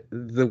loved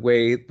the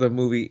way the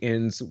movie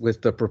ends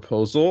with the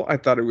proposal. I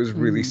thought it was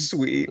really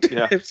sweet.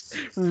 Yeah. It's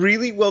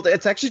really well.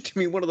 It's actually, to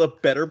me, one of the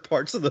better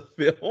parts of the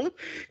film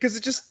because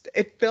it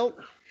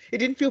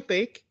didn't feel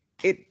fake.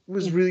 It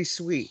was really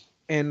sweet.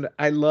 And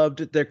I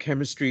loved their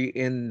chemistry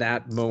in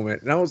that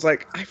moment. And I was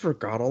like, I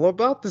forgot all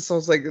about this. I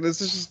was like,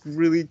 this is just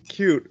really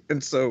cute.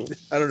 And so,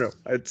 I don't know.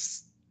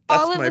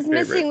 All it was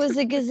missing was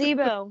a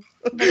gazebo.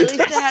 But at least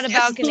it had a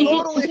balcony.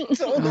 Totally.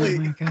 Oh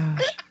my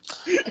gosh.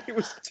 It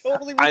was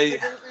totally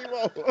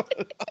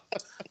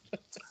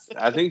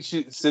I think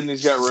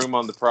Sydney's got room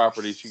on the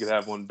property. She could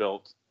have one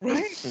built.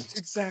 Right?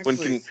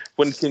 Exactly.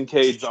 When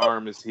Kincaid's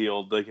arm is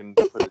healed, they can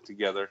put it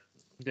together.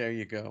 There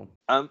you go.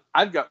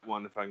 I've got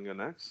one if I can go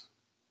next.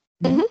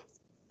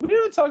 Mm-hmm. We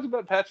haven't talked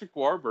about Patrick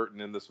Warburton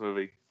in this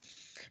movie.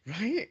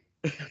 Right?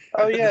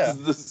 Oh yeah.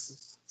 The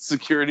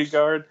security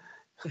guard.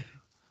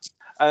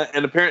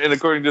 And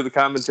according to the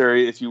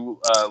commentary, if you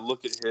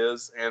look at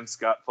his and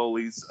Scott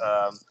Foley's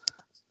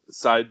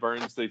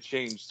sideburns, they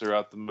change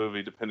throughout the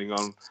movie depending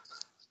on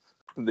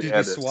the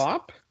edits. Did you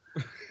swap?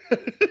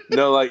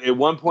 No, like at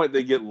one point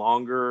they get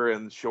longer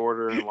and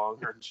shorter and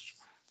longer.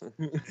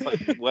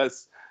 Like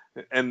Wes.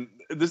 And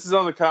this is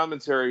on the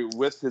commentary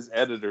with his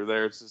editor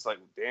there. It's just like,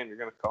 Dan, you're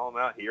going to call him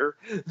out here?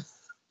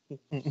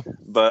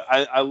 But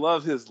I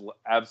love his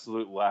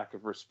absolute lack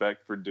of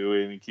respect for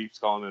Dewey, and he keeps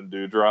calling him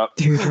Dewdrop.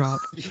 Dewdrop.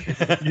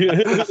 That's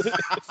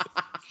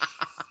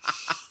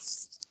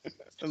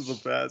the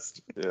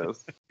best.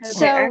 Yes.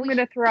 So I'm going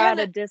to throw out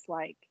a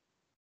dislike.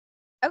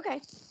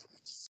 Okay.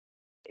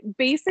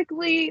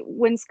 Basically,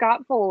 when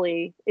Scott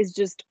Foley is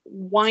just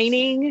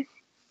whining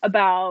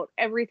about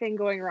everything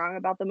going wrong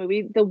about the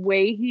movie, the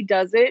way he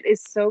does it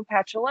is so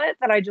petulant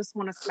that I just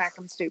want to smack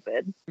him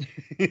stupid.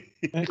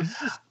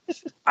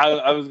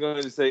 I was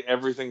going to say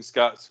everything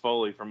Scott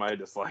Foley for my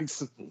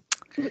dislikes.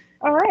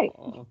 All right.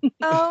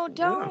 Oh,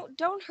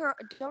 don't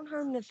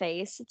harm the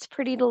face. It's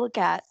pretty to look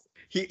at.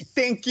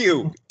 Thank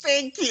you.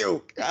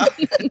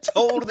 I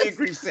totally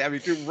agree, Sam.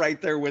 You're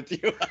right there with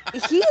you.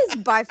 He is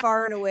by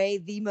far and away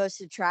the most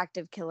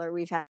attractive killer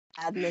we've had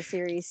in the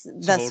series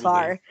thus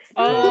far.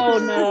 Oh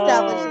no!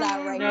 Establish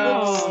that right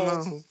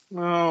No.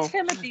 now.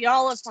 Timothy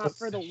Oliphant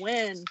for the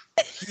win.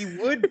 He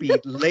would be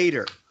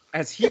later.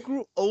 As he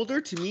grew older,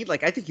 to me,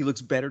 like I think he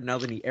looks better now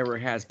than he ever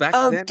has. Back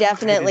then,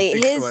 definitely. I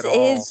didn't think so at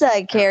all.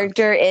 His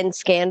character in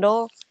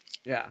Scandal.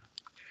 Yeah.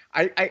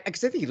 I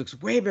think he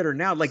looks way better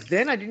now. Like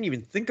then, I didn't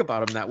even think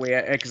about him that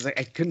way because I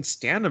couldn't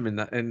stand him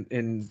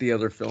in the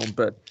other film.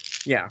 But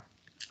yeah,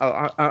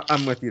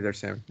 I'm with you there,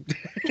 Sam.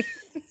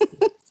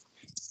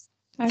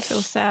 I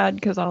feel sad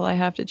because all I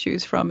have to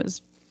choose from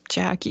is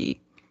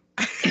Jackie.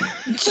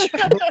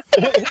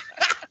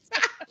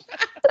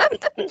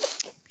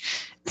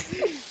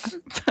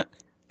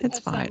 It's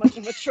fine. Not much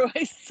of a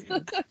choice.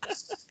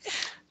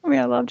 I mean,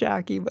 I love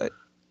Jackie, but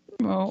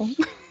no.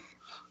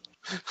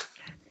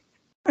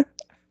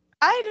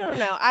 I don't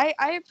know.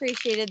 I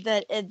appreciated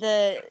that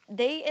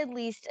they at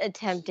least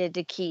attempted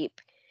to keep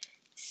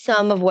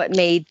some of what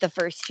made the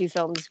first two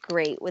films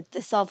great with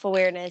the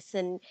self-awareness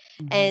and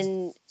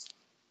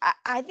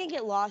I think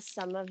it lost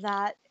some of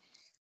that.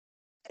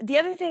 The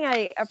other thing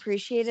I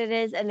appreciated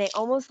is, and they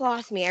almost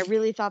lost me, I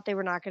really thought they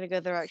were not going to go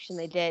the direction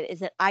they did, is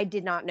that I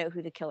did not know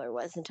who the killer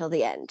was until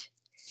the end.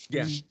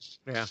 Yeah.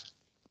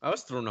 I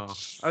was thrown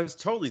off. I was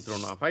totally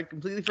thrown off. I'd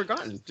completely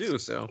forgotten too,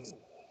 so.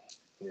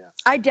 Yeah.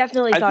 I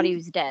definitely thought he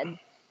was dead.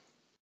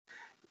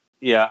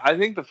 Yeah, I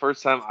think the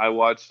first time I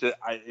watched it,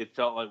 it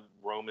felt like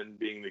Roman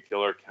being the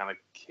killer kind of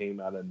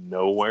came out of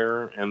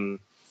nowhere, and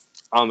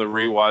on the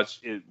rewatch,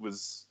 it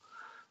was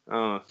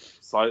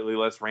slightly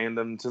less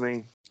random to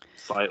me.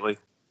 Slightly.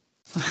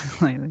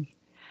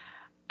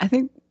 I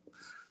think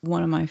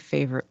one of my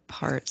favorite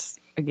parts,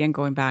 again,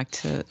 going back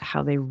to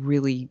how they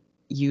really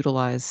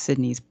utilize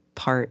Sidney's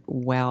part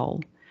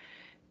well,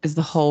 is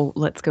the whole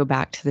let's go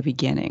back to the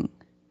beginning.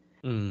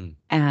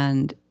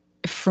 And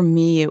for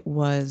me, it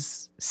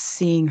was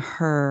seeing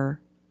her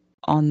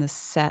on the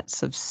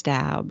sets of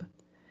Stab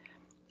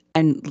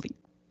and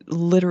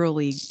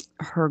literally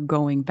her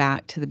going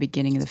back to the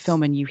beginning of the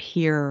film, and you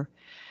hear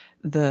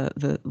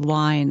the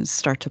lines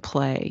start to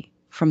play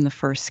from the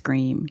first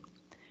Scream.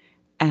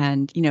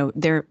 And, you know,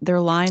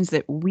 they're lines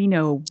that we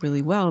know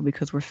really well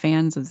because we're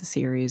fans of the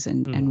series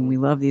and we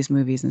love these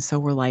movies. And so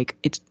we're like,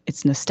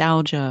 it's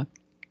nostalgia.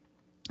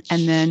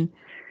 And then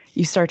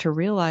you start to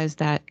realize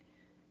that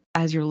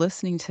as you're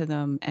listening to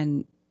them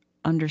and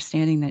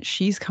understanding that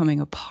she's coming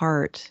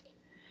apart,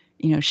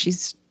 you know,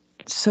 she's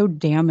so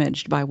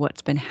damaged by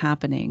what's been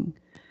happening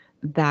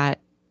that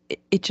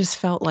it just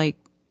felt like,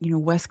 you know,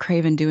 Wes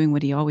Craven doing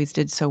what he always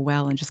did so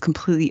well and just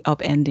completely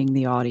upending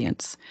the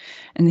audience.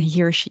 And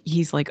here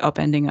he's like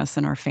upending us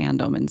in our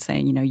fandom and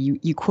saying, you know,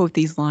 you quote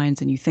these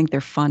lines and you think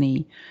they're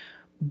funny,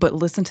 but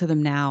listen to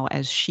them now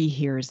as she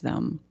hears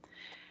them.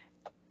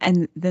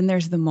 And then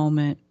there's the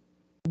moment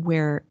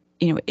where,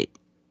 you know, it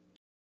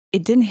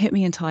didn't hit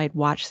me until I'd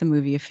watched the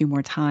movie a few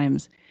more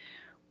times.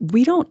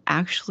 We don't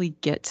actually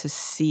get to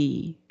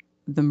see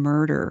the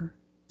murder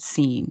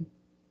scene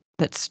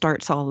that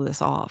starts all of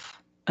this off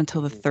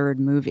until the third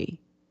movie.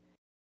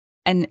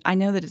 And I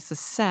know that it's a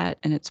set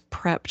and it's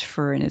prepped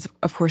for, and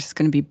of course it's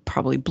going to be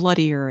probably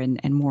bloodier and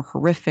more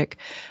horrific.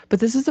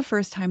 But this is the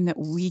first time that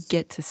we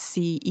get to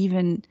see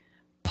even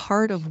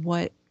part of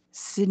what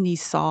Sidney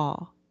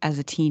saw as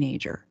a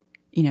teenager.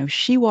 You know,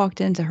 she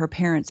walked into her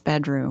parents'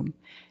 bedroom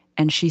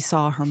and she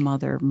saw her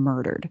mother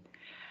murdered.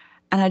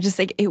 And I just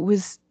think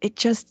it's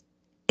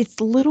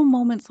little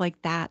moments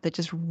like that that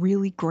just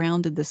really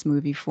grounded this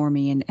movie for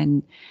me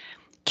and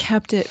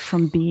kept it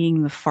from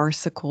being the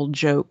farcical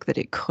joke that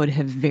it could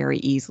have very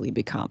easily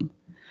become.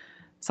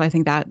 So I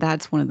think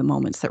that's one of the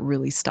moments that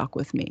really stuck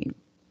with me.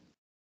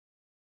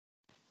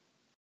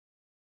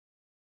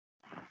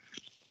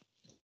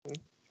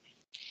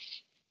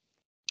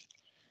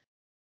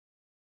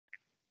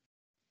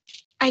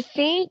 I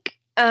think,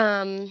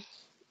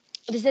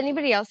 does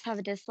anybody else have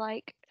a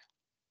dislike?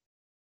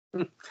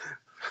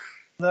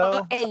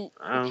 No.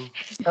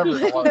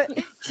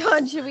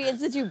 John, should we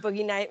institute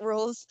Boogie Night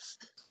rules?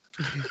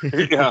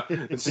 Yeah,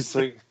 it's just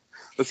like,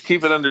 let's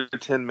keep it under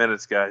 10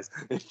 minutes, guys.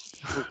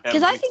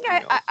 Because I think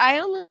I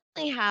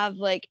only have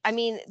like, I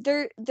mean,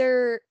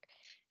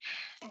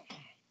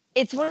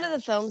 it's one of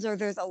the films where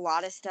there's a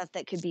lot of stuff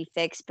that could be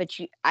fixed, but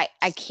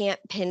I can't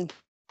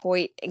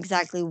pinpoint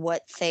exactly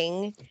what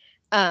thing.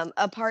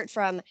 Apart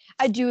from,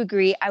 I do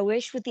agree. I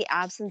wish with the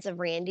absence of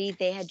Randy,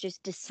 they had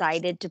just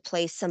decided to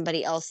place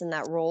somebody else in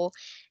that role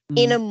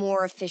in a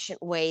more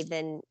efficient way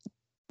than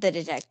the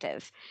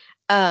detective.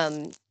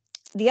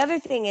 The other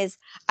thing is,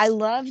 I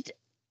liked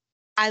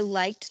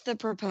the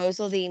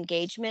proposal, the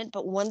engagement,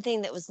 but one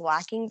thing that was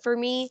lacking for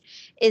me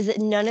is that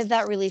none of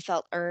that really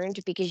felt earned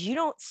because you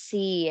don't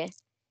see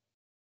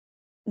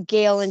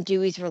Gail and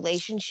Dewey's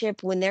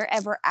relationship when they're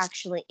ever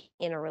actually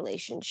in a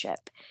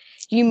relationship.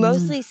 You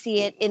mostly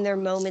see it in their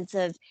moments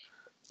of,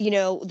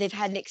 they've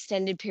had an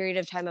extended period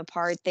of time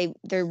apart.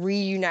 They're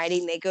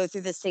reuniting. They go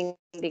through this thing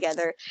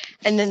together,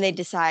 and then they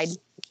decide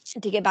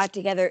to get back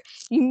together.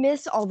 You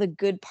miss all the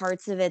good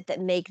parts of it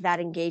that make that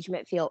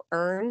engagement feel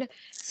earned.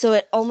 So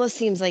it almost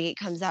seems like it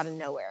comes out of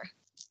nowhere.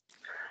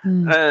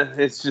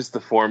 It's just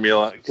the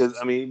formula.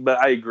 But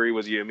I agree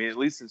with you. I mean, at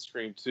least in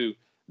Scream 2,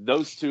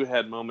 those two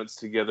had moments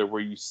together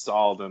where you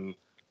saw them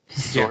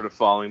sort of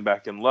falling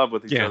back in love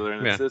with each other.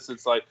 And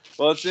it's like,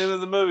 well, it's the end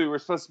of the movie. We're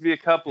supposed to be a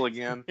couple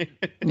again.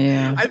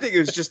 Yeah. I think it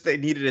was just they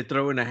needed to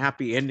throw in a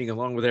happy ending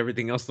along with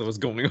everything else that was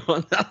going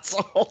on. That's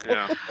all.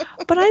 Yeah.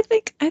 But I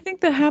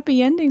think the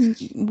happy ending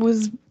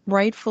was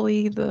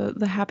rightfully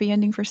the happy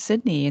ending for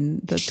Sidney,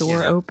 and the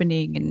door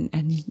opening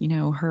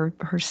and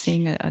her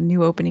seeing a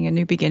new opening, a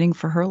new beginning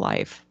for her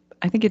life.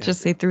 I think it's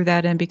just they threw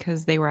that in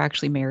because they were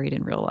actually married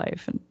in real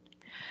life, and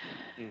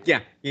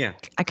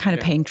I kind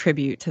of paying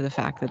tribute to the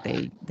fact that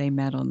they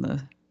met on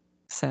the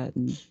set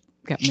and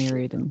got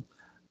married, and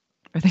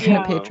are they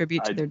going to pay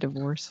tribute to their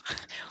divorce?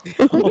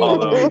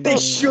 They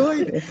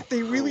should.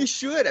 They really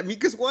should. I mean,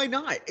 because why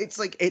not? It's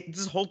like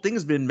this whole thing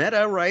has been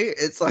meta, right?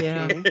 It's like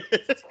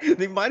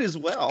they might as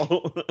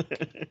well.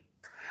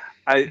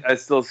 I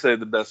still say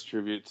the best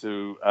tribute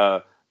to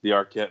the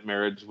Arquette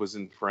marriage was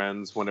in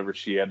Friends whenever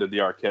she added the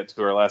Arquette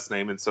to her last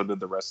name, and so did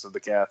the rest of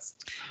the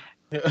cast.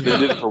 They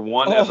did it for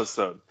one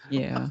episode.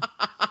 Yeah.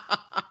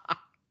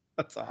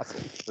 That's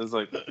awesome. It was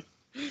like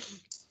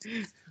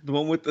the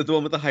one with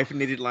the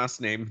hyphenated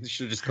last name. You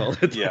should just call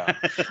it. Yeah.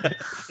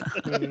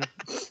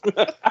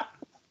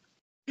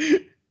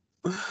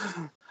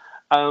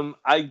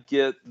 I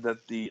get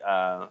that the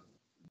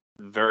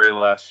very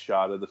last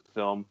shot of the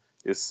film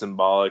is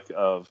symbolic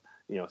of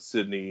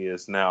Sidney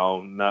is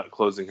now not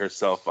closing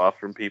herself off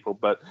from people,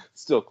 but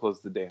still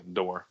close the damn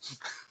door.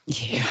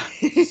 Yeah.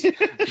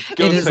 Ghostface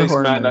it is a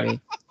horror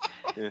movie.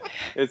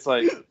 It's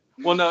like,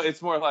 well, no,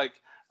 it's more like,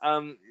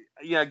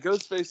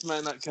 Ghostface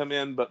might not come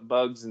in, but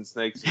bugs and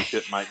snakes and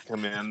shit might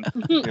come in.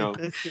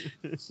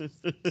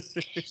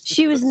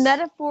 She was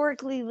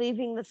metaphorically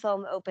leaving the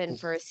film open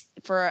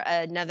for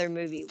another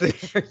movie,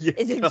 which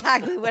is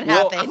exactly what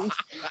happened.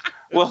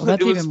 Well,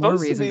 that's it was even more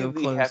supposed to reason be to the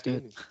close happy.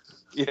 it.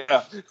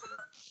 Yeah.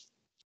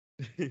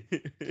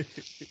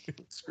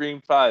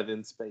 Scream 5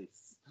 in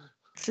space.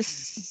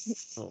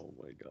 Oh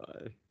my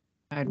god.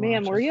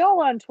 Man, were y'all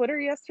on Twitter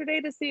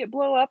yesterday to see it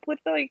blow up with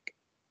like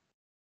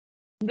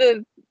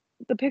the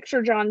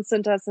picture John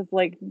sent us of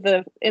like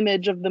the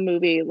image of the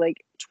movie?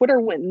 Like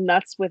Twitter went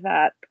nuts with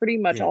that pretty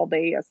much all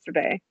day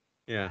yesterday.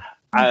 Yeah.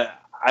 I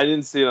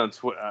didn't see it on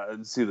Twitter. I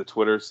didn't see the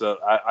Twitter, so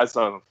I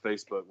saw it on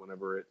Facebook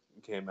whenever it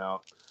came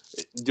out.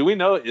 Do we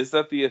know, is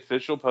that the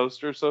official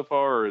poster so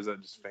far, or is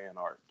that just fan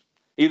art?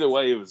 Either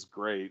way, it was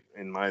great,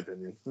 in my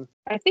opinion.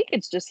 I think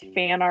it's just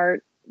fan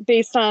art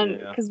based on,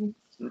 because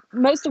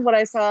most of what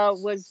I saw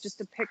was just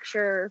a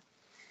picture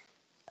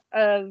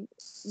of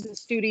the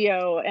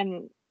studio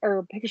or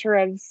a picture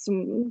of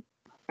some,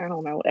 I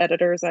don't know,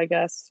 editors, I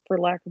guess, for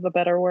lack of a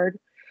better word,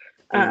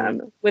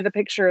 with a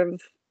picture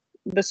of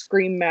the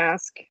Scream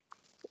mask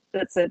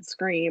that said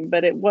Scream,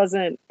 but it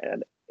wasn't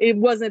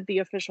the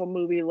official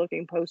movie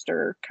looking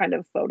poster kind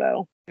of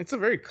photo. It's a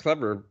very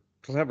clever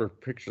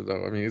picture,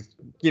 though. I mean, it's,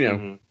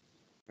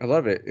 I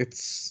love it.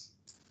 It's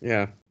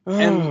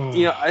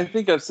and I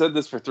think I've said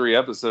this for 3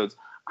 episodes.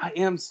 I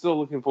am still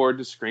looking forward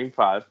to Scream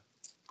 5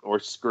 or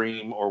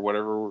Scream or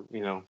whatever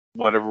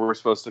we're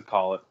supposed to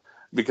call it,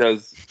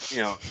 because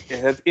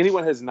if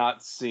anyone has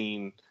not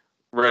seen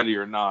Ready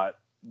or Not,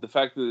 the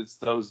fact that it's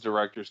those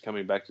directors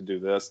coming back to do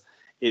this,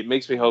 it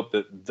makes me hope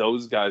that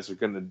those guys are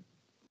going to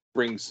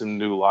bring some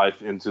new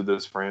life into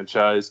this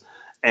franchise.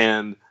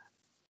 And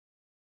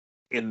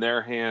in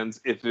their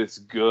hands, if it's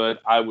good,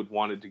 I would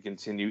want it to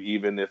continue,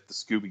 even if the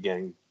Scooby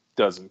Gang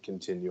doesn't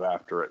continue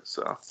after it.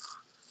 So,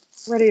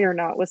 Ready or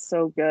Not was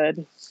so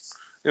good.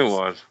 It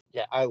was.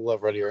 Yeah, I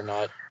love Ready or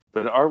Not.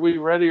 But are we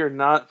ready or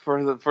not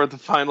for the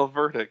final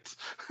verdict?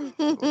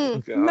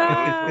 Oh,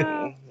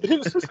 no.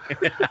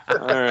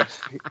 All right.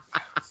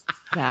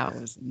 That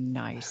was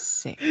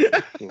nice. Yeah.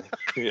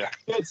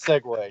 Good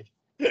segue.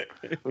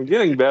 I'm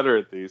getting better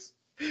at these.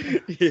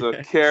 So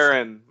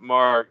Karen,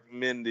 Mark,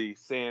 Mindy,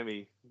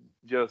 Sammy,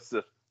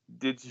 Joseph,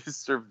 did you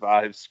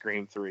survive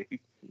Scream 3?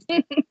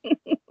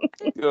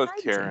 Go with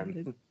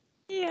Karen.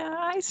 Yeah,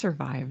 I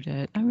survived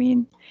it. I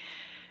mean,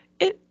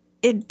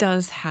 it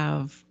does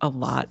have a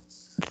lot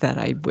that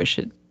I wish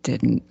it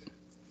didn't,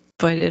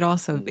 but it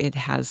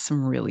has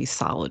some really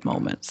solid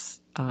moments.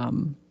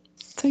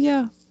 So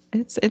yeah,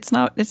 it's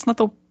not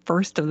the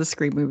first of the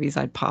Scream movies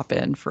I'd pop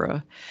in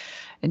for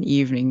an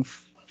evening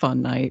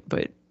fun night,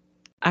 but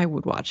I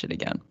would watch it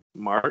again.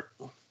 Mark?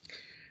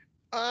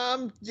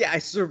 Yeah, I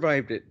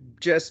survived it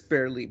just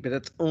barely, but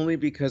that's only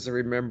because I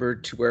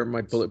remembered to wear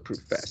my bulletproof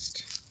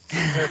vest.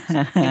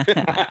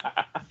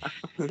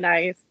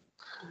 Nice.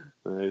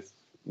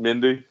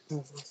 Mindy?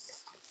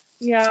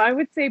 Yeah, I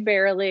would say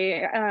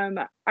barely.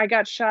 I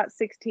got shot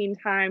 16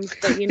 times,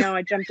 but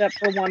I jumped up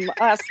for one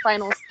last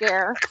final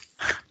scare.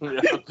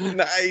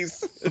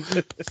 Nice.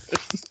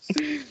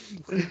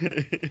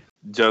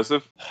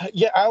 Joseph?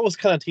 Yeah, I was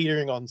kind of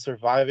teetering on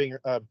surviving,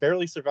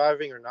 barely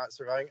surviving or not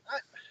surviving.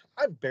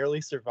 I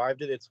barely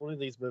survived it. It's one of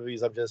these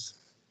movies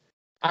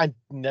I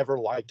never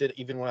liked it,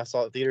 even when I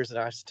saw it in theaters, and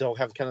I still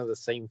have kind of the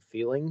same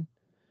feeling.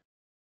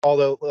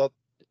 Although,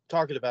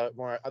 talking about it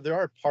more, there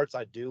are parts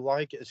I do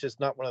like. It's just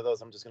not one of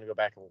those I'm just going to go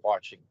back and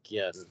watch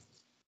again.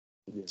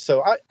 Yeah.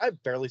 So I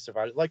barely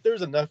survived it. Like,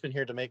 there's enough in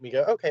here to make me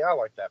go, okay, I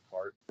like that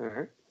part. All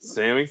right.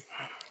 Sammy?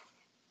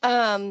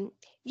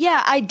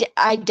 Yeah,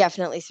 I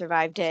definitely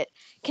survived it.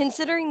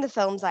 Considering the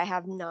films I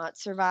have not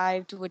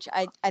survived, which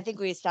I think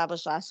we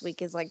established last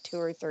week is like 2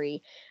 or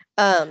 3.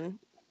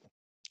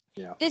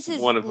 Yeah. This is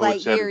one of light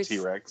which had a years.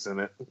 T-Rex in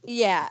it.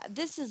 Yeah,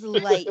 this is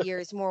light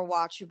years more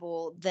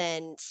watchable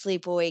than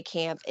Sleepaway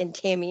Camp and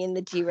Tammy and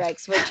the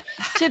T-Rex, which,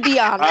 to be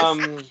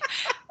honest,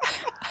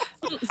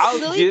 I'll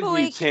give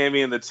you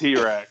Tammy and the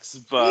T-Rex,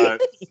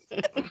 but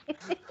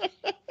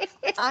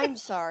I'm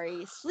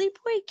sorry.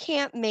 Sleepaway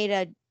Camp made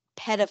a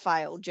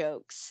pedophile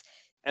jokes.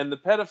 And the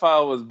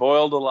pedophile was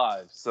boiled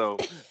alive, so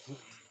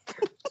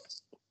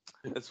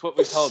it's what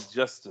we call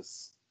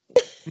justice.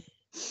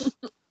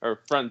 Or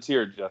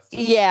frontier justice.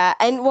 Yeah,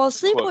 and well,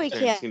 Sleepaway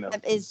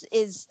Camp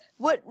is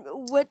what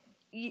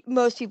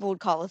most people would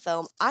call a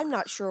film. I'm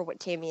not sure what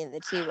Tammy and the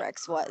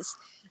T-Rex was.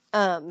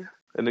 An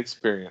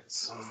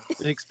experience.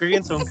 An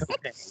experience on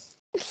cocaine.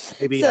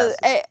 Maybe so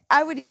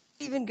I would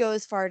even go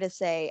as far to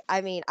say,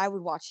 I mean, I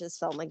would watch this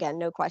film again,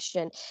 no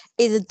question.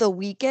 Is it the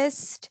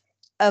weakest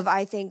of,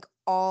 I think,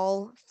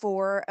 all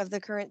 4 of the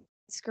current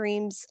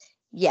Screams?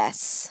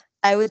 Yes.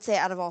 I would say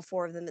out of all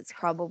 4 of them, it's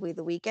probably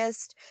the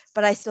weakest,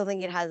 but I still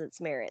think it has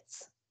its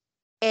merits.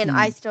 And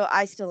I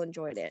still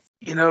enjoyed it.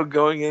 You know,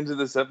 going into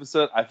this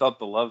episode, I thought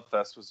the Love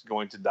Fest was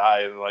going to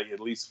die, and like at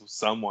least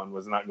someone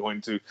was not going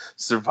to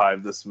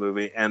survive this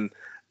movie. And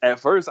at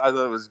first, I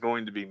thought it was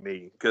going to be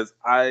me, because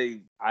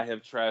I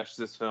have trashed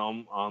this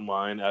film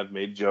online. I've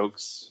made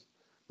jokes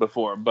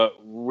before,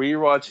 but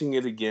rewatching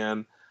it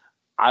again,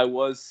 I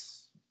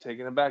was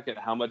taken aback at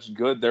how much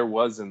good there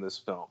was in this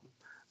film.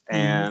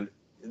 And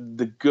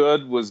the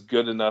good was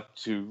good enough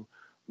to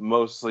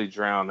mostly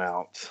drown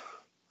out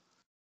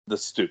the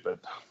stupid.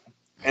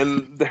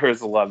 And there is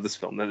a lot of this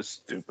film that is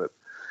stupid.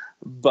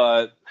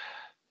 But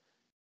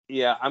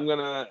yeah, I'm going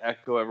to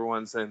echo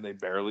everyone saying they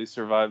barely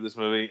survived this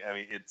movie. I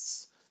mean,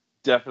 it's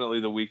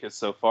definitely the weakest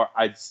so far.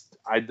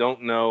 I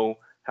don't know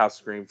how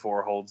Scream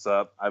 4 holds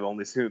up. I've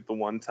only seen it the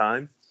one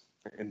time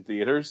in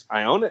theaters.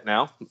 I own it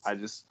now. I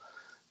just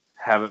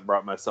haven't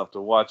brought myself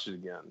to watch it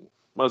again.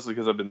 Mostly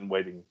because I've been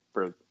waiting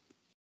for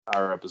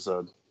our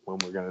episode when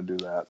we're going to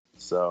do that.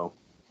 So,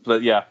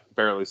 but yeah,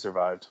 barely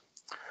survived.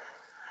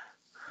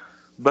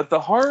 But the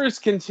horrors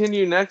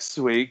continue next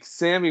week.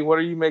 Sammy, what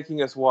are you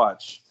making us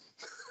watch?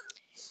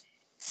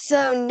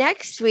 So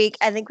next week,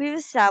 I think we've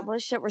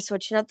established that we're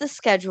switching up the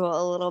schedule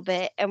a little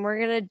bit, and we're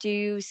going to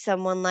do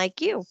Someone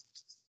Like You.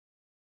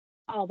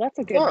 Oh, that's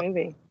a good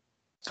movie.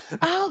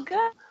 Oh,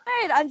 good.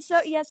 I'm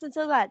so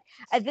glad.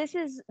 This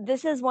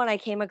is one I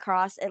came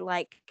across at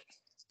like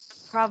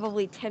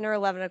probably 10 or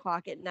 11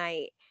 o'clock at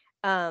night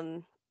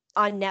on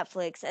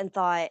Netflix and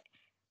thought,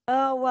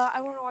 oh, well,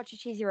 I want to watch a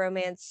cheesy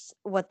romance.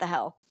 What the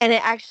hell? And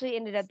it actually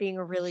ended up being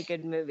a really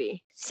good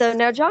movie. So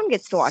now John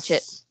gets to watch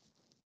it.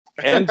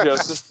 And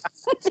Joseph.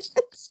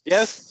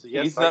 Yes,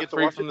 He's I not get to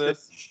free watch from it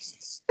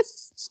this.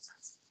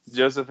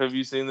 Joseph, have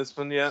you seen this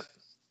one yet?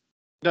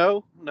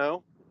 No,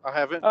 I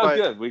haven't. Oh,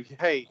 but good.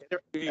 Hey,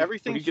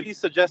 everything she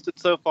suggested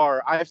so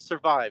far, I've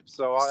survived.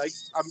 So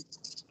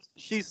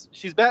she's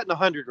batting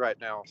 100 right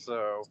now.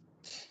 So.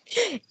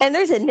 And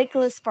there's a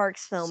Nicholas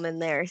Sparks film in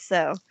there,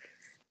 so.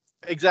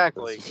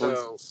 Exactly.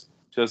 So,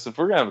 Joseph,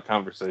 we're gonna have a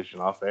conversation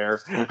off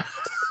air.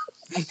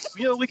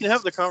 We can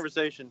have the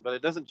conversation, but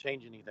it doesn't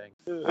change anything.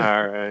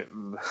 All right.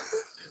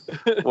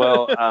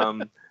 Well,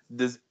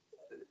 this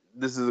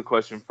is a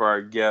question for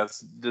our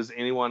guests. Does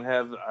anyone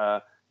have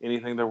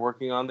anything they're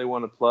working on they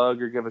want to plug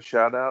or give a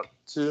shout out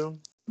to?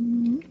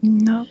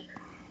 No.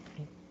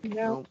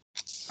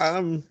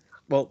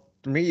 Well,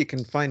 for me, you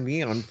can find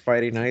me on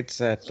Friday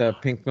nights at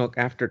Pink Milk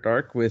After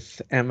Dark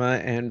with Emma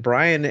and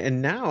Brian,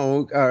 and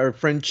now our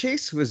friend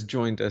Chase, who has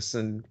joined us,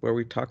 and where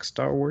we talk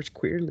Star Wars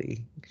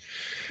queerly.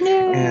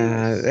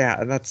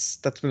 Yeah, that's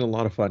been a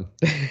lot of fun.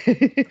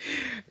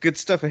 Good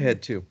stuff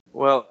ahead too.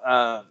 Well,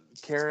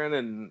 Karen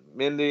and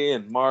Mindy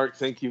and Mark,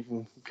 thank you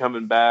for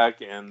coming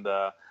back, and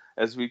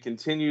as we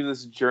continue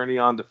this journey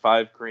on to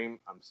 5 Cream,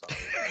 I'm sorry.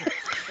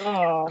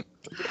 Oh.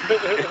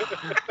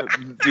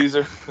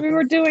 We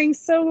were doing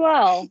so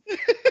well.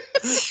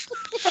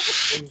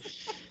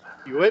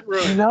 You went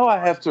ruin. You know I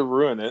have to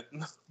ruin it.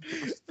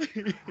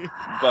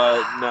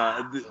 But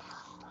no,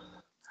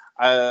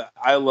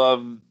 I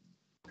love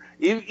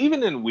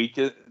even in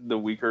the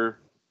weaker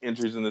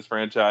entries in this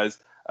franchise.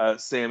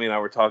 Sammy and I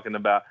were talking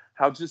about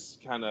how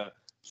just kind of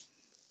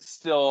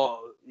still,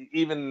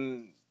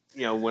 even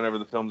whenever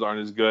the films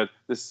aren't as good,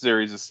 this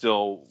series is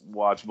still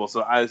watchable.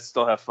 So I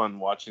still have fun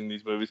watching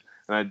these movies,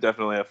 and I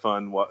definitely have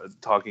fun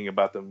talking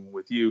about them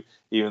with you,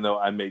 even though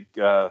I make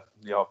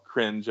y'all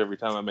cringe every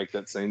time I make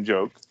that same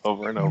joke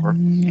over and over.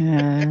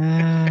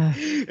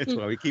 That's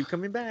why we keep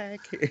coming back.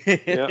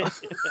 Yeah.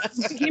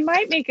 He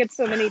might make it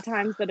so many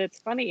times that it's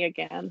funny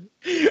again.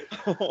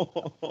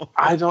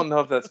 I don't know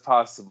if that's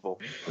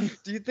possible.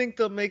 Do you think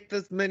they'll make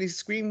this many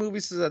Scream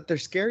movies so that they're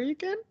scary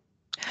again?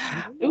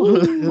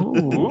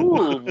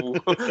 Ooh.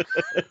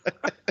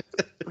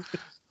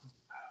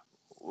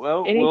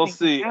 Well, Anything we'll can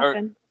see.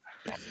 happen.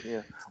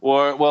 Yeah.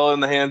 Well, in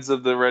the hands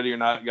of the Ready or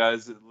Not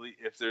guys,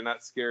 if they're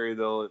not scary,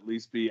 they'll at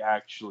least be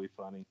actually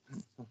funny.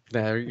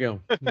 There you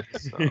go.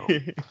 So,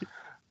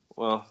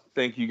 well,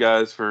 thank you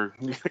guys for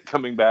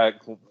coming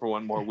back for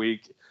one more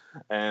week.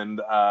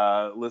 And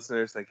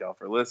listeners, thank y'all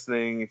for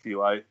listening. If you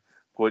like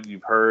what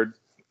you've heard,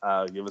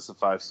 give us a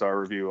 5-star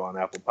review on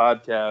Apple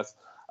Podcasts.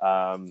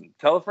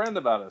 Tell a friend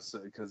about us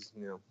because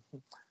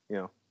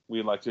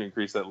we'd like to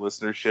increase that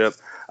listenership.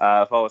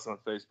 Follow us on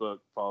Facebook.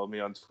 Follow me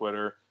on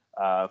Twitter.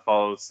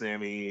 Follow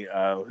Sammy,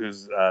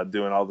 who's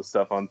doing all the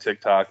stuff on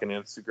TikTok and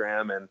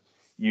Instagram and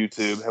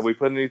YouTube. Have we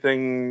put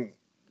anything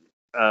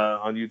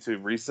on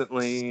YouTube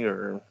recently,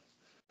 or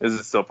is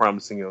it still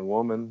Promising Young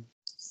Woman?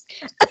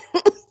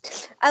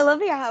 I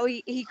love how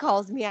he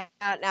calls me out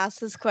and asks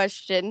this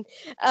question.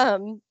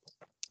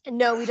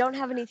 No, we don't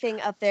have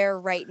anything up there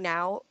right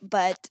now,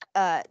 but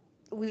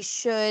we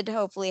should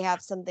hopefully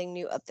have something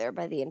new up there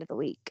by the end of the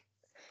week.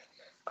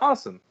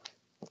 Awesome.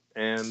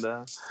 And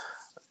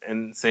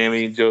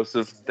Sammy,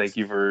 Joseph, thank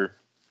you for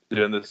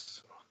doing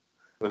this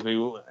with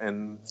me.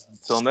 And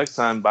until next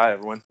time, bye,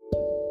 everyone.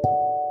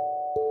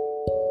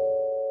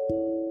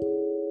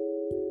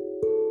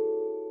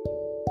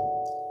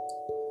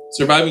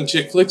 Surviving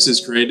Chick Flicks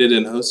is created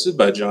and hosted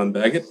by John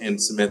Baggett and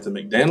Samantha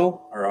McDaniel.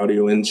 Our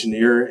audio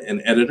engineer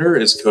and editor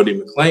is Cody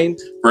McLean.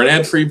 For an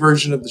ad-free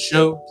version of the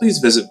show, please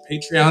visit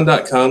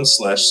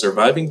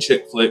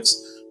patreon.com/survivingchickflicks,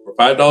 where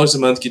 $5 a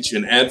month gets you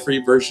an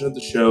ad-free version of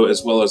the show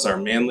as well as our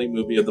manly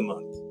movie of the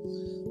month.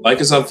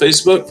 Like us on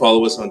Facebook,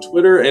 follow us on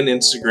Twitter and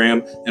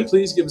Instagram, and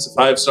please give us a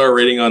 5-star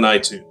rating on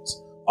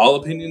iTunes. All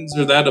opinions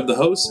are that of the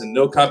hosts, and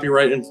no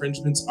copyright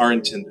infringements are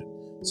intended.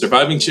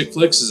 Surviving Chick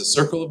Flicks is a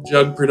Circle of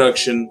Jug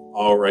production,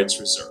 all rights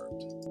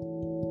reserved.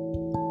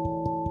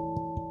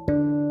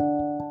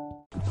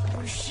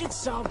 Oh shit,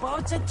 Samba,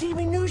 it's that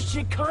TV news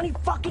chick, Connie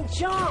fucking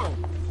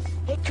Chung.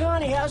 Hey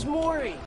Connie, how's Maury?